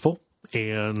it's meaningful.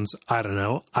 And I don't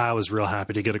know. I was real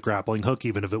happy to get a grappling hook,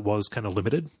 even if it was kind of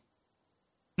limited.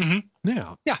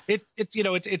 Yeah. Yeah. It's you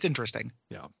know, it's interesting.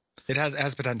 Yeah. It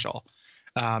has potential.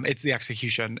 It's the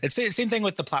execution. It's the same thing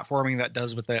with the platforming that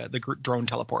does with the drone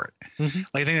teleport. Like,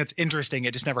 I think that's interesting.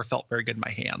 It just never felt very good in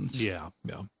my hands. Yeah.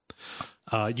 Yeah.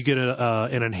 You get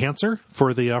an enhancer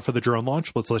for the drone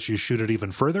launch. Let's let you shoot it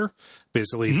even further.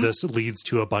 Basically, this leads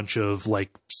to a bunch of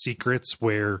like secrets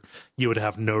where you would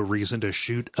have no reason to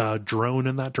shoot a drone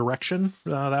in that direction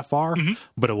that far,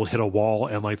 but it will hit a wall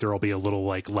and like there will be a little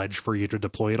like ledge for you to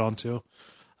deploy it onto,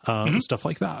 and stuff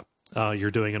like that.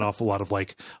 You're doing an awful lot of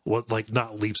like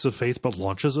not leaps of faith, but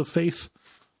launches of faith.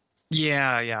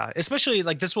 Yeah. Especially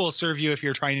like this will serve you if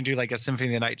you're trying to do like a Symphony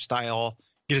of the Night style.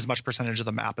 Get as much percentage of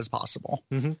the map as possible,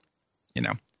 you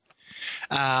know?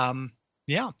 And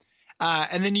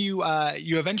then you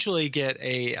eventually get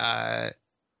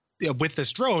with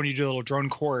this drone, you do a little drone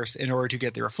course in order to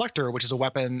get the reflector, which is a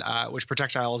weapon, which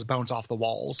projectiles bounce off the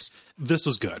walls. This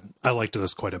was good. I liked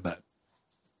this quite a bit.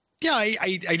 Yeah.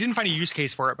 I didn't find a use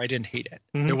case for it, but I didn't hate it.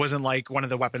 It wasn't like one of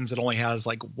the weapons that only has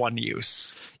like one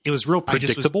use. It was real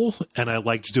predictable. And I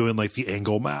liked doing like the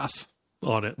angle math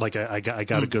on it. Like I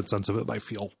got a good sense of it by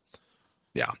feel.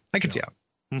 Yeah, I could see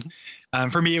it.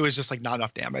 For me, it was just like not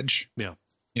enough damage. Yeah.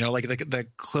 You know, like the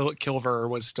Kilver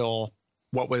was still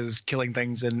what was killing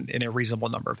things in a reasonable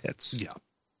number of hits. Yeah.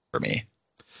 For me.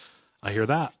 I hear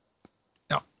that.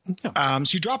 Yeah.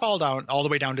 So you drop all the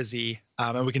way down to Z,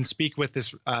 and we can speak with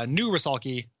this new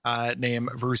Rusalki named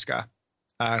Veruska,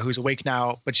 who's awake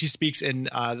now, but she speaks in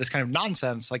this kind of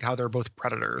nonsense, like how they're both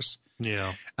predators.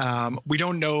 Yeah. We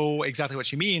don't know exactly what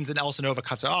she means, and Elsa Nova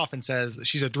cuts it off and says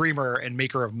she's a dreamer and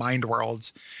maker of mind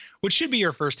worlds, which should be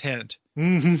your first hint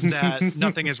that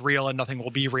nothing is real and nothing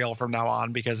will be real from now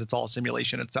on because it's all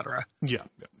simulation, etc. Yeah.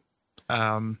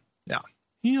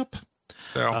 Yep.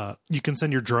 So you can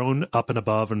send your drone up and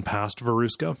above and past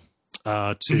Veruska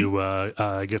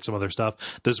to get some other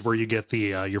stuff. This is where you get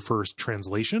the your first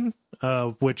translation,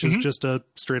 which is just a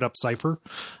straight up cipher,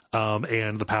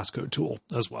 and the passcode tool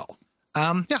as well.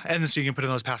 And so you can put in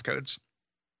those passcodes,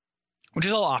 which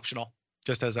is all optional,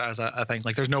 just as a thing.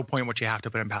 Like there's no point in which you have to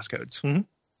put in passcodes.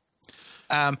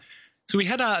 So we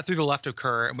head through the left of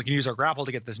Kerr, and we can use our grapple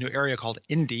to get this new area called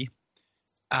Indy.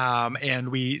 And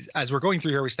as we're going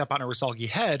through here, we step on a Rusalki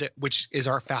head, which is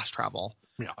our fast travel.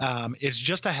 Yeah. It's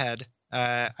just ahead.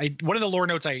 One of the lore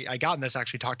notes I got in this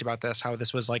actually talked about this, how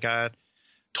this was like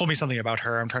told me something about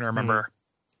her. I'm trying to remember.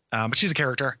 But she's a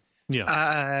character.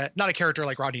 Yeah. Not a character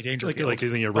like Rodney Dangerfield. Like a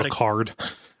Ricard.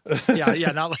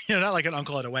 Not like an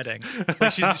uncle at a wedding.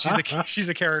 Like she's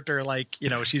a character like, you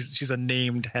know, she's a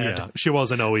named head. Yeah. She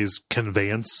wasn't always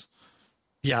conveyance.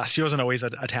 Yeah, she wasn't always a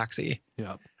taxi.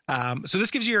 Yeah. So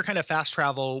this gives you your kind of fast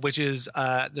travel, which is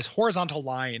this horizontal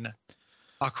line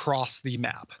across the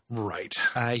map. Right.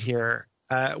 Here,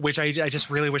 which I just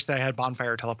really wish that I had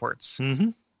bonfire teleports.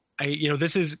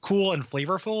 This is cool and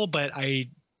flavorful, but I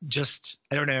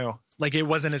don't know. Like it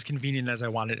wasn't as convenient as I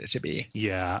wanted it to be.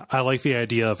 Yeah. I like the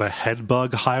idea of a head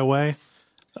bug highway,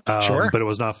 but it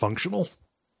was not functional.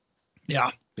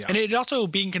 Yeah. And it also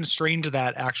being constrained to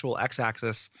that actual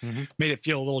x-axis made it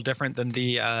feel a little different than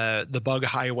the bug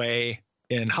highway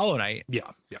in Hollow Knight. Yeah.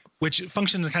 Which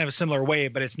functions in kind of a similar way,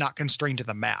 but it's not constrained to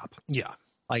the map. Yeah.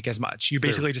 Like as much. You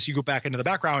basically you go back into the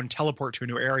background, teleport to a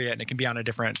new area, and it can be on a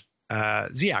different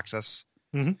z-axis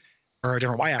or a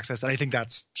different y-axis. And I think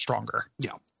that's stronger.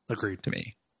 Yeah. Agreed. To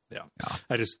me. Yeah.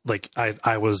 I just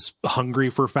I was hungry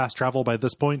for fast travel by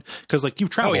this point because like you've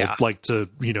traveled like to,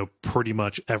 you know, pretty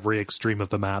much every extreme of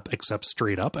the map except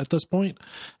straight up at this point.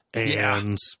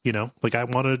 And, you know, like I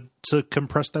wanted to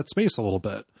compress that space a little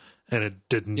bit and it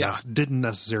didn't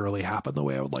necessarily happen the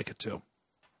way I would like it to.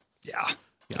 Yeah.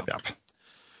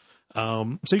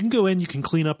 So you can go in, you can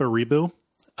clean up a Rebu.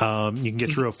 You can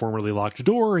get through a formerly locked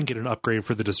door and get an upgrade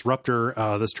for the disruptor.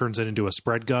 This turns it into a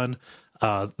spread gun.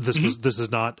 This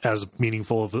is not as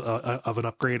meaningful of an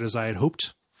upgrade as I had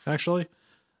hoped, actually.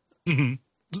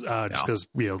 just because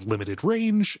limited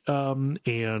range,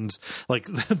 and like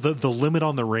the limit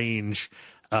on the range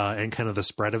and kind of the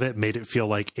spread of it made it feel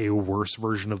like a worse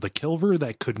version of the Kilver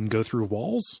that couldn't go through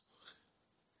walls.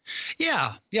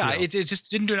 Yeah. It just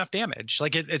didn't do enough damage.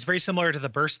 Like it's very similar to the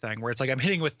burst thing where it's like I'm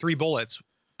hitting with 3 bullets,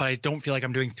 but I don't feel like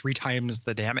I'm doing 3 times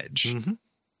the damage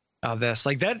of this.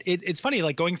 Like that. It's funny,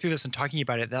 like going through this and talking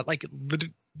about it, that like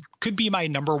could be my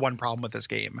number one problem with this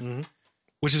game,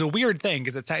 which is a weird thing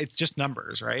because it's just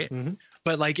numbers, right?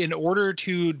 But like in order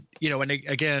to, and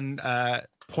again,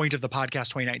 point of the podcast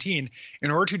 2019,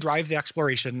 in order to drive the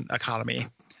exploration economy,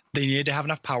 they needed to have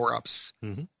enough power-ups.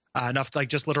 Enough like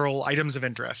just literal items of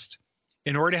interest.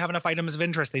 In order to have enough items of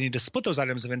interest, they need to split those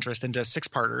items of interest into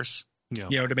 6-parters,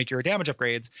 to make your damage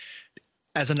upgrades.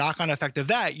 As a knock-on effect of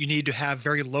that, you need to have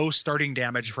very low starting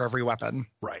damage for every weapon.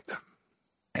 Right.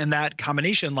 And that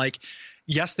combination, like,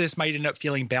 yes, this might end up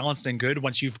feeling balanced and good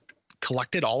once you've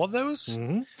collected all of those,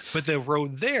 but the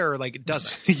road there, like, it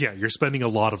doesn't. Yeah, you're spending a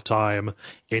lot of time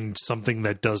in something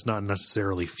that does not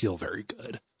necessarily feel very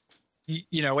good.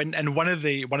 And one of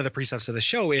the precepts of the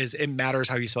show is it matters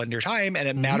how you spend your time, and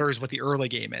it matters what the early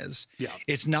game is. Yeah,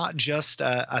 it's not just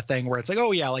a thing where it's like,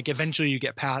 oh yeah, like eventually you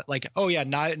get past, like, oh yeah,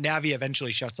 Navi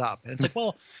eventually shuts up, and it's like,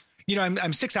 well,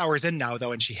 I'm 6 hours in now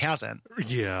though, and she hasn't.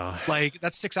 Yeah, like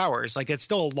that's 6 hours. Like it's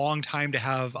still a long time to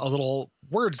have a little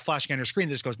word flashing on your screen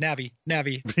that just goes Navi,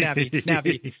 Navi, Navi,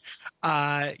 Navi.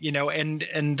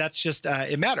 And that's just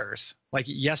it matters. Like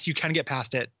yes, you can get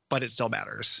past it, but it still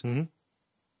matters.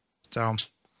 So,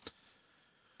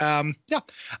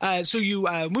 so you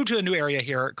move to a new area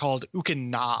here called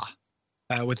Ukin-Na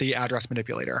with the address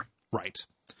manipulator. Right.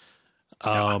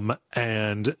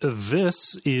 And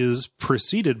this is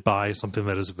preceded by something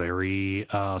that is very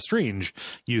strange.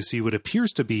 You see what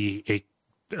appears to be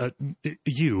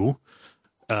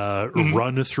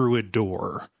run through a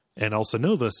door. And Elsa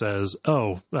Nova says,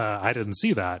 I didn't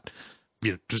see that.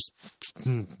 Just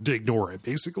ignore it,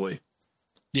 basically.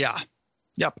 Yeah.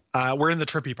 Yep. We're in the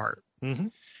trippy part.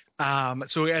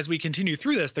 So as we continue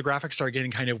through this, the graphics start getting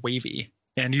kind of wavy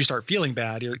and you start feeling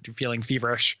bad. You're feeling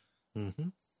feverish.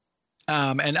 And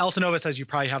Elsa Nova says you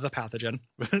probably have the pathogen.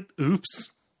 Oops.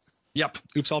 Yep.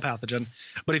 Oops, all pathogen.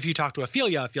 But if you talk to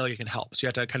Ophelia can help. So you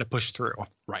have to kind of push through.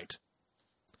 Right.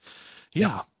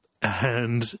 Yeah.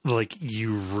 And like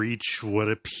you reach what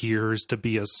appears to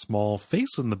be a small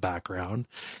face in the background,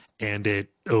 and it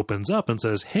opens up and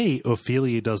says, hey,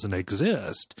 Ophelia doesn't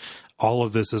exist. All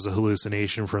of this is a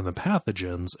hallucination from the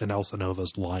pathogens, and Elsa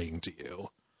Nova's lying to you.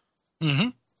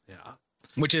 Yeah.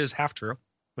 Which is half true.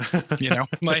 Ophelia,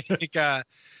 like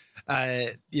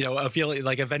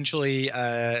eventually,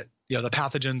 the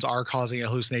pathogens are causing a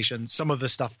hallucination. Some of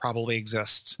this stuff probably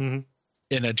exists.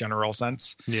 In a general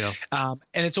sense. Yeah. And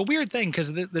it's a weird thing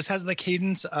because this has the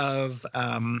cadence of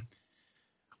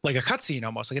like a cutscene,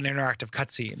 almost like an interactive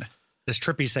cutscene, this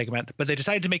trippy segment, but they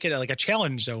decided to make it like a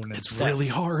challenge zone. It's really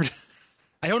hard.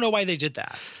 I don't know why they did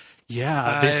that.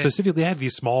 Yeah. They specifically have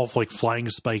these small, like flying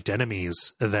spiked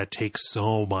enemies that take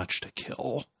so much to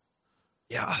kill.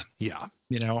 Yeah. Yeah.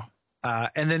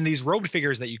 And then these robed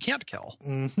figures that you can't kill,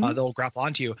 they'll grapple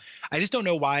onto you. I just don't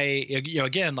know why,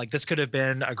 again, like this could have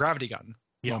been a gravity gun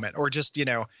moment, or just,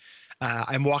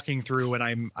 I'm walking through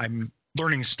and I'm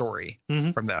learning story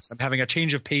from this. I'm having a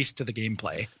change of pace to the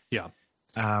gameplay. Yeah.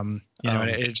 And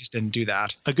it just didn't do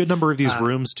that. A good number of these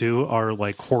rooms too are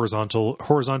like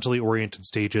horizontally oriented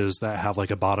stages that have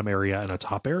like a bottom area and a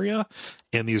top area,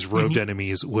 and these robed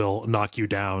enemies will knock you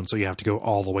down, so you have to go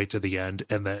all the way to the end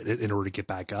and then in order to get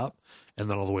back up and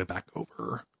then all the way back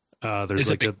over. There's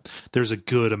a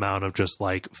good amount of just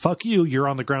like, fuck you, you're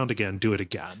on the ground again, do it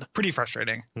again. Pretty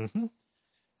frustrating.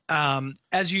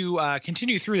 As you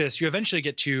continue through this, you eventually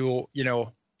get to,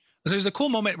 there's a cool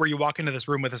moment where you walk into this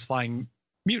room with this flying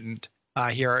mutant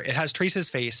here. It has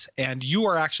Trace's face, and you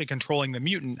are actually controlling the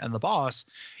mutant and the boss.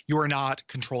 You are not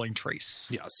controlling Trace.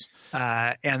 Yes.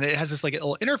 And it has this like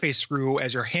little interface screw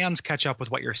as your hands catch up with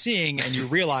what you're seeing, and you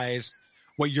realize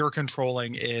what you're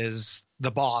controlling is the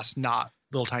boss, not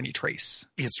little tiny Trace.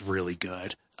 It's really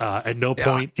good. At no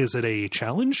point is it a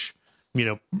challenge.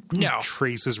 No.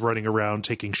 Trace is running around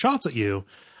taking shots at you.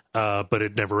 But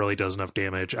it never really does enough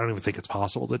damage. I don't even think it's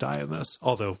possible to die in this.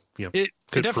 Although, it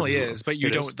definitely is, but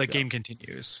the game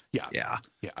continues. Yeah.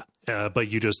 But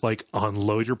you just like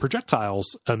unload your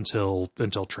projectiles until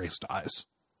Trace dies.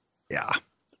 Yeah.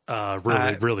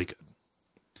 Really good.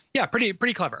 Yeah.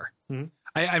 Pretty clever.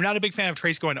 I'm not a big fan of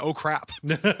Trace going, oh crap.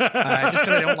 Just because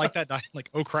I don't like that. Like,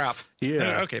 oh crap.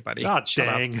 Yeah. Okay, buddy. Oh,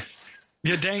 dang.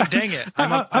 Yeah. Dang it.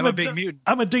 I'm a big mutant.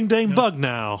 I'm a ding dang bug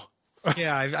now.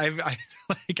 Yeah,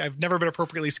 I've never been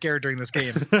appropriately scared during this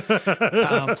game.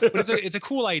 But it's a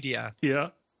cool idea. Yeah.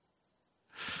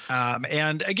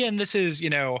 And again, this is,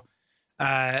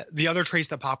 the other trace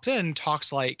that pops in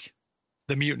talks like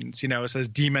the mutants, it says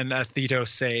demon Athetos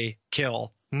say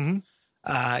kill.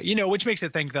 Which makes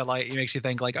it think that makes you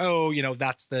think oh,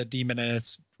 that's the demon and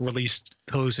it's released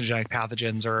hallucinogenic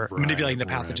pathogens or manipulating the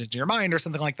pathogens in your mind or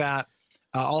something like that.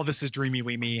 All this is dreamy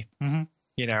weemy, no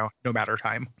matter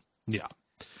time. Yeah.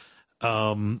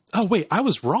 Oh wait, I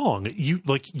was wrong. You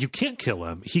can't kill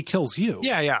him. He kills you.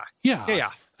 Yeah.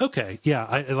 Okay. Yeah.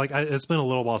 It's been a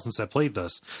little while since I played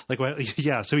this.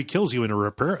 So he kills you and a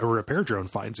repair drone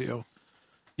finds you.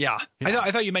 Yeah.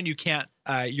 I thought you meant you can't,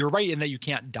 you're right in that you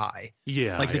can't die.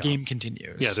 Yeah. The game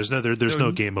continues. Yeah. There's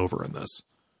no game over in this.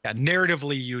 Yeah.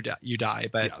 Narratively you die,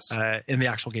 but yes. In the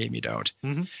actual game you don't.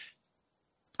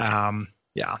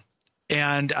 Yeah.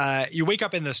 And you wake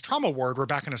up in this trauma ward. We're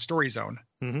back in a story zone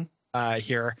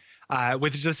here,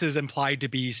 which this is implied to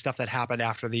be stuff that happened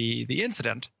after the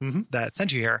incident that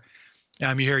sent you here.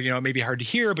 You hear, it may be hard to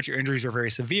hear, but your injuries are very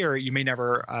severe. You may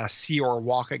never see or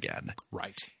walk again.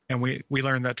 Right. And we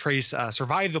learned that Trace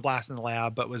survived the blast in the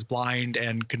lab, but was blind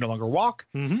and could no longer walk.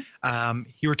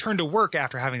 He returned to work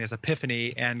after having this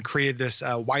epiphany and created this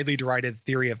widely derided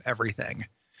theory of everything.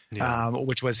 Yeah.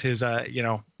 Which was his,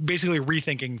 basically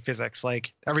rethinking physics.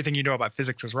 Like everything you know about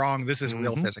physics is wrong. This is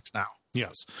real physics now.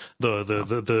 Yes.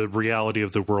 The reality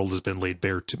of the world has been laid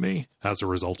bare to me as a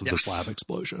result of this lab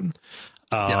explosion.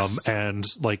 And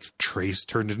Trace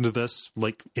turned into this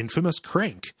infamous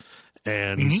crank.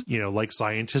 And, like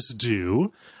scientists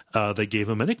do, they gave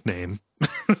him a nickname.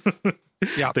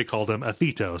 They called him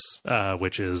Athetos,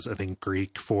 which is, I think,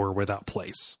 Greek for without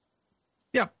place.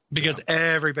 Yeah, because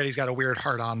everybody's got a weird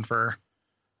hard-on for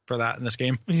that in this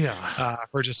game. Yeah.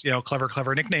 For just,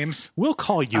 clever nicknames. We'll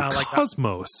call you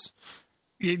Cosmos.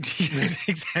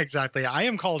 Exactly. I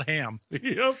am called Ham.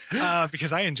 Yep.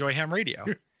 Because I enjoy ham radio.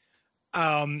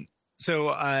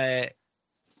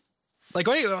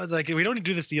 We don't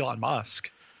do this to Elon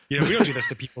Musk. We don't do this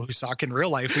to people who suck in real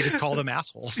life. We just call them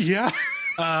assholes. Yeah.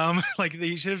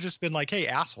 They should have just been hey,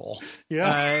 asshole.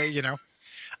 Yeah.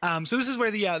 So this is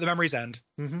where the memories end.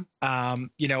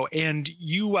 And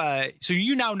you, so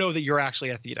you now know that you're actually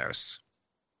Athetos.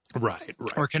 Right.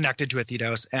 Or connected to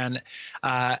Athetos. And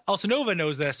Elsa Nova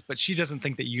knows this, but she doesn't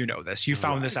think that you know this. You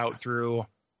found this out through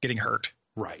getting hurt.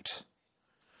 Right.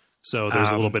 So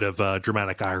there's a little bit of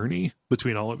dramatic irony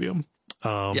between all of you.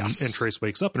 Yes. And Trace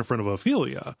wakes up in front of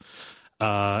Ophelia.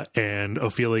 And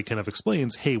Ophelia kind of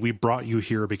explains, hey, we brought you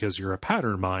here because you're a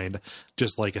pattern mind,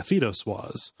 just like Athetos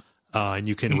was. And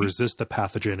you can resist the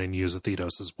pathogen and use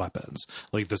Athetos as weapons.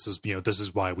 This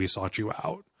is why we sought you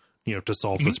out, to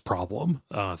solve this problem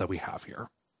that we have here.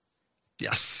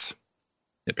 Yes.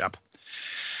 Yep.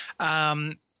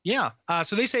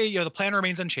 So they say, the plan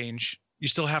remains unchanged. You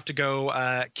still have to go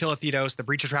kill Athetos. The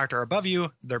breach attractor are above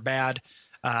you. They're bad.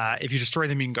 If you destroy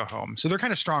them, you can go home. So they're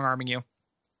kind of strong arming you.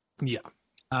 Yeah.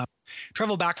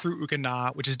 Travel back through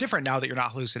Ukana, which is different now that you're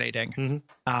not hallucinating,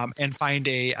 and find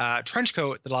a trench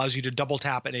coat that allows you to double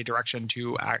tap in a direction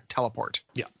to teleport.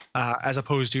 Yeah. As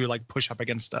opposed to push up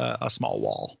against a small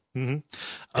wall.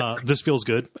 This feels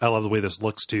good. I love the way this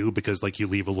looks too, because you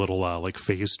leave a little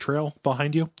phase trail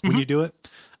behind you when you do it.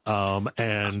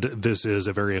 And this is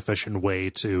a very efficient way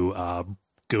to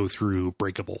go through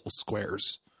breakable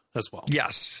squares as well.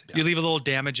 Yes. Yeah. You leave a little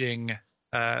damaging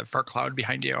fart cloud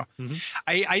behind you.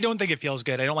 I don't think it feels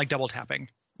good. I don't like double tapping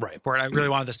for it. I really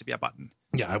wanted this to be a button.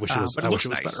 Yeah, I wish it was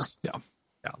nice. Better. Yeah.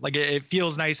 It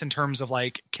feels nice in terms of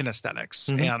kinesthetics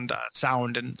and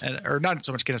sound and or not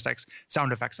so much kinesthetics,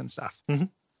 sound effects and stuff.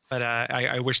 But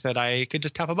I wish that I could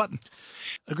just tap a button.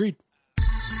 Agreed.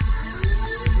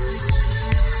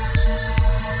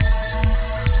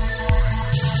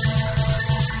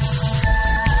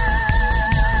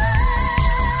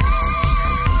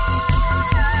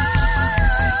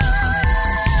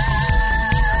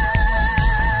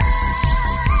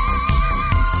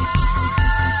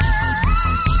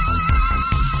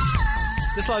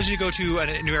 This allows you to go to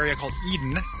a new area called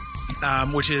Eden,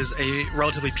 which is a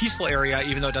relatively peaceful area,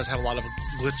 even though it does have a lot of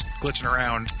glitching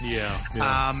around. Yeah.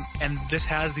 And this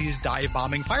has these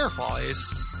dive-bombing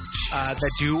fireflies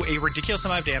that do a ridiculous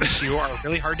amount of damage to you, are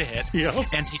really hard to hit,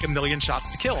 and take 1 million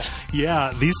shots to kill.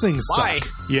 Yeah, these things Why? suck.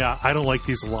 Yeah, I don't like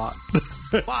these a lot.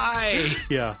 Why?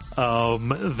 Yeah.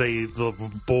 And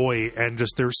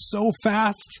just they're so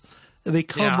fast. They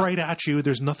come right at you.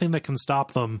 There's nothing that can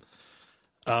stop them.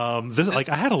 I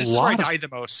had a this lot. Is where I died the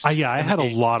most. I had a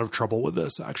lot of trouble with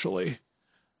this actually.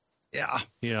 Yeah.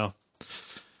 Yeah.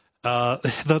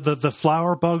 The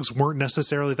flower bugs weren't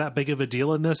necessarily that big of a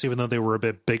deal in this, even though they were a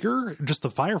bit bigger. Just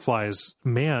the fireflies,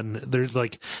 man, there's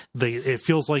like it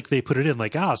feels like they put it in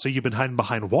like, so you've been hiding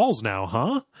behind walls now,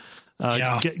 huh?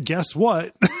 Guess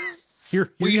what?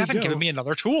 Here you haven't given me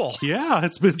another tool. Yeah,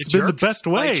 it's been the best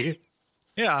way.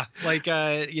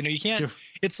 You can't.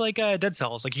 It's like Dead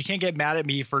Cells. Like, you can't get mad at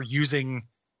me for using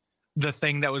the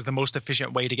thing that was the most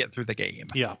efficient way to get through the game.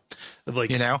 Yeah. Like,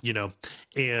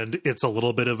 and it's a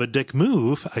little bit of a dick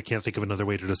move. I can't think of another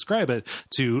way to describe it,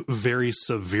 to very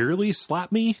severely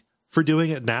slap me for doing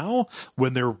it now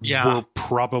when there were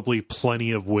probably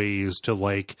plenty of ways to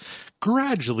like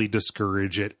gradually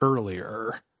discourage it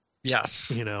earlier.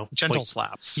 Yes. Gentle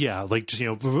slaps. Yeah. Like, just,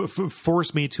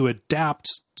 force me to adapt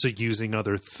to using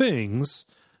other things,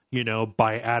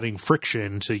 by adding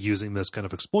friction to using this kind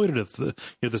of exploitative,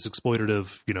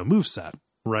 moveset,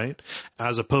 right?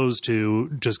 As opposed to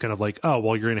just kind of like,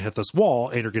 you're going to hit this wall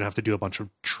and you're going to have to do a bunch of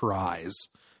tries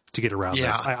to get around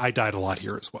this. I died a lot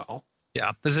here as well.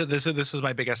 Yeah. This was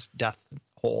my biggest death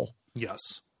hole.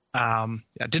 Yes.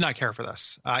 Did not care for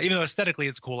this, even though aesthetically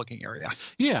it's a cool looking area.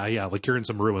 Yeah. Like, you're in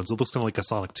some ruins. It looks kind of like a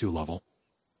Sonic 2 level.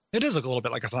 It does look a little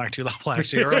bit like a Sonic 2 level,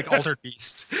 actually, or like Altered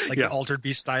Beast, the Altered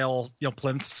Beast style,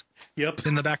 plinths. Yep.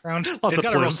 In the background. Lots it's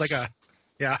got of a real plinths. Sega.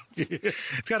 Yeah.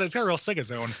 It's got a real Sega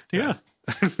zone. Yeah.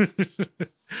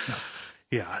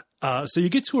 Yeah. So you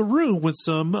get to a room with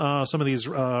some of these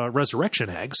resurrection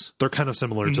eggs. They're kind of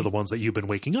similar to the ones that you've been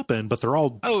waking up in, but they're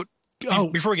all.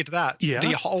 Before we get to that,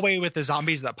 the hallway with the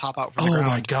zombies that pop out from the ground. Oh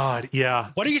my God.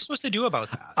 Yeah. What are you supposed to do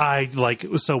about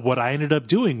that? So what I ended up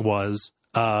doing was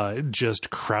just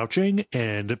crouching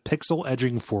and pixel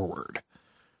edging forward.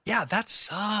 Yeah, that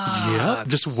sucks. Yeah,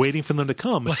 just waiting for them to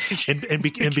come, and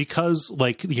because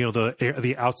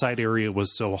the outside area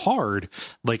was so hard,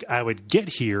 like I would get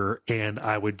here and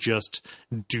I would just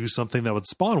do something that would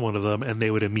spawn one of them, and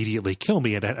they would immediately kill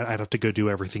me, and I'd have to go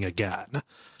do everything again.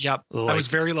 Yep, I was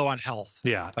very low on health.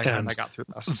 Yeah, by the time I got through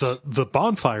this. The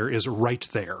bonfire is right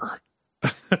there.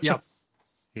 Yep.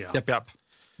 Yeah. Yep.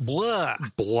 Blah.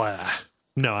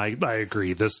 No, I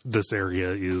agree. This area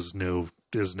is no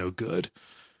good.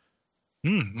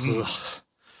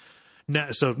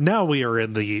 Now we are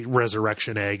in the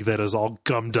resurrection egg that is all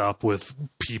gummed up with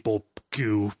people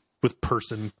goo, with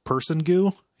person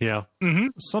goo. Yeah.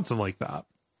 Something like that.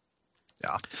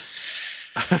 Yeah.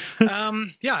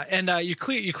 And you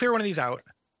clear one of these out,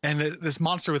 and this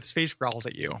monster with his face growls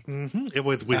at you.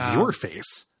 With your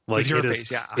face. Like,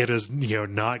 it has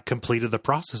not completed the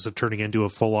process of turning into a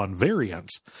full-on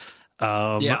variant.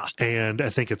 And I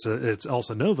think it's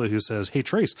Elsa Nova who says, "Hey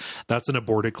Trace, that's an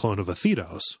aborted clone of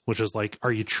Athedos," which is like,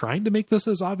 are you trying to make this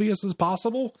as obvious as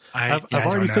possible? I've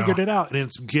already figured it out, and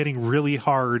it's getting really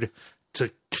hard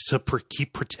to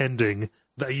keep pretending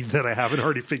that I haven't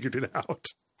already figured it out.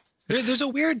 There's a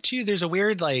weird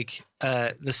like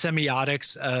the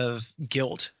semiotics of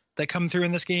guilt that come through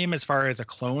in this game as far as a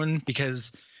clone,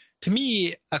 because to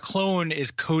me, a clone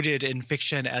is coded in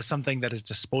fiction as something that is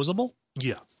disposable.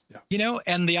 Yeah.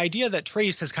 And the idea that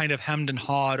Trace has kind of hemmed and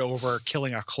hawed over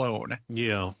killing a clone.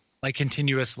 Yeah. Like,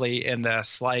 continuously in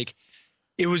this, like,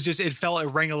 it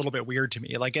rang a little bit weird to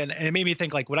me. Like, and it made me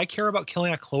think, like, would I care about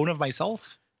killing a clone of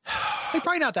myself? Like,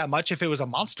 probably not that much if it was a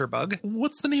monster bug.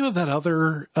 What's the name of that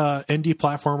other indie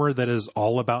platformer that is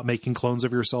all about making clones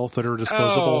of yourself that are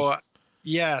disposable? Oh,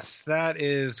 yes, that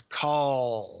is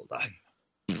called...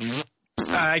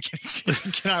 why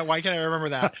can't I remember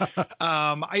that?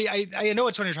 I know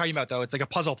which one you're talking about, though. It's like a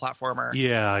puzzle platformer.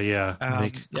 Yeah.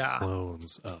 Make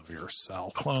clones of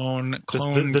yourself. Clone.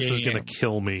 This is going to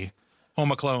kill me.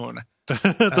 Home a clone. The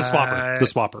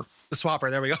swapper. The swapper.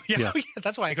 There we go. Yeah.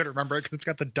 That's why I couldn't remember it, because it's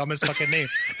got the dumbest fucking name.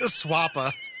 The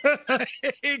swapper.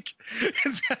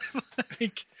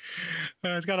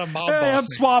 It's got a mob boss. I'm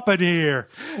swapping here.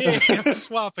 I'm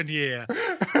swapping here.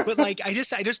 But like, I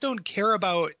just don't care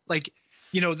about, like,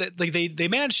 they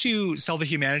managed to sell the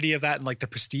humanity of that and like the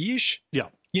prestige. Yeah.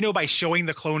 By showing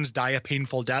the clones die a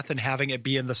painful death and having it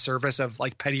be in the service of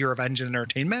like petty revenge and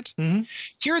entertainment.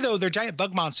 Here, though, they're giant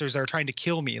bug monsters that are trying to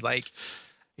kill me. Like,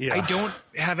 I don't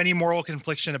have any moral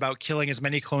confliction about killing as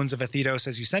many clones of Athedos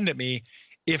as you send at me,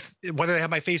 whether they have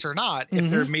my face or not, if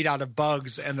they're made out of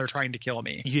bugs and they're trying to kill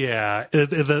me. Yeah.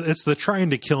 It's the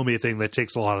trying to kill me thing that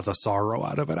takes a lot of the sorrow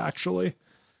out of it, actually.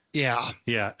 Yeah.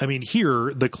 I mean,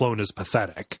 here the clone is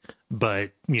pathetic,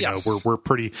 but we're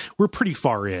pretty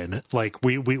far in. Like,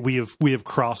 we have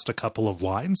crossed a couple of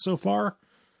lines so far.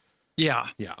 Yeah.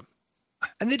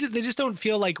 And they just don't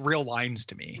feel like real lines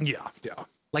to me. Yeah.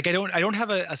 Like, I don't have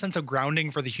a sense of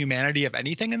grounding for the humanity of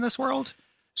anything in this world.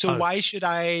 So why should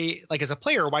I, like, as a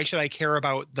player, why should I care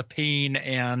about the pain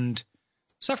and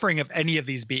suffering of any of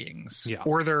these beings,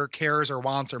 or their cares or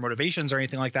wants or motivations or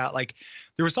anything like that? Like,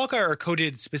 the Rusalka are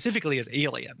coded specifically as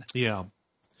alien. Yeah.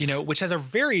 You know, which has a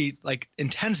very like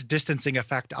intense distancing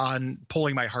effect on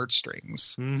pulling my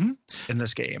heartstrings in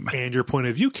this game. And your point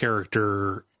of view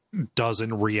character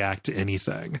doesn't react to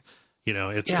anything. You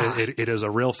know, it is a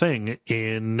real thing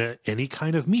in any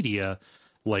kind of media.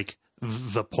 Like,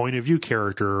 the point of view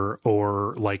character,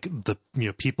 or like the, you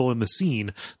know, people in the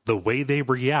scene, the way they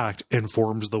react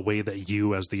informs the way that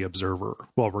you as the observer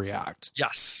will react.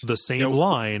 Yes. The same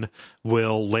line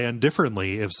will land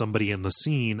differently if somebody in the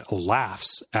scene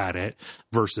laughs at it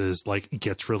versus like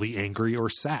gets really angry or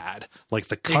sad. Like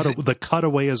the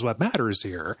cutaway is what matters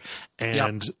here.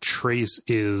 And Trace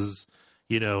is,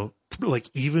 you know,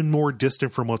 like even more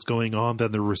distant from what's going on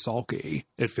than the Rusalki,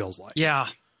 it feels like. Yeah.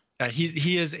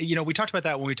 He is, you know, we talked about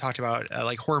that when we talked about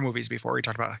like horror movies before. We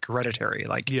talked about like Hereditary,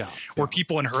 like where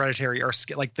people in Hereditary are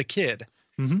like the kid,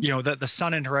 you know, the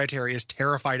son in Hereditary is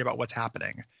terrified about what's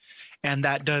happening. And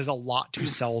that does a lot to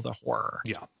sell the horror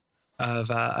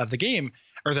of the game,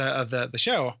 or of the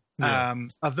show,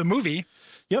 of the movie.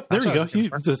 Yep. There you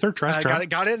go. The third trash trap.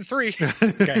 Got it in 3.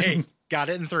 Okay, hey, got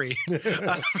it in 3.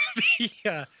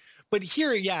 But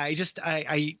here,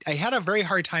 I had a very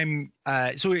hard time.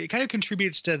 So it kind of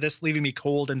contributes to this leaving me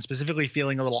cold and specifically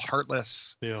feeling a little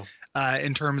heartless.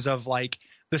 In terms of like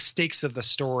the stakes of the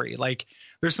story. Like,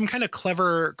 there's some kind of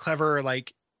clever,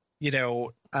 like, you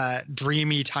know,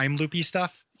 dreamy time loopy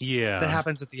stuff. That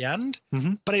happens at the end.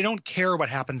 But I don't care what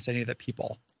happens to any of the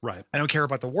people. Right. I don't care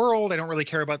about the world. I don't really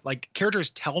care about, like, characters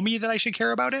tell me that I should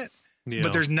care about it.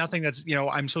 But there's nothing that's, you know,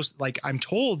 I'm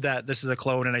told that this is a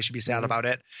clone and I should be sad about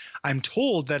it. I'm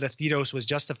told that Athedos was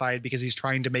justified because he's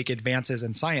trying to make advances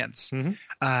in science.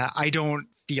 I don't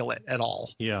feel it at all.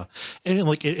 Yeah. And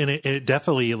it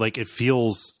definitely, like, it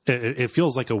feels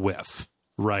like a whiff,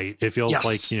 right? It feels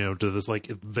like, you know, to this,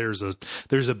 like, there's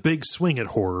a big swing at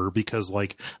horror because,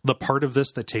 like, the part of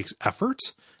this that takes effort,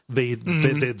 they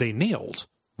nailed.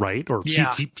 Right. Or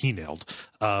he nailed,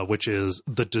 which is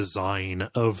the design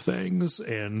of things.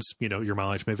 And, you know, your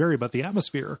mileage may vary, but the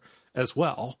atmosphere as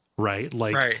well. Right.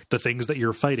 Like the things that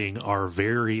you're fighting are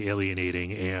very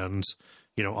alienating and,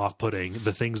 you know, off-putting.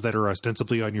 The things that are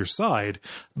ostensibly on your side,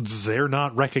 they're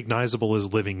not recognizable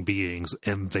as living beings,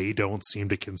 and they don't seem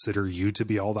to consider you to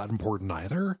be all that important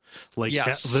either. Like,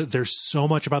 there's so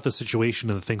much about the situation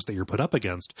and the things that you're put up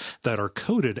against that are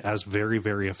coded as very,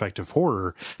 very effective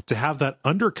horror. To have that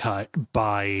undercut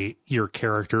by your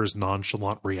character's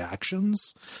nonchalant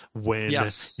reactions when,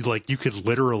 like, you could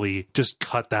literally just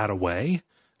cut that away.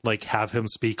 Like, have him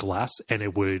speak less and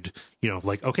it would, you know,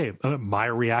 like, okay, my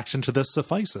reaction to this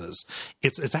suffices.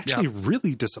 It's actually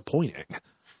really disappointing.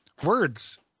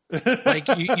 Words. Like,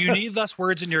 you need less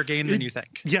words in your game than you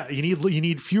think. Yeah, you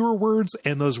need fewer words,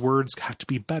 and those words have to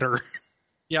be better.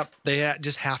 Yep, they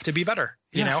just have to be better,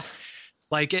 you know?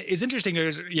 Like, it's interesting,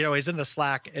 you know, I was in the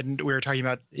Slack and we were talking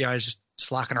about, you know, I was just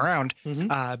slacking around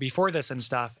before this and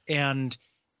stuff. And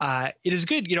it is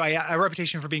good. You know, I have a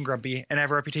reputation for being grumpy, and I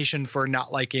have a reputation for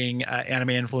not liking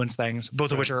anime influenced things,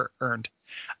 both of which are earned.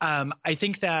 I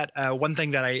think that one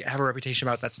thing that I have a reputation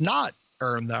about that's not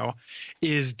earned, though,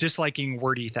 is disliking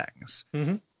wordy things.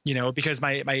 You know, because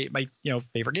my you know,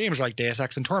 favorite games are like Deus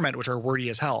Ex and Torment, which are wordy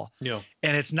as hell.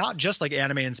 And it's not just like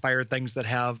anime inspired things that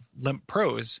have limp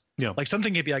prose. Like,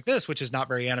 something could be like this, which is not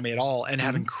very anime at all, and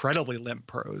have incredibly limp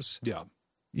prose.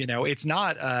 You know, it's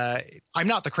not, I'm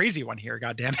not the crazy one here.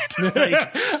 God damn it.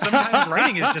 Like, sometimes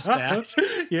writing is just bad.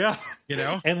 You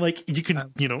know, and like, you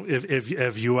can, you know,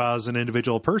 if you as an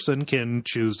individual person can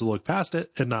choose to look past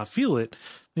it and not feel it,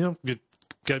 you know,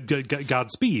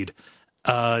 Godspeed.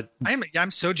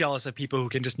 I'm so jealous of people who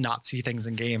can just not see things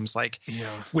in games. Like,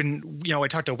 when, you know, I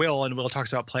talked to Will, and Will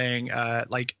talks about playing,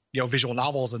 like, you know, visual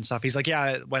novels and stuff. He's like,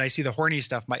 yeah, when I see the horny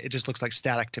stuff, it just looks like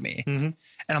static to me. And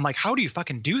I'm like, how do you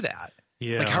fucking do that?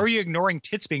 Like, how are you ignoring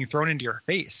tits being thrown into your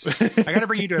face? I got to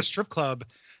bring you to a strip club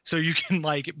so you can,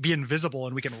 like, be invisible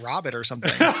and we can rob it or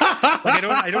something. Like,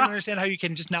 I don't understand how you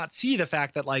can just not see the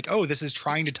fact that, like, oh, this is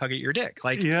trying to tug at your dick.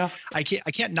 Like, I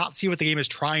can't not see what the game is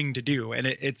trying to do, and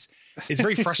it's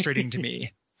very frustrating to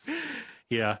me.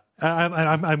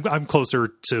 I'm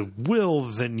closer to Will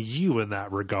than you in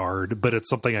that regard, but it's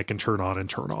something I can turn on and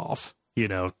turn off. You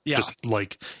know, just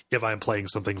like if I'm playing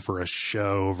something for a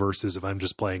show versus if I'm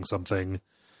just playing something,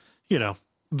 you know,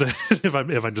 if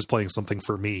I'm just playing something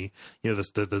for me, you know,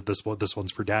 this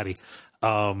one's for daddy.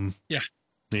 I don't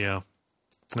know.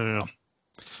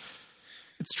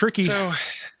 It's tricky. So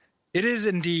it is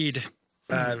indeed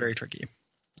very tricky.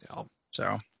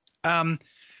 So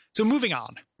So moving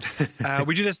on,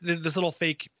 we do this little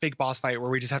fake boss fight where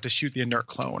we just have to shoot the inert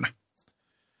clone.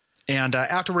 And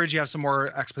afterwards, you have some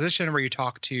more exposition where you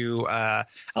talk to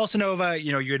Elsinova.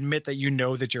 You admit that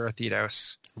that you're a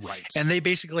Thedos. Right. And they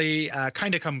basically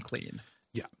kind of come clean.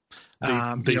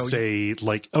 Yeah. They say,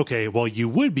 like, okay, well, you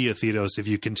would be a Thedos if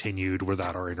you continued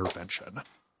without our intervention.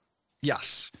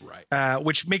 Yes. Right.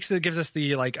 Which gives us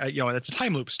the, like, it's a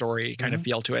time loop story kind of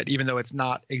feel to it, even though it's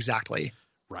not exactly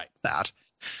that.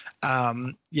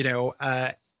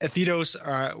 Thedos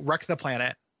wrecked the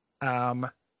planet.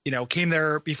 Came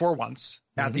there before once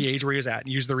at the age where he was at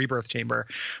and used the rebirth chamber.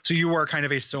 So you are kind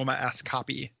of a Soma-esque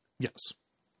copy. Yes.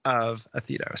 Of a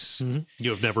Thedos. Mm-hmm. You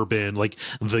have never been like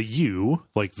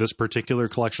this particular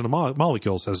collection of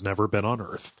molecules has never been on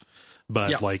Earth,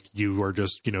 but like you are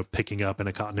just, picking up in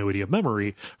a continuity of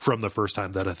memory from the first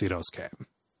time that a Thedos came.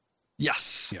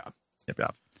 Yes. Yeah.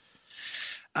 Yep.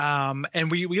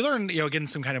 And we learn, again,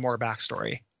 some kind of more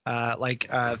backstory.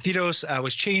 Thedos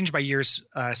was changed by years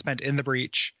spent in the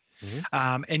breach.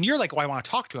 Mm-hmm. And you're like, well, I want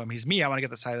to talk to him. He's me. I want to get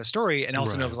the side of the story. And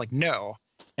Elsinova was like, no,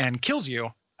 and kills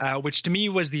you. Which to me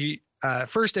was the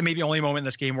first and maybe only moment in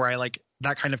this game where I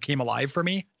that kind of came alive for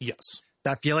me. Yes.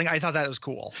 That feeling. I thought that was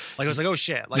cool. Like, I was like, oh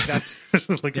shit. Like that's, that's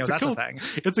a thing.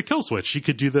 It's a kill switch. She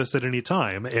could do this at any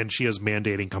time and she is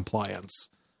mandating compliance.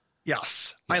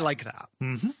 Yes. Yeah. I like that.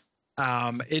 Mm-hmm.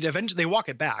 It eventually, they walk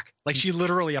it back. Like she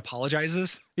literally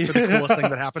apologizes for the coolest thing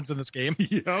that happens in this game.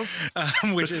 Yeah.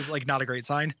 Which is not a great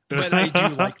sign, but I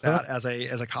do like that as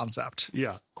a concept.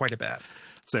 Yeah. Quite a bit.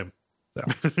 Same.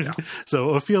 So, yeah. So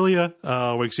Ophelia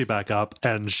wakes you back up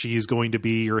and she's going to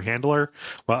be your handler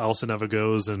while Elsinova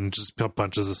goes and just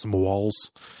punches some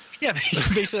walls. Yeah,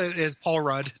 basically is Paul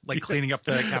Rudd cleaning up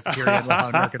the cafeteria in the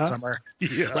American summer,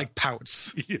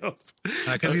 pouts. Yep.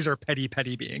 Because these are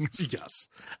petty beings. Yes.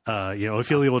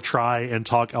 Ophelia will try and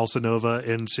talk Elsinova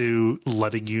into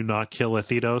letting you not kill a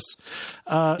Thedos.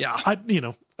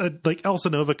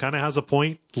 Elsinova kind of has a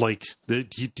point. Yes,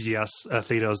 a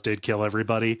Thedos did kill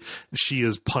everybody. She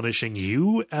is punishing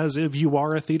you as if you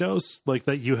are a Thedos,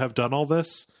 that you have done all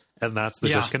this, and that's the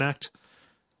disconnect.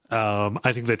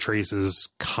 I think that Trace is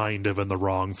kind of in the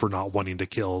wrong for not wanting to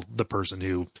kill the person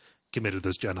who committed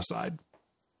this genocide.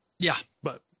 Yeah,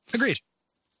 but agreed.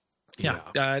 Yeah,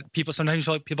 sometimes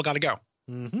people got to go.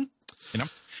 Mm-hmm.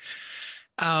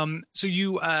 So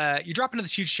you drop into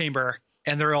this huge chamber.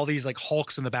 And there are all these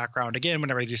hulks in the background. Again,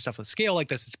 whenever I do stuff with scale like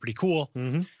this, it's pretty cool.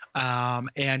 Mm-hmm.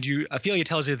 And Ophelia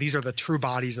tells you these are the true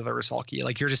bodies of the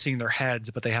Rusalki. You're just seeing their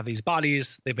heads, but they have these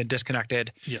bodies. They've been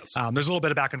disconnected. Yes. There's a little bit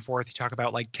of back and forth. You talk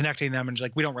about connecting them, and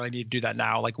we don't really need to do that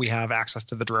now. We have access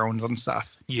to the drones and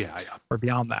stuff. Yeah. Or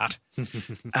beyond that.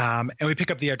 And we pick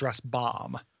up the address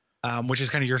bomb, which is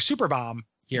kind of your super bomb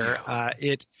here. Yeah.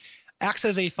 It acts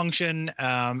as a function.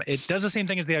 It does the same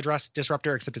thing as the address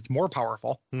disruptor, except it's more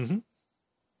powerful. Mm-hmm.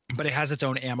 But it has its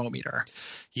own ammo meter.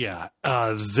 Yeah.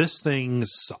 This thing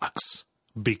sucks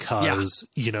because,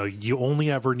 you only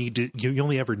ever need to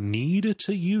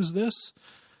use this.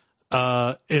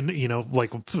 And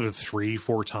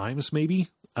 3-4 times maybe,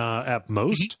 at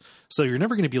most. Mm-hmm. So you're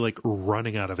never going to be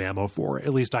running out of ammo for it.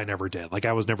 At least I never did.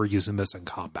 I was never using this in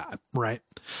combat. Right.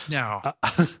 No.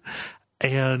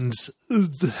 And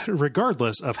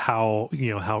regardless of how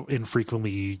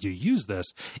infrequently you use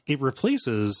this, it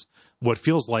replaces what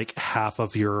feels like half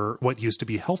of your what used to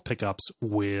be health pickups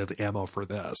with ammo for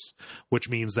this, which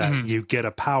means that you get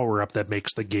a power up that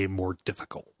makes the game more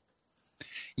difficult.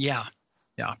 Yeah.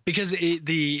 Because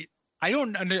I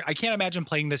can't imagine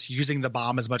playing this using the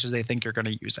bomb as much as they think you're going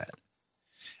to use it.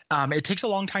 It takes a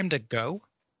long time to go.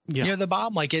 Near the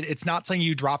bomb. It's not something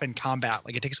you drop in combat.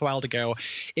 It takes a while to go.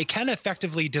 It can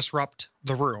effectively disrupt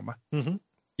the room.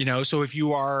 Mm-hmm. So if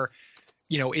you are,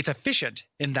 it's efficient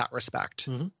in that respect.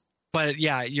 Mm-hmm. But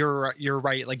yeah, you're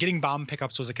right. Getting bomb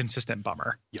pickups was a consistent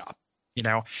bummer. Yeah.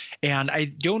 And I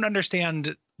don't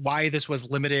understand why this was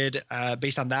limited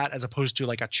based on that as opposed to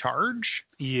a charge.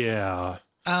 Yeah.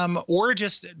 Or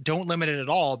just don't limit it at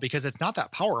all because it's not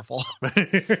that powerful.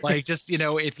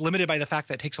 It's limited by the fact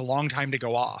that it takes a long time to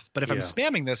go off. But if I'm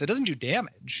spamming this, it doesn't do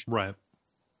damage. Right.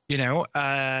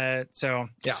 So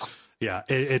yeah. Yeah,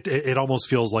 it almost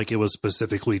feels like it was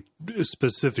specifically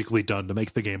done to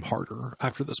make the game harder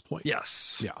after this point.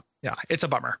 Yes. Yeah. It's a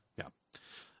bummer.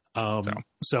 Yeah.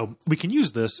 So we can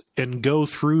use this and go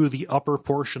through the upper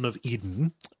portion of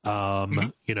Eden,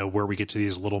 where we get to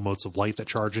these little motes of light that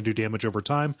charge and do damage over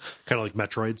time, kind of like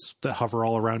Metroids that hover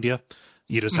all around you.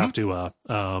 You just have to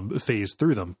phase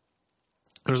through them.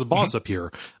 There's a boss up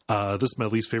here. This is my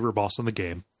least favorite boss in the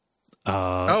game.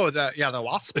 The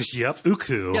wasp. Yep,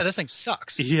 Uku. Yeah, this thing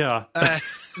sucks. Yeah,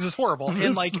 this is horrible.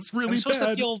 And like, is really I'm supposed bad.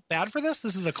 to feel bad for this.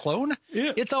 This is a clone.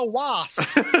 Yeah. It's a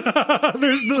wasp.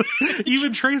 There's no.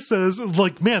 Even Trey says,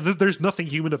 like, man, there's nothing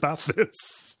human about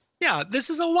this. Yeah, this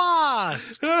is a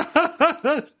wasp.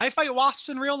 I fight wasps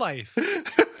in real life.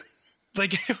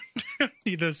 Like, I don't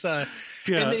need this. And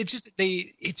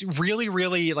it's really,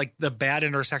 really like the bad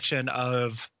intersection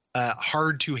of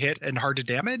hard to hit and hard to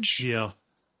damage. Yeah.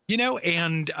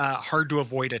 And hard to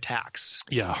avoid attacks.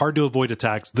 Yeah, hard to avoid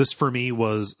attacks. This for me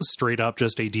was straight up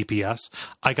just a DPS.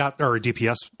 A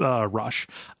DPS rush.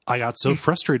 I got so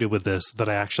frustrated with this that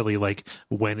I actually like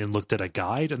went and looked at a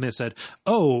guide, and they said,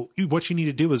 "Oh, what you need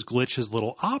to do is glitch his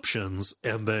little options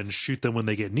and then shoot them when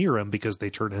they get near him because they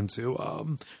turn into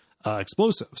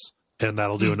explosives." And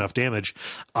that'll do enough damage.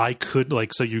 I could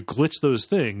so you glitch those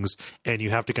things and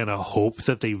you have to kind of hope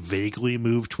that they vaguely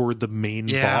move toward the main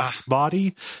boss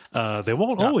body. They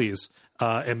won't always.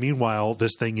 And meanwhile,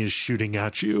 this thing is shooting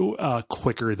at you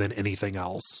quicker than anything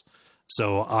else.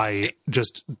 So I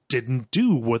just didn't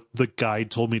do what the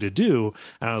guide told me to do.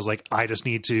 And I was like, I just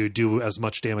need to do as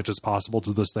much damage as possible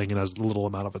to this thing in as little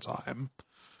amount of a time.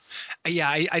 Yeah,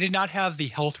 I did not have the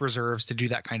health reserves to do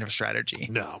that kind of strategy.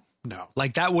 No.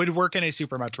 Like that would work in a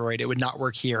Super Metroid. It would not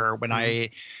work here when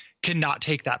I cannot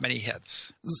take that many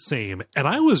hits. Same. And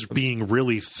I was being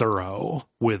really thorough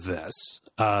with this.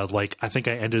 I think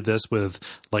I ended this with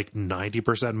like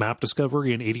 90% map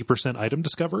discovery and 80% item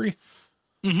discovery.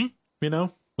 Mm-hmm.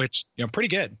 Which, pretty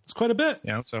good. It's quite a bit.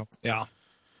 So yeah.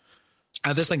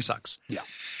 This thing sucks. Yeah.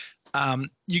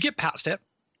 You get past it.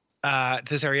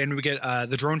 This area, and we get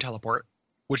the drone teleport,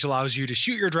 which allows you to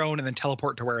shoot your drone and then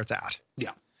teleport to where it's at.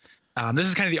 Yeah. This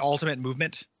is kind of the ultimate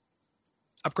movement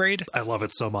upgrade. I love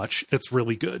it so much. It's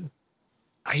really good.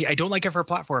 I don't like it for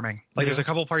platforming. There's a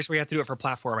couple parts where you have to do it for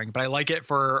platforming, but I like it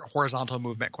for horizontal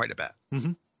movement quite a bit.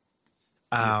 Mm-hmm.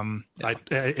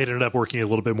 It ended up working a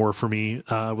little bit more for me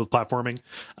with platforming.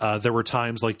 There were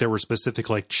times there were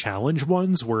specific challenge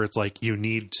ones where it's you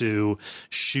need to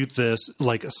shoot this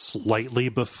slightly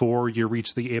before you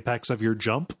reach the apex of your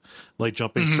jump,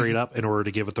 jumping straight up in order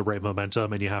to give it the right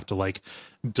momentum, and you have to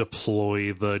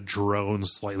deploy the drone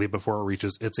slightly before it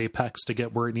reaches its apex to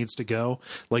get where it needs to go.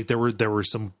 There were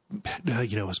some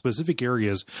specific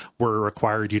areas where it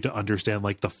required you to understand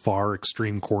the far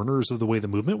extreme corners of the way the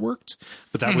movement worked.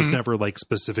 But that was never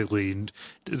specifically,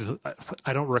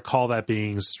 I don't recall that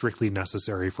being strictly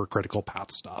necessary for critical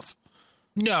path stuff.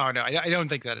 No, I don't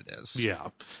think that it is. Yeah.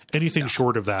 Anything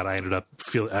short of that, I ended up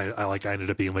I ended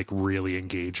up being really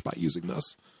engaged by using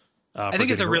this. I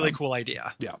think it's a really cool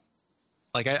idea. Yeah.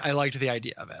 I liked the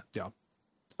idea of it. Yeah.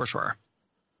 For sure.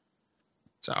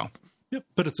 So. Yep.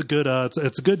 But it's a good,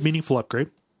 it's a good meaningful upgrade.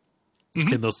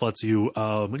 Mm-hmm. And this lets you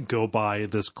go by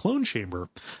this clone chamber,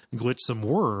 glitch some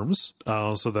worms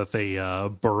so that they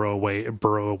burrow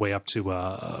away up to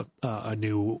a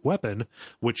new weapon,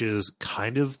 which is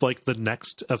kind of the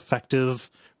next effective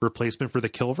replacement for the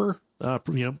Kilver.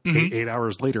 8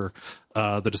 hours later,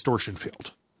 the distortion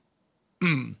field.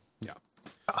 Mm. Yeah.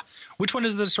 Which one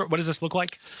is this? What does this look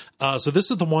like? So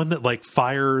this is the one that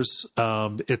fires.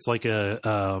 It's like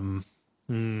a.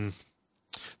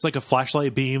 It's like a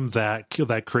flashlight beam that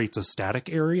creates a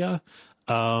static area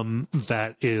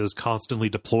that is constantly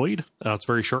deployed. It's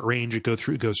very short range. It goes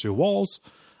through walls,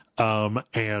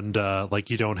 and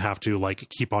you don't have to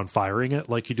keep on firing it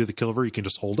like you do the Kilver. You can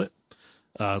just hold it.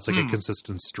 It's a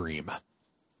consistent stream.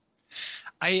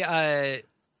 The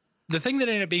thing that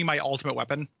ended up being my ultimate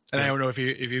weapon, and I don't know if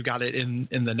you got it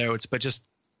in the notes, but just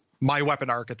my weapon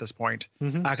arc at this point,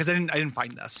 because I didn't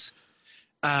find this.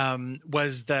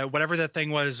 Was whatever that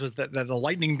thing was the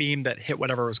lightning beam that hit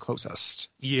whatever was closest.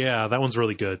 Yeah, that one's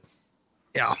really good.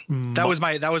 Yeah, that was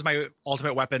my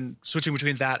ultimate weapon, switching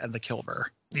between that and the Kilver.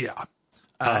 Yeah,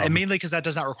 and mainly because that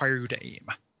does not require you to aim.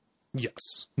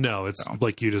 Yes, no, it's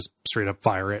you just straight up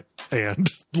fire it and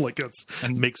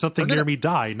make something near me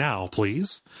die now,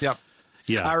 please. Yep.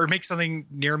 Yeah, or make something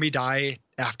near me die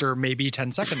after maybe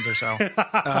 10 seconds or so.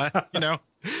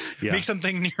 Yeah. Make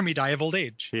something near me die of old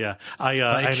age. Yeah,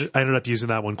 I ended up using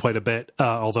that one quite a bit.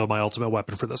 Although my ultimate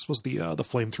weapon for this was the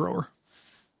flamethrower.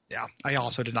 Yeah, I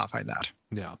also did not find that.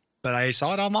 Yeah, but I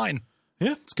saw it online.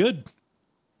 Yeah, it's good.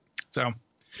 So,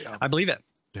 I believe it.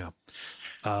 Yeah.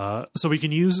 So we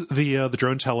can use the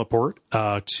drone teleport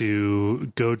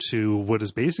to go to what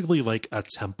is basically a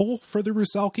temple for the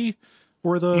Rusalki,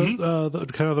 or the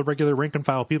kind of the regular rank and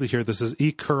file people here. This is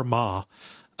Ikur Ma.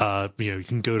 You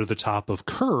can go to the top of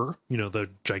Kur, the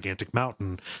gigantic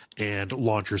mountain, and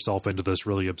launch yourself into this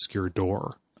really obscure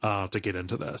door. to get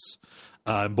into this.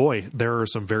 Boy, there are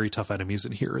some very tough enemies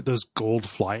in here. Those gold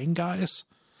flying guys.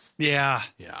 Yeah.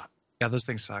 Yeah. Yeah, those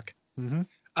things suck.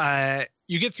 Mm-hmm.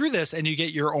 You get through this and you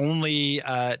get your only,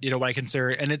 what I consider,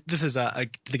 and this is the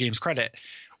game's credit,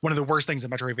 one of the worst things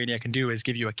that Metroidvania can do is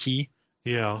give you a key.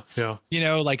 Yeah, yeah.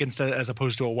 Like instead, as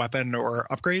opposed to a weapon or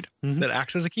upgrade that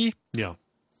acts as a key. Yeah.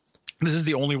 This is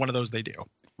the only one of those they do.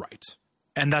 Right.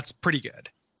 And that's pretty good.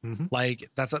 Mm-hmm. Like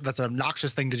that's an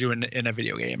obnoxious thing to do in a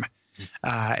video game.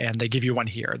 And they give you one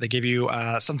here. They give you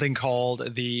something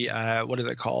called the what is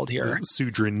it called here?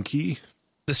 Sudrin key.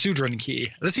 The Sudrin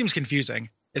key. This seems confusing.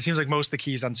 It seems like most of the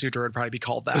keys on Sudra would probably be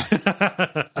called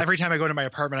that. Every time I go to my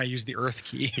apartment, I use the Earth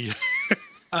key.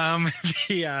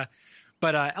 Yeah.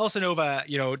 But Elsa Nova,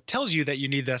 tells you that you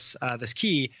need this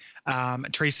key.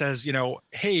 Trace says,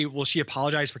 hey, will she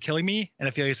apologize for killing me? And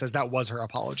Ophelia says that was her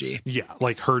apology. Yeah,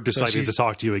 like her deciding to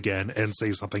talk to you again and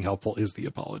say something helpful is the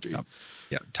apology.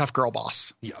 Yeah, tough girl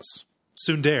boss. Yes.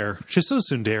 Tsundere. She's so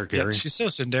tsundere, Gary. Yeah, she's so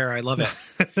tsundere. I love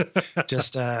it.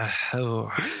 Just, I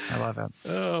love it.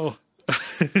 Oh.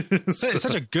 It's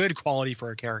such a good quality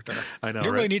for a character. I know. You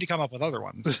don't really need to come up with other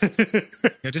ones.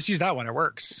 Just use that one. It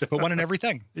works. Put one in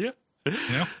everything. Yeah.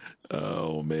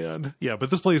 Oh man. Yeah,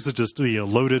 but this place is just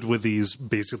loaded with these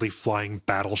basically flying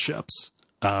battleships.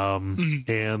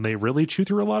 And they really chew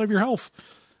through a lot of your health.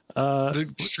 They're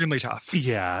extremely tough.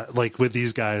 Yeah, like with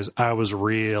these guys, I was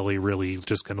really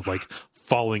just kind of like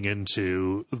falling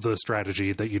into the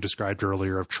strategy that you described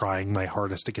earlier of trying my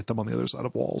hardest to get them on the other side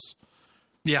of walls.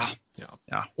 Yeah.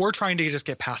 Or trying to just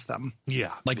get past them.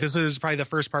 Yeah. This is probably the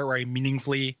first part where I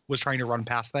meaningfully was trying to run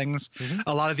past things. Mm-hmm.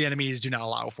 A lot of the enemies do not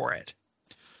allow for it.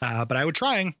 But I was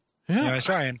trying. Yeah. I was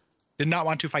trying. Did not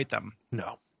want to fight them.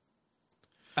 No.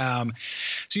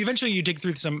 So eventually you dig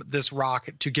through this rock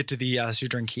to get to the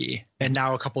Sudrin key. And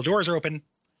now a couple doors are open.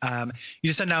 You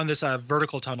descend down this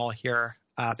vertical tunnel here,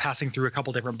 passing through a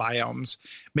couple different biomes,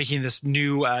 making this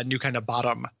new kind of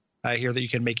bottom here that you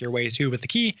can make your way to with the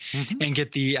key and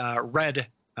get the red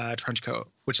trench coat,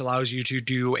 which allows you to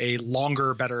do a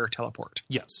longer, better teleport.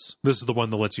 Yes. This is the one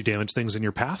that lets you damage things in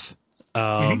your path.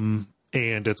 And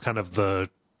it's kind of the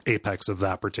apex of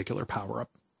that particular power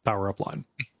up line.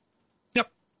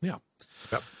 Yep. Yeah.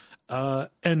 Yep.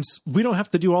 And we don't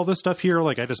have to do all this stuff here.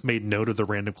 Like I just made note of the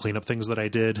random cleanup things that I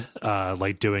did,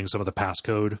 like doing some of the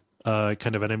passcode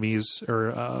kind of enemies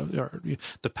or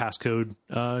the passcode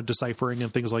deciphering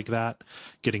and things like that,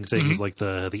 getting things like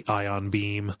the ion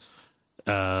beam,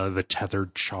 the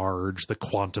tethered charge, the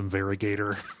quantum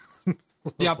variegator.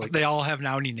 Yep, they all have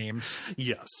Nouni names.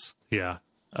 Yes. Yeah.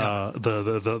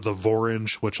 The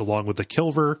Vorange, which along with the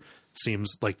Kilver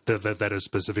seems like that is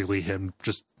specifically him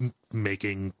just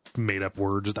making made up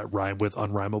words that rhyme with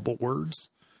unrhymable words.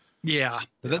 Yeah.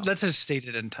 That's his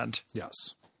stated intent.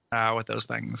 Yes. With those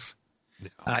things.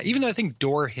 Yeah. Even though I think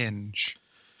door hinge,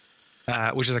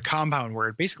 which is a compound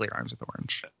word, basically rhymes with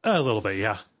orange. A little bit.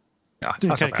 Yeah. Yeah.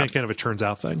 Kind of a turns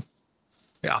out thing.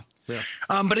 Yeah. Yeah.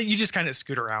 But you just kind of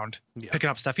scoot around picking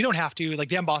up stuff. You don't have to. Like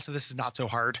the end boss of this is not so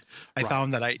hard. I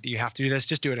found that you have to do this.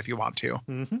 Just do it if you want to.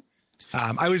 Mm-hmm.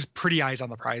 I was pretty eyes on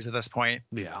the prize at this point.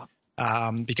 Yeah.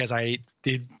 Because I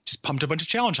did just pumped a bunch of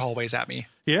challenge hallways at me.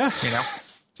 Yeah.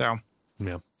 So.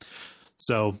 Yeah.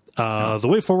 So the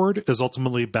way forward is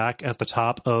ultimately back at the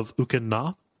top of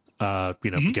Uken-Na.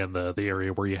 Again, the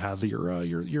area where you have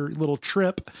your little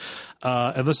trip.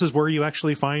 And this is where you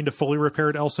actually find a fully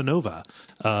repaired Elsa Nova.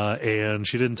 And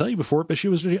she didn't tell you before, but she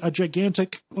was a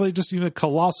gigantic,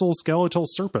 colossal skeletal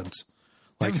serpent.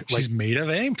 She's made of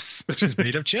apes. She's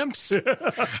made of chimps.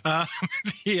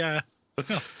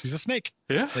 She's a snake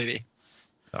lady.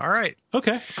 All right.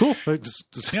 Okay, cool. I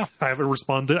haven't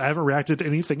responded. I haven't reacted to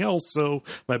anything else. So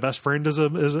my best friend is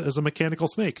a mechanical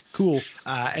snake. Cool.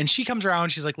 And she comes around.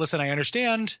 She's like, listen, I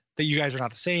understand that you guys are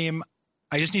not the same.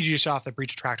 I just need you to shut off the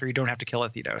breach attractor. You don't have to kill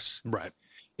Athedos. Right.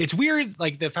 It's weird,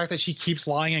 like the fact that she keeps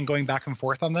lying and going back and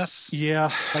forth on this.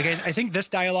 Yeah. Like I think this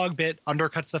dialogue bit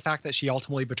undercuts the fact that she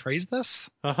ultimately betrays this.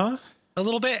 A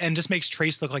little bit and just makes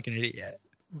Trace look like an idiot.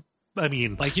 I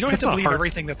mean, like you don't have to believe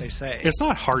everything that they say. It's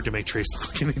not hard to make Trace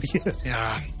look like an idiot.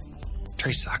 Yeah.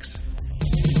 Trace sucks.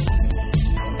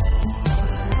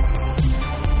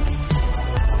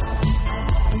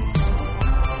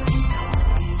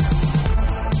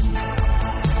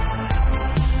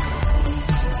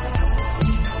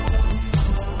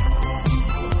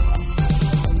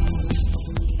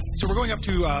 So we're going up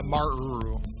to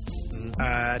Maruru.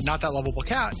 Not that lovable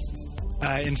cat.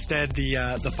 Instead,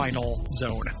 the final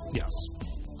zone. Yes.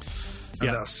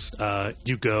 This.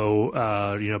 You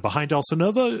go, behind Elsa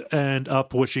Nova and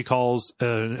up what she calls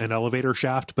an elevator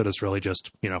shaft, but it's really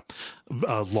just,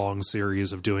 a long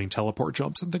series of doing teleport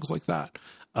jumps and things like that.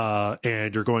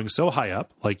 And you're going so high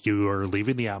up, like you are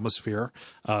leaving the atmosphere.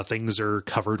 Things are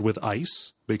covered with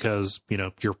ice because,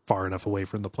 you're far enough away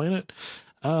from the planet.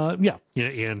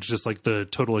 And just like the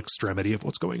total extremity of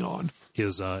what's going on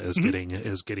is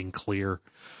getting clear.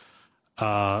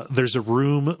 There's a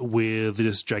room with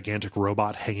this gigantic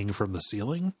robot hanging from the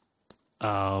ceiling.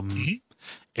 And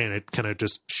it kind of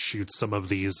just shoots some of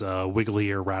these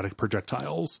wiggly, erratic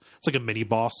projectiles. It's like a mini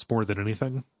boss more than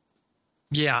anything.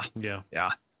 Yeah. Yeah.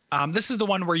 This is the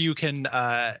one where you can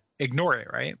ignore it,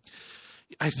 right?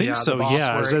 I think so.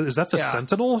 Yeah. Is that the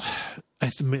Sentinel?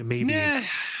 Maybe. Nah, I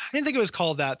didn't think it was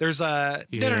called that. There's no.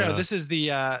 This is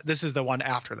the one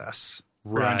after this.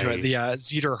 Right. We're onto it. The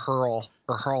Zeter Hurl,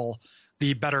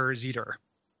 the better Zeter.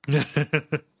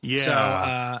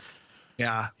 Yeah. So,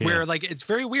 where like it's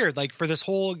very weird. Like for this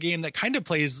whole game that kind of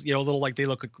plays, a little like they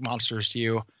look like monsters to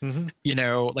you.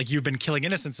 Like you've been killing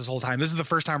innocents this whole time. This is the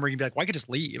first time where you can be like, well, I could just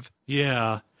leave.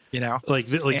 Yeah. Like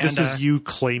this is you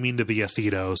claiming to be a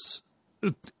Thedos,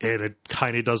 and it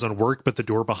kind of doesn't work, but the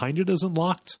door behind it isn't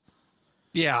locked.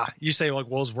 Yeah, you say like,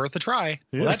 well, it's worth a try.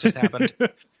 Well, that just happened.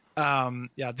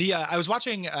 I was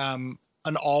watching an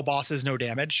all bosses no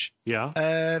damage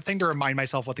thing to remind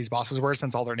myself what these bosses were,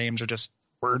 since all their names are just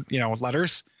word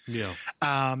letters.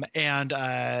 And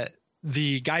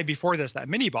the guy before this, that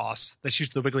mini boss that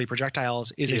shoots the wiggly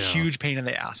projectiles, is a huge pain in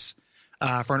the ass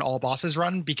for an all bosses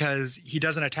run, because he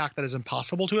does an attack that is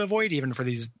impossible to avoid even for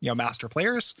these master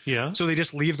players. So they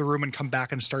just leave the room and come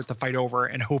back and start the fight over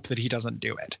and hope that he doesn't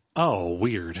do it. Oh,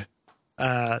 weird.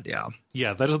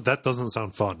 That doesn't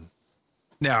sound fun.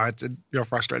 No, it's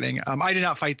frustrating. I did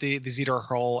not fight the Zeter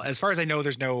Hurl. As far as I know,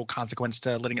 there's no consequence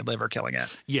to letting it live or killing it.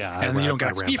 And you don't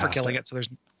get XP for killing it, so there's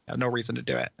no reason to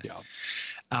do it.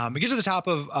 We get to the top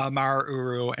of Mara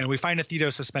Uru, and we find a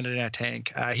Thedos suspended in a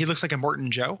tank. He looks like a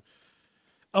Morton Joe.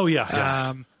 Oh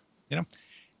yeah.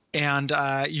 And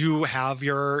you have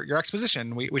your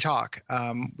exposition. We talk.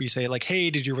 We say like, hey,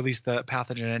 did you release the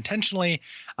pathogen intentionally?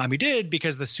 We did,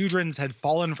 because the Sudrans had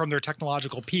fallen from their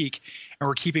technological peak and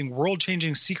were keeping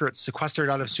world-changing secrets sequestered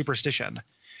out of superstition.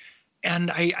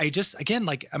 And I just, again,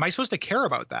 like, am I supposed to care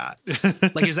about that?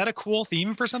 Like, is that a cool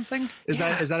theme for something? Is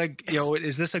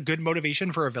this a good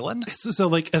motivation for a villain? So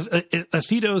like a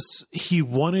Thedos, he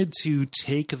wanted to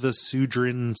take the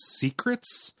Sudran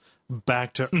secrets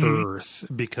back to Earth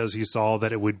because he saw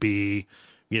that it would be,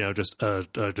 just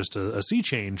a sea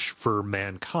change for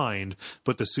mankind,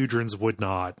 but the Sudrans would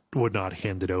not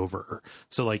hand it over.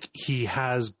 So like he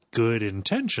has good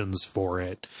intentions for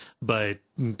it, but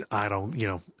I don't,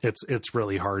 it's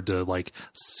really hard to like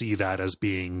see that as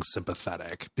being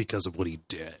sympathetic because of what he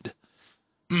did.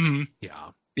 I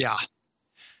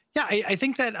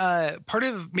think that part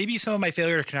of maybe some of my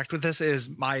failure to connect with this is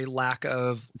my lack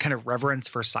of kind of reverence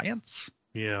for science.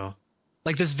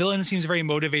 Like this villain seems very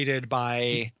motivated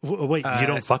by. Wait, you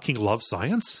don't fucking love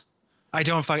science? I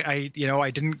don't. I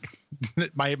didn't.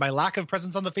 My lack of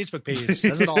presence on the Facebook page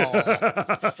says it all.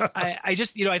 I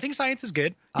just, I think science is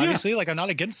good. Obviously, like I'm not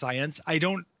against science. I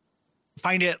don't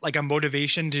find it like a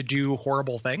motivation to do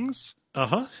horrible things.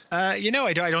 I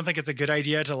don't think it's a good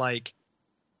idea to like,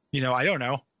 I don't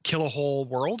know, kill a whole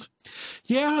world.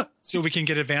 So we can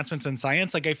get advancements in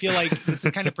science. Like I feel like this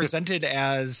is kind of presented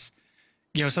as,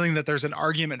 something that there's an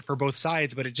argument for both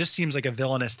sides, but it just seems like a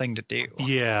villainous thing to do.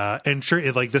 And sure,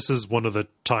 like this is one of the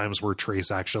times where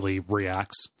Trace actually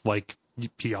reacts like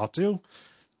he ought to.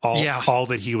 All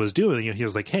that he was doing, he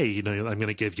was like, hey, I'm going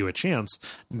to give you a chance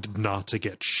not to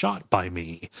get shot by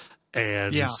me.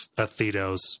 And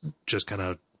Thedos just kind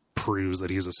of proves that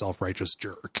he's a self-righteous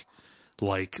jerk.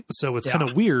 Like, so it's kind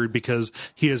of weird because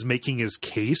he is making his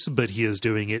case, but he is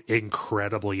doing it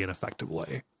incredibly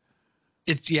ineffectively.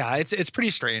 It's pretty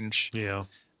strange. So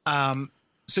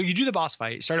you do the boss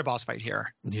fight, start a boss fight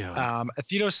here.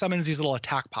 Thedos summons these little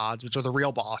attack pods, which are the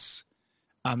real boss.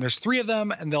 There's 3 of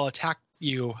them, and they'll attack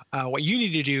you. What you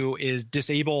need to do is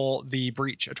disable the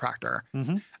breach attractor.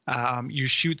 You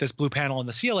shoot this blue panel in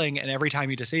the ceiling, and every time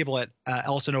you disable it,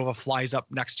 Elsa Nova flies up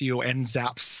next to you and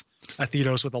zaps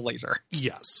Thedos with a laser.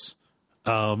 Yes.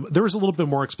 There was a little bit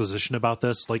more exposition about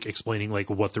this, like explaining like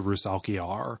what the Rusalki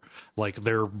are. Like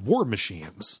they're war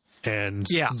machines, and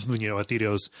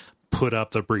Thedos put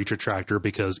up the breach attractor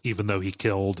because even though he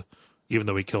killed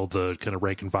the kind of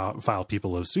rank and file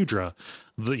people of Sudra,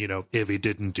 if he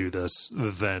didn't do this,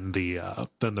 then the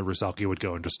Rusalki would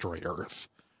go and destroy Earth.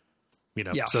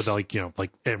 So they're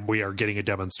like, and we are getting a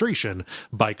demonstration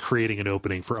by creating an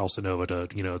opening for Elsa Nova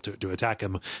to attack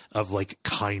him, of like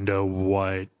kind of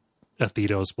what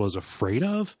Athedos was afraid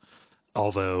of.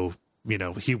 Although,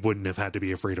 he wouldn't have had to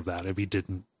be afraid of that if he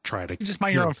didn't try to just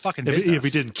mind your own fucking business. If he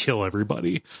didn't kill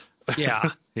everybody. Yeah.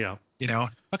 Yeah.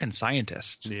 Fucking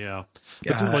scientists. Yeah.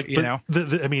 So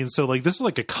this is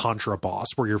like a Contra boss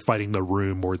where you're fighting the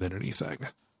room more than anything.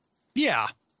 Yeah.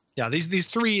 Yeah. These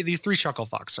three chuckle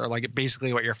fucks are like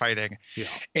basically what you're fighting. Yeah.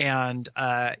 And,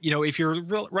 if you're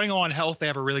running low on health, they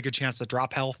have a really good chance to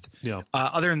drop health. Yeah.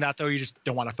 Other than that, though, you just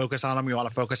don't want to focus on them. You want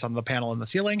to focus on the panel in the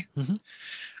ceiling. Mm-hmm.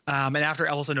 And after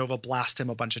Elsa Nova blasts him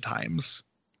a bunch of times,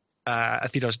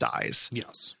 Athedos dies.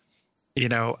 Yes.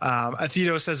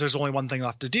 Athedos says there's only one thing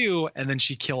left to do, and then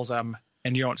she kills him,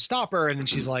 and you don't stop her. And then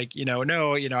she's like, no,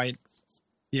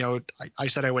 I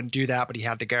said I wouldn't do that, but he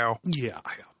had to go. Yeah.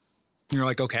 And you're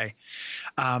like, okay.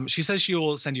 She says she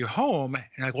will send you home. And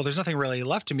you're like, well, there's nothing really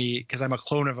left to me because I'm a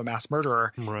clone of a mass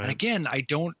murderer. Right. And again, I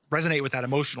don't resonate with that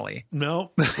emotionally.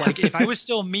 No. Like if I was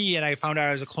still me and I found out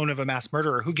I was a clone of a mass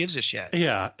murderer, who gives a shit?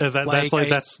 Yeah.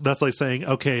 That's like saying,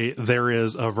 okay, there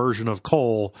is a version of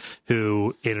Cole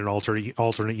who in an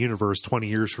alternate universe 20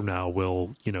 years from now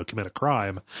will, commit a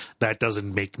crime. That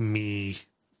doesn't make me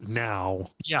now.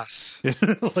 Yes.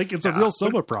 Like it's a real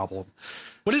Soma problem.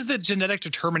 What is the genetic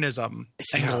determinism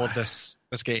angle of this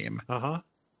game? Uh-huh.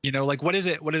 What is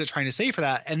it trying to say for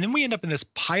that? And then we end up in this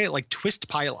twist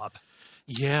pile up.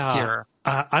 Yeah. Here.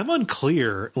 I'm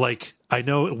unclear. Like I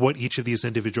know what each of these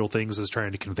individual things is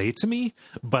trying to convey to me,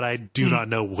 but I do not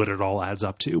know what it all adds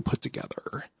up to put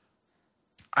together.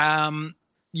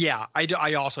 Yeah,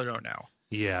 I also don't know.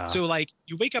 Yeah. So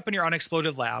you wake up in your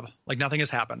unexploded lab, like nothing has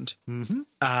happened. Mm-hmm.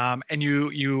 And you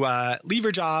leave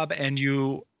your job, and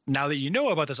now that you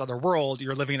know about this other world,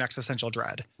 you're living in existential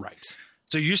dread. Right.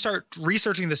 So you start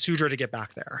researching the Sudra to get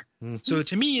back there. Mm-hmm. So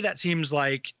to me, that seems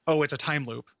like, it's a time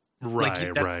loop.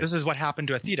 Right, right. This is what happened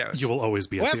to Athedos. You will always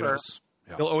be Athedos.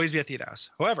 Yeah. You'll always be Athedos.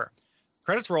 However,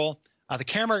 credits roll. The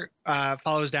camera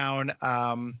follows down,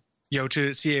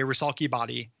 to see a Rusalki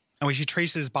body, and we see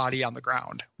Trace's body on the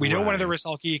ground. We know one of the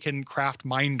Rusalki can craft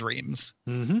mind dreams.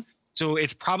 Mm-hmm. So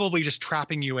it's probably just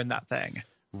trapping you in that thing.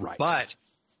 Right. But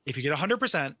if you get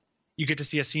 100%, you get to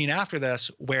see a scene after this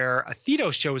where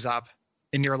Athedos shows up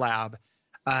in your lab,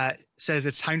 says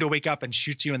it's time to wake up, and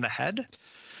shoots you in the head.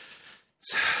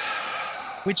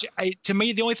 Which to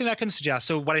me, the only thing that can suggest.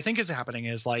 So what I think is happening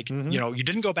is you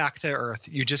didn't go back to Earth.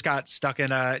 You just got stuck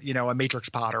in a matrix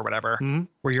pod or whatever,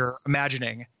 where you're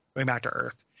imagining going back to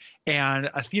Earth. And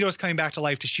Athedos coming back to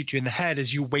life to shoot you in the head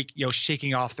as you wake,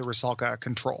 shaking off the Rusalka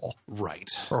control. Right.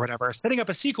 Or whatever. Setting up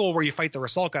a sequel where you fight the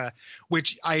Rusalka,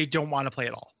 which I don't want to play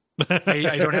at all.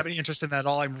 I don't have any interest in that at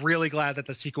all. I'm really glad that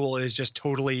the sequel is just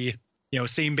totally,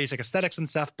 same basic aesthetics and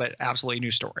stuff, but absolutely new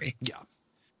story.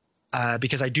 Yeah.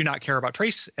 Because I do not care about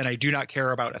Trace, and I do not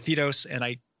care about Athedos, and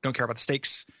I don't care about the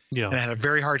stakes. Yeah. And I had a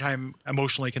very hard time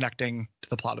emotionally connecting to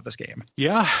the plot of this game.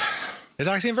 Yeah. It's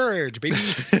Axiom Verge, baby.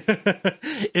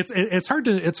 It's hard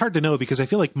to know, because I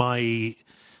feel like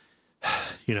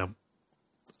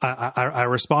I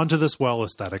respond to this well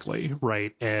aesthetically,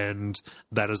 right? And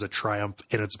that is a triumph,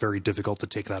 and it's very difficult to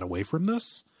take that away from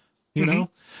this, you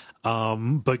know?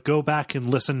 But go back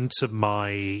and listen to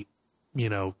my,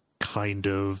 kind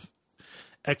of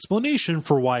explanation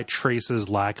for why Trace's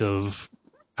lack of,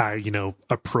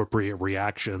 appropriate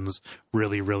reactions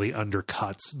really, really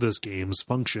undercuts this game's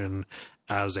function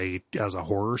as a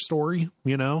horror story,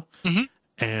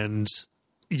 and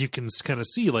you can kind of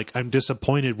see, I'm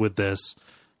disappointed with this,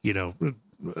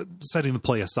 setting the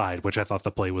play aside, which I thought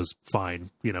the play was fine,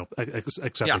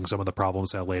 accepting some of the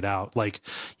problems I laid out.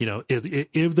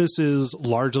 If this is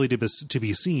largely to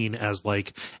be seen as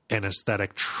an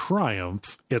aesthetic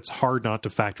triumph, it's hard not to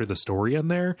factor the story in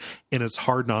there, and it's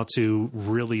hard not to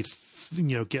really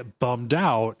get bummed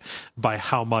out by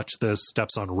how much this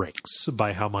steps on rakes,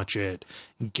 by how much it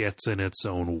gets in its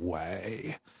own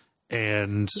way.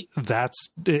 And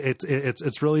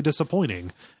it's really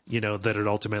disappointing, that it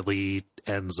ultimately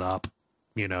ends up,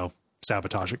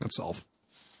 sabotaging itself.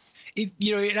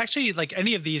 It actually,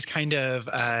 any of these kind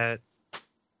of,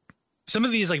 some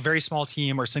of these very small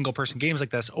team or single person games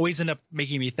like this always end up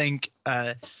making me think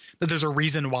that there's a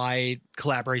reason why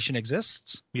collaboration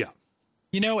exists. Yeah.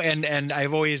 And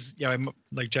I've always, I'm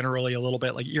generally a little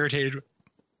bit irritated,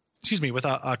 with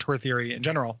tour theory in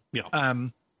general. Yeah.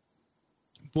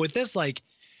 With this, the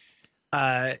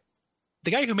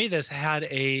guy who made this had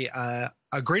a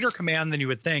greater command than you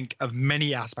would think of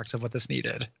many aspects of what this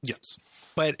needed. Yes.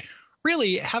 But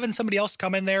really, having somebody else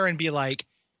come in there and be like,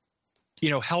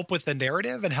 help with the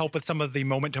narrative and help with some of the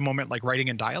moment to moment, like writing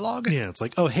and dialogue. Yeah. It's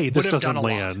like, oh, hey, this doesn't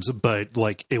land, but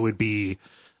like they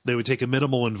would take a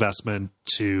minimal investment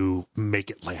to make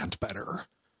it land better.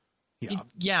 Yeah.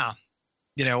 Yeah.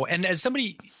 And as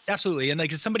somebody, absolutely. And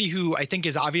like as somebody who I think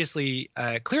is obviously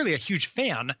clearly a huge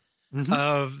fan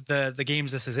of the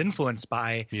games this is influenced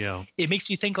by, it makes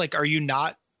me think, like, are you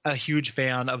not a huge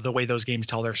fan of the way those games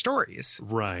tell their stories?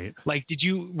 Right. Like,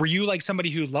 were you like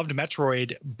somebody who loved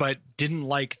Metroid, but didn't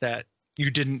like that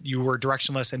you were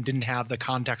directionless and didn't have the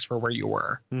context for where you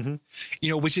were,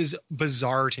 which is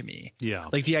bizarre to me. Yeah.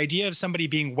 Like the idea of somebody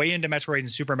being way into Metroid and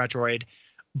Super Metroid,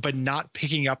 but not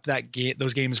picking up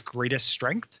those games' greatest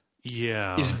strength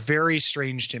is very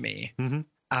strange to me.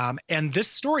 And this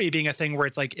story being a thing where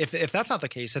it's like, if that's not the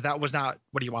case, if that was not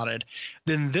what he wanted,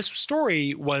 then this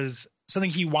story was something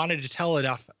he wanted to tell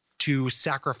enough to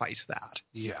sacrifice that.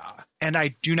 Yeah. And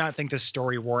I do not think this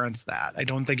story warrants that. I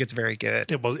don't think it's very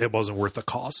good. It wasn't worth the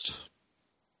cost.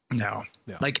 No.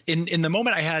 Yeah. Like in the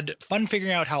moment, I had fun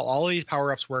figuring out how all of these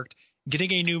power-ups worked.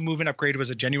 Getting a new movement upgrade was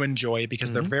a genuine joy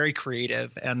because they're very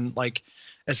creative. And like,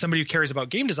 as somebody who cares about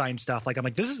game design stuff, like I'm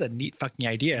like, this is a neat fucking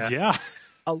idea. Yeah.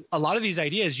 A lot of these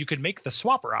ideas you could make the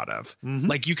swapper out of.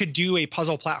 Like you could do a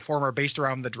puzzle platformer based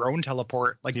around the drone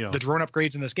teleport, like the drone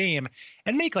upgrades in this game,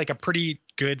 and make like a pretty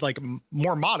good, like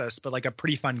more modest, but like a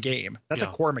pretty fun game. That's a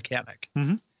core mechanic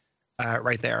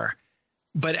right there.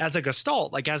 But as a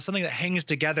gestalt, like as something that hangs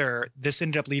together, this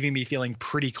ended up leaving me feeling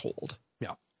pretty cold.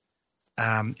 Yeah.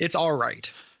 It's all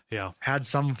right. Yeah. Had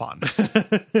some fun.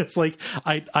 It's like,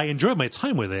 I enjoyed my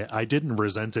time with it. I didn't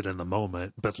resent it in the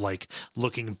moment, but like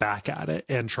looking back at it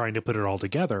and trying to put it all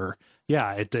together.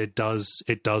 Yeah, it does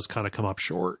kind of come up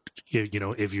short,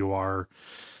 if you are,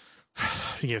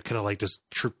 kind of like just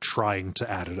trying to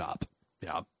add it up.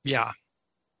 Yeah. Yeah.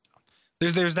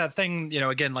 There's that thing,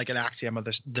 again, like an axiom of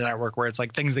the network where it's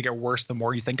like things that get worse the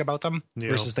more you think about them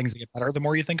versus things that get better the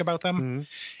more you think about them.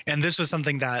 And this was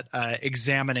something that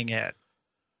examining it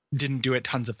didn't do it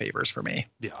tons of favors for me.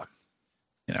 Yeah.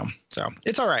 So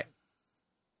it's all right.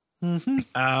 So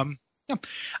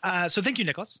thank you,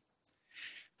 Nicholas.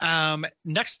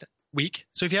 Next week.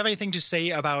 So if you have anything to say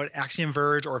about Axiom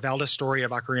Verge or Valda's story of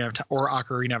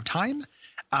Ocarina of Time,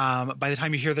 by the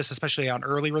time you hear this, especially on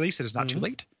early release, it is not too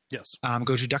late. Yes.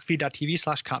 Go to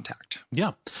duckfeed.tv/contact.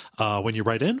 Yeah. When you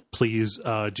write in, please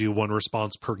do one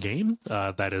response per game.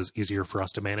 That is easier for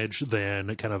us to manage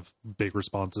than kind of big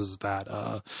responses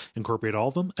that incorporate all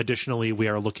of them. Additionally, we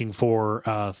are looking for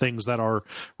things that are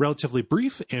relatively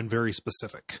brief and very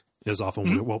specific is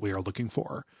often what we are looking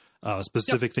for.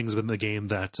 Specific things in the game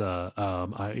that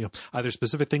either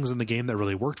specific things in the game that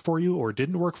really worked for you or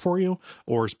didn't work for you,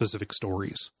 or specific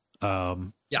stories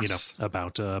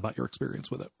about your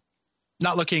experience with it.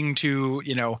 Not looking to,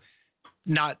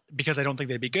 not because I don't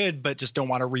think they'd be good, but just don't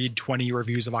want to read 20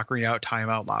 reviews of Ocarina of Time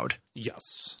out loud.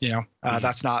 Yes.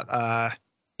 That's not,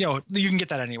 you can get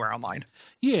that anywhere online.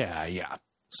 Yeah. Yeah.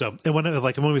 So, and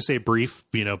when we say brief,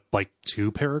 like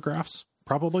 2 paragraphs,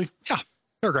 probably. Yeah.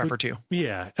 Paragraph or 2.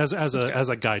 Yeah. As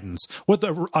a guidance.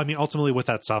 Ultimately what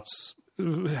that stops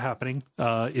happening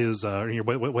is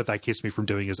what that keeps me from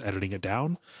doing is editing it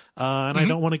down. And I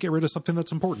don't want to get rid of something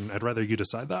that's important. I'd rather you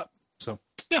decide that. So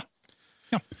yeah.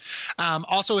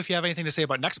 Also, if you have anything to say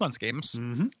about next month's games,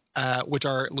 which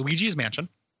are Luigi's Mansion,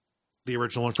 the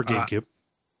original one for GameCube.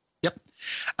 Yep.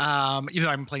 Even though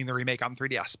I'm playing the remake on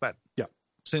 3DS, but yeah,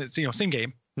 so it's, same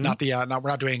game. Not the we're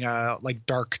not doing like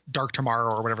Dark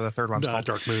Tomorrow or whatever the third one's called.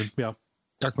 Dark Moon. Yeah.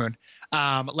 Dark Moon.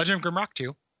 Legend of Grimrock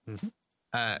 2.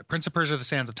 Prince of Persia: The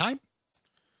Sands of Time,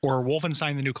 or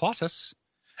Wolfenstein: The New Colossus,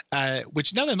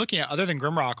 which now that I'm looking at, other than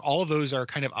Grimrock, all of those are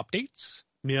kind of updates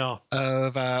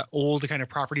of old kind of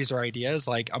properties or ideas,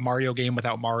 like a Mario game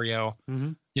without Mario,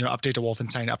 update to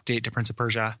Wolfenstein, update to Prince of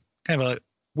Persia, kind of a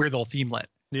weird little themelet.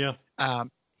 Yeah.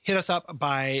 Hit us up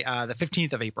by the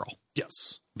 15th of April.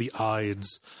 Yes. The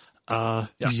Ides.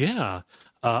 Yes. Yeah.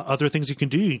 Other things you can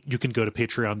do, you can go to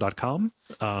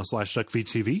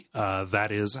patreon.com/duckfeedtv.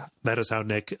 That is how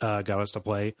Nick got us to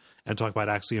play and talk about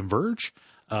Axiom Verge.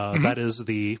 That is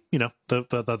the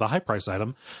high price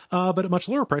item. But at much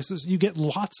lower prices, you get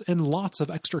lots and lots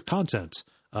of extra content.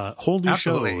 Whole new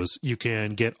shows. You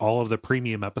can get all of the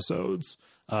episodes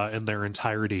in their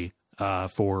entirety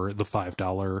for the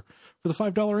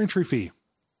 $5 entry fee.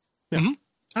 Yeah.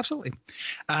 Absolutely.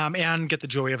 And get the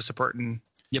joy of supporting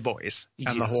your boys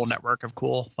and the whole network of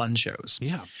cool, fun shows.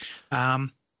 Yeah.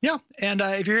 Yeah. And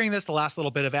if you're hearing this, the last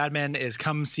little bit of admin is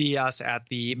come see us at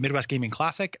the Midwest Gaming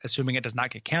Classic, assuming it does not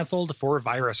get canceled for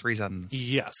virus reasons.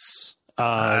 Yes.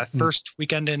 First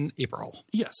weekend in April.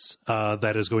 Yes.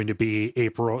 That is going to be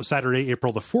Saturday,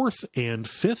 April the 4th and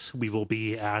 5th. We will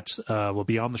be we'll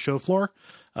be on the show floor.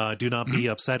 Do not be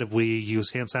upset if we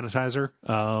use hand sanitizer.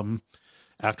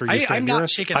 After you stand near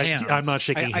us. I'm not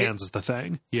shaking hands is the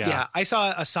thing. Yeah. I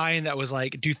saw a sign that was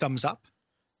like, do thumbs up.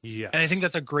 Yeah. And I think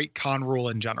that's a great con rule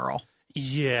in general.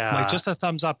 Yeah. Like just a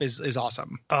thumbs up is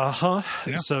awesome. Uh-huh.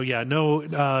 You know? So yeah,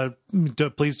 no,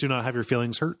 please do not have your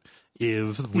feelings hurt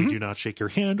if we do not shake your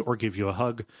hand or give you a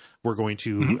hug. We're going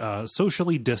to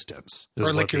socially distance.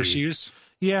 Or lick your shoes.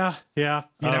 Yeah. Yeah.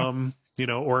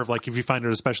 Or like if you find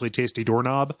an especially tasty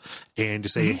doorknob and you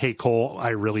say, hey, Cole, I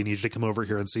really need you to come over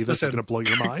here and see this. It's going to blow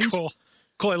your mind. Cool.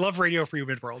 I love radio for you,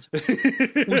 Midworld.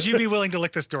 Would you be willing to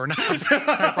lick this doorknob?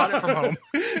 I brought it from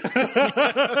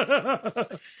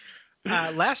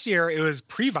home. Last year, it was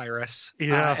pre-virus.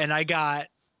 Yeah. And I got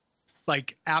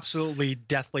like absolutely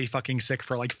deathly fucking sick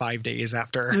for like 5 days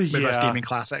after Midwest Gaming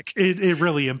Classic. It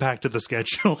really impacted the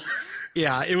schedule.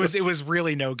 Yeah, it was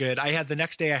really no good. The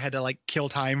next day I had to like kill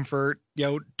time for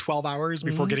 12 hours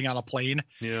before getting on a plane.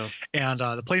 Yeah, and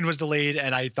the plane was delayed,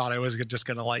 and I thought I was just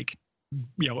gonna like,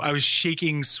 I was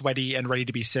shaking, sweaty, and ready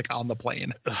to be sick on the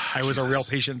plane. I was a real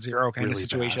patient zero kind of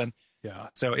situation. Bad. Yeah,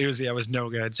 so it was no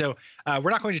good. So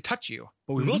we're not going to touch you,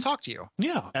 but we will talk to you.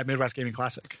 Yeah, at Midwest Gaming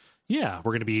Classic. Yeah,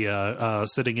 we're going to be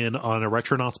sitting in on a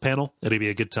Retronauts panel. It'll be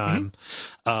a good time.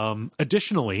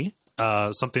 Additionally.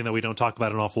 Something that we don't talk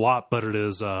about an awful lot, but it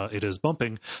is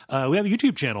bumping. We have a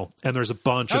YouTube channel, and there's a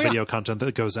bunch of video content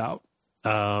that goes out.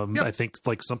 I think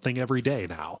like something every day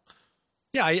now.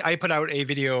 Yeah, I put out a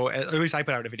video, at least I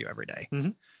put out a video every day,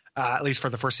 at least for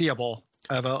the foreseeable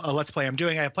of a Let's Play I'm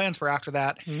doing. I have plans for after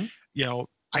that.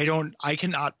 I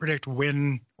cannot predict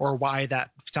when or why that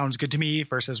sounds good to me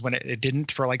versus when it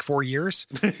didn't for like 4 years,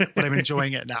 but I'm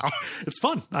enjoying it now. It's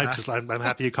fun. I'm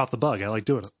happy you caught the bug. I like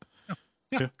doing it.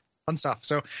 Yeah. Fun stuff.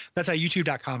 So that's at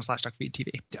youtube.com/duckfeedtv.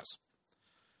 Yes.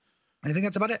 I think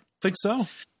that's about it. Think so.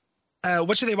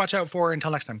 What should they watch out for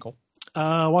until next time, Cole?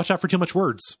 Watch out for too much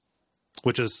words,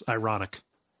 which is ironic.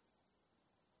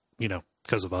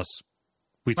 Because of us.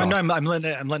 I'm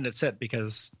letting it sit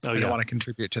because I don't want to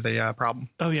contribute to the problem.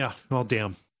 Oh yeah. Well,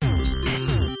 damn.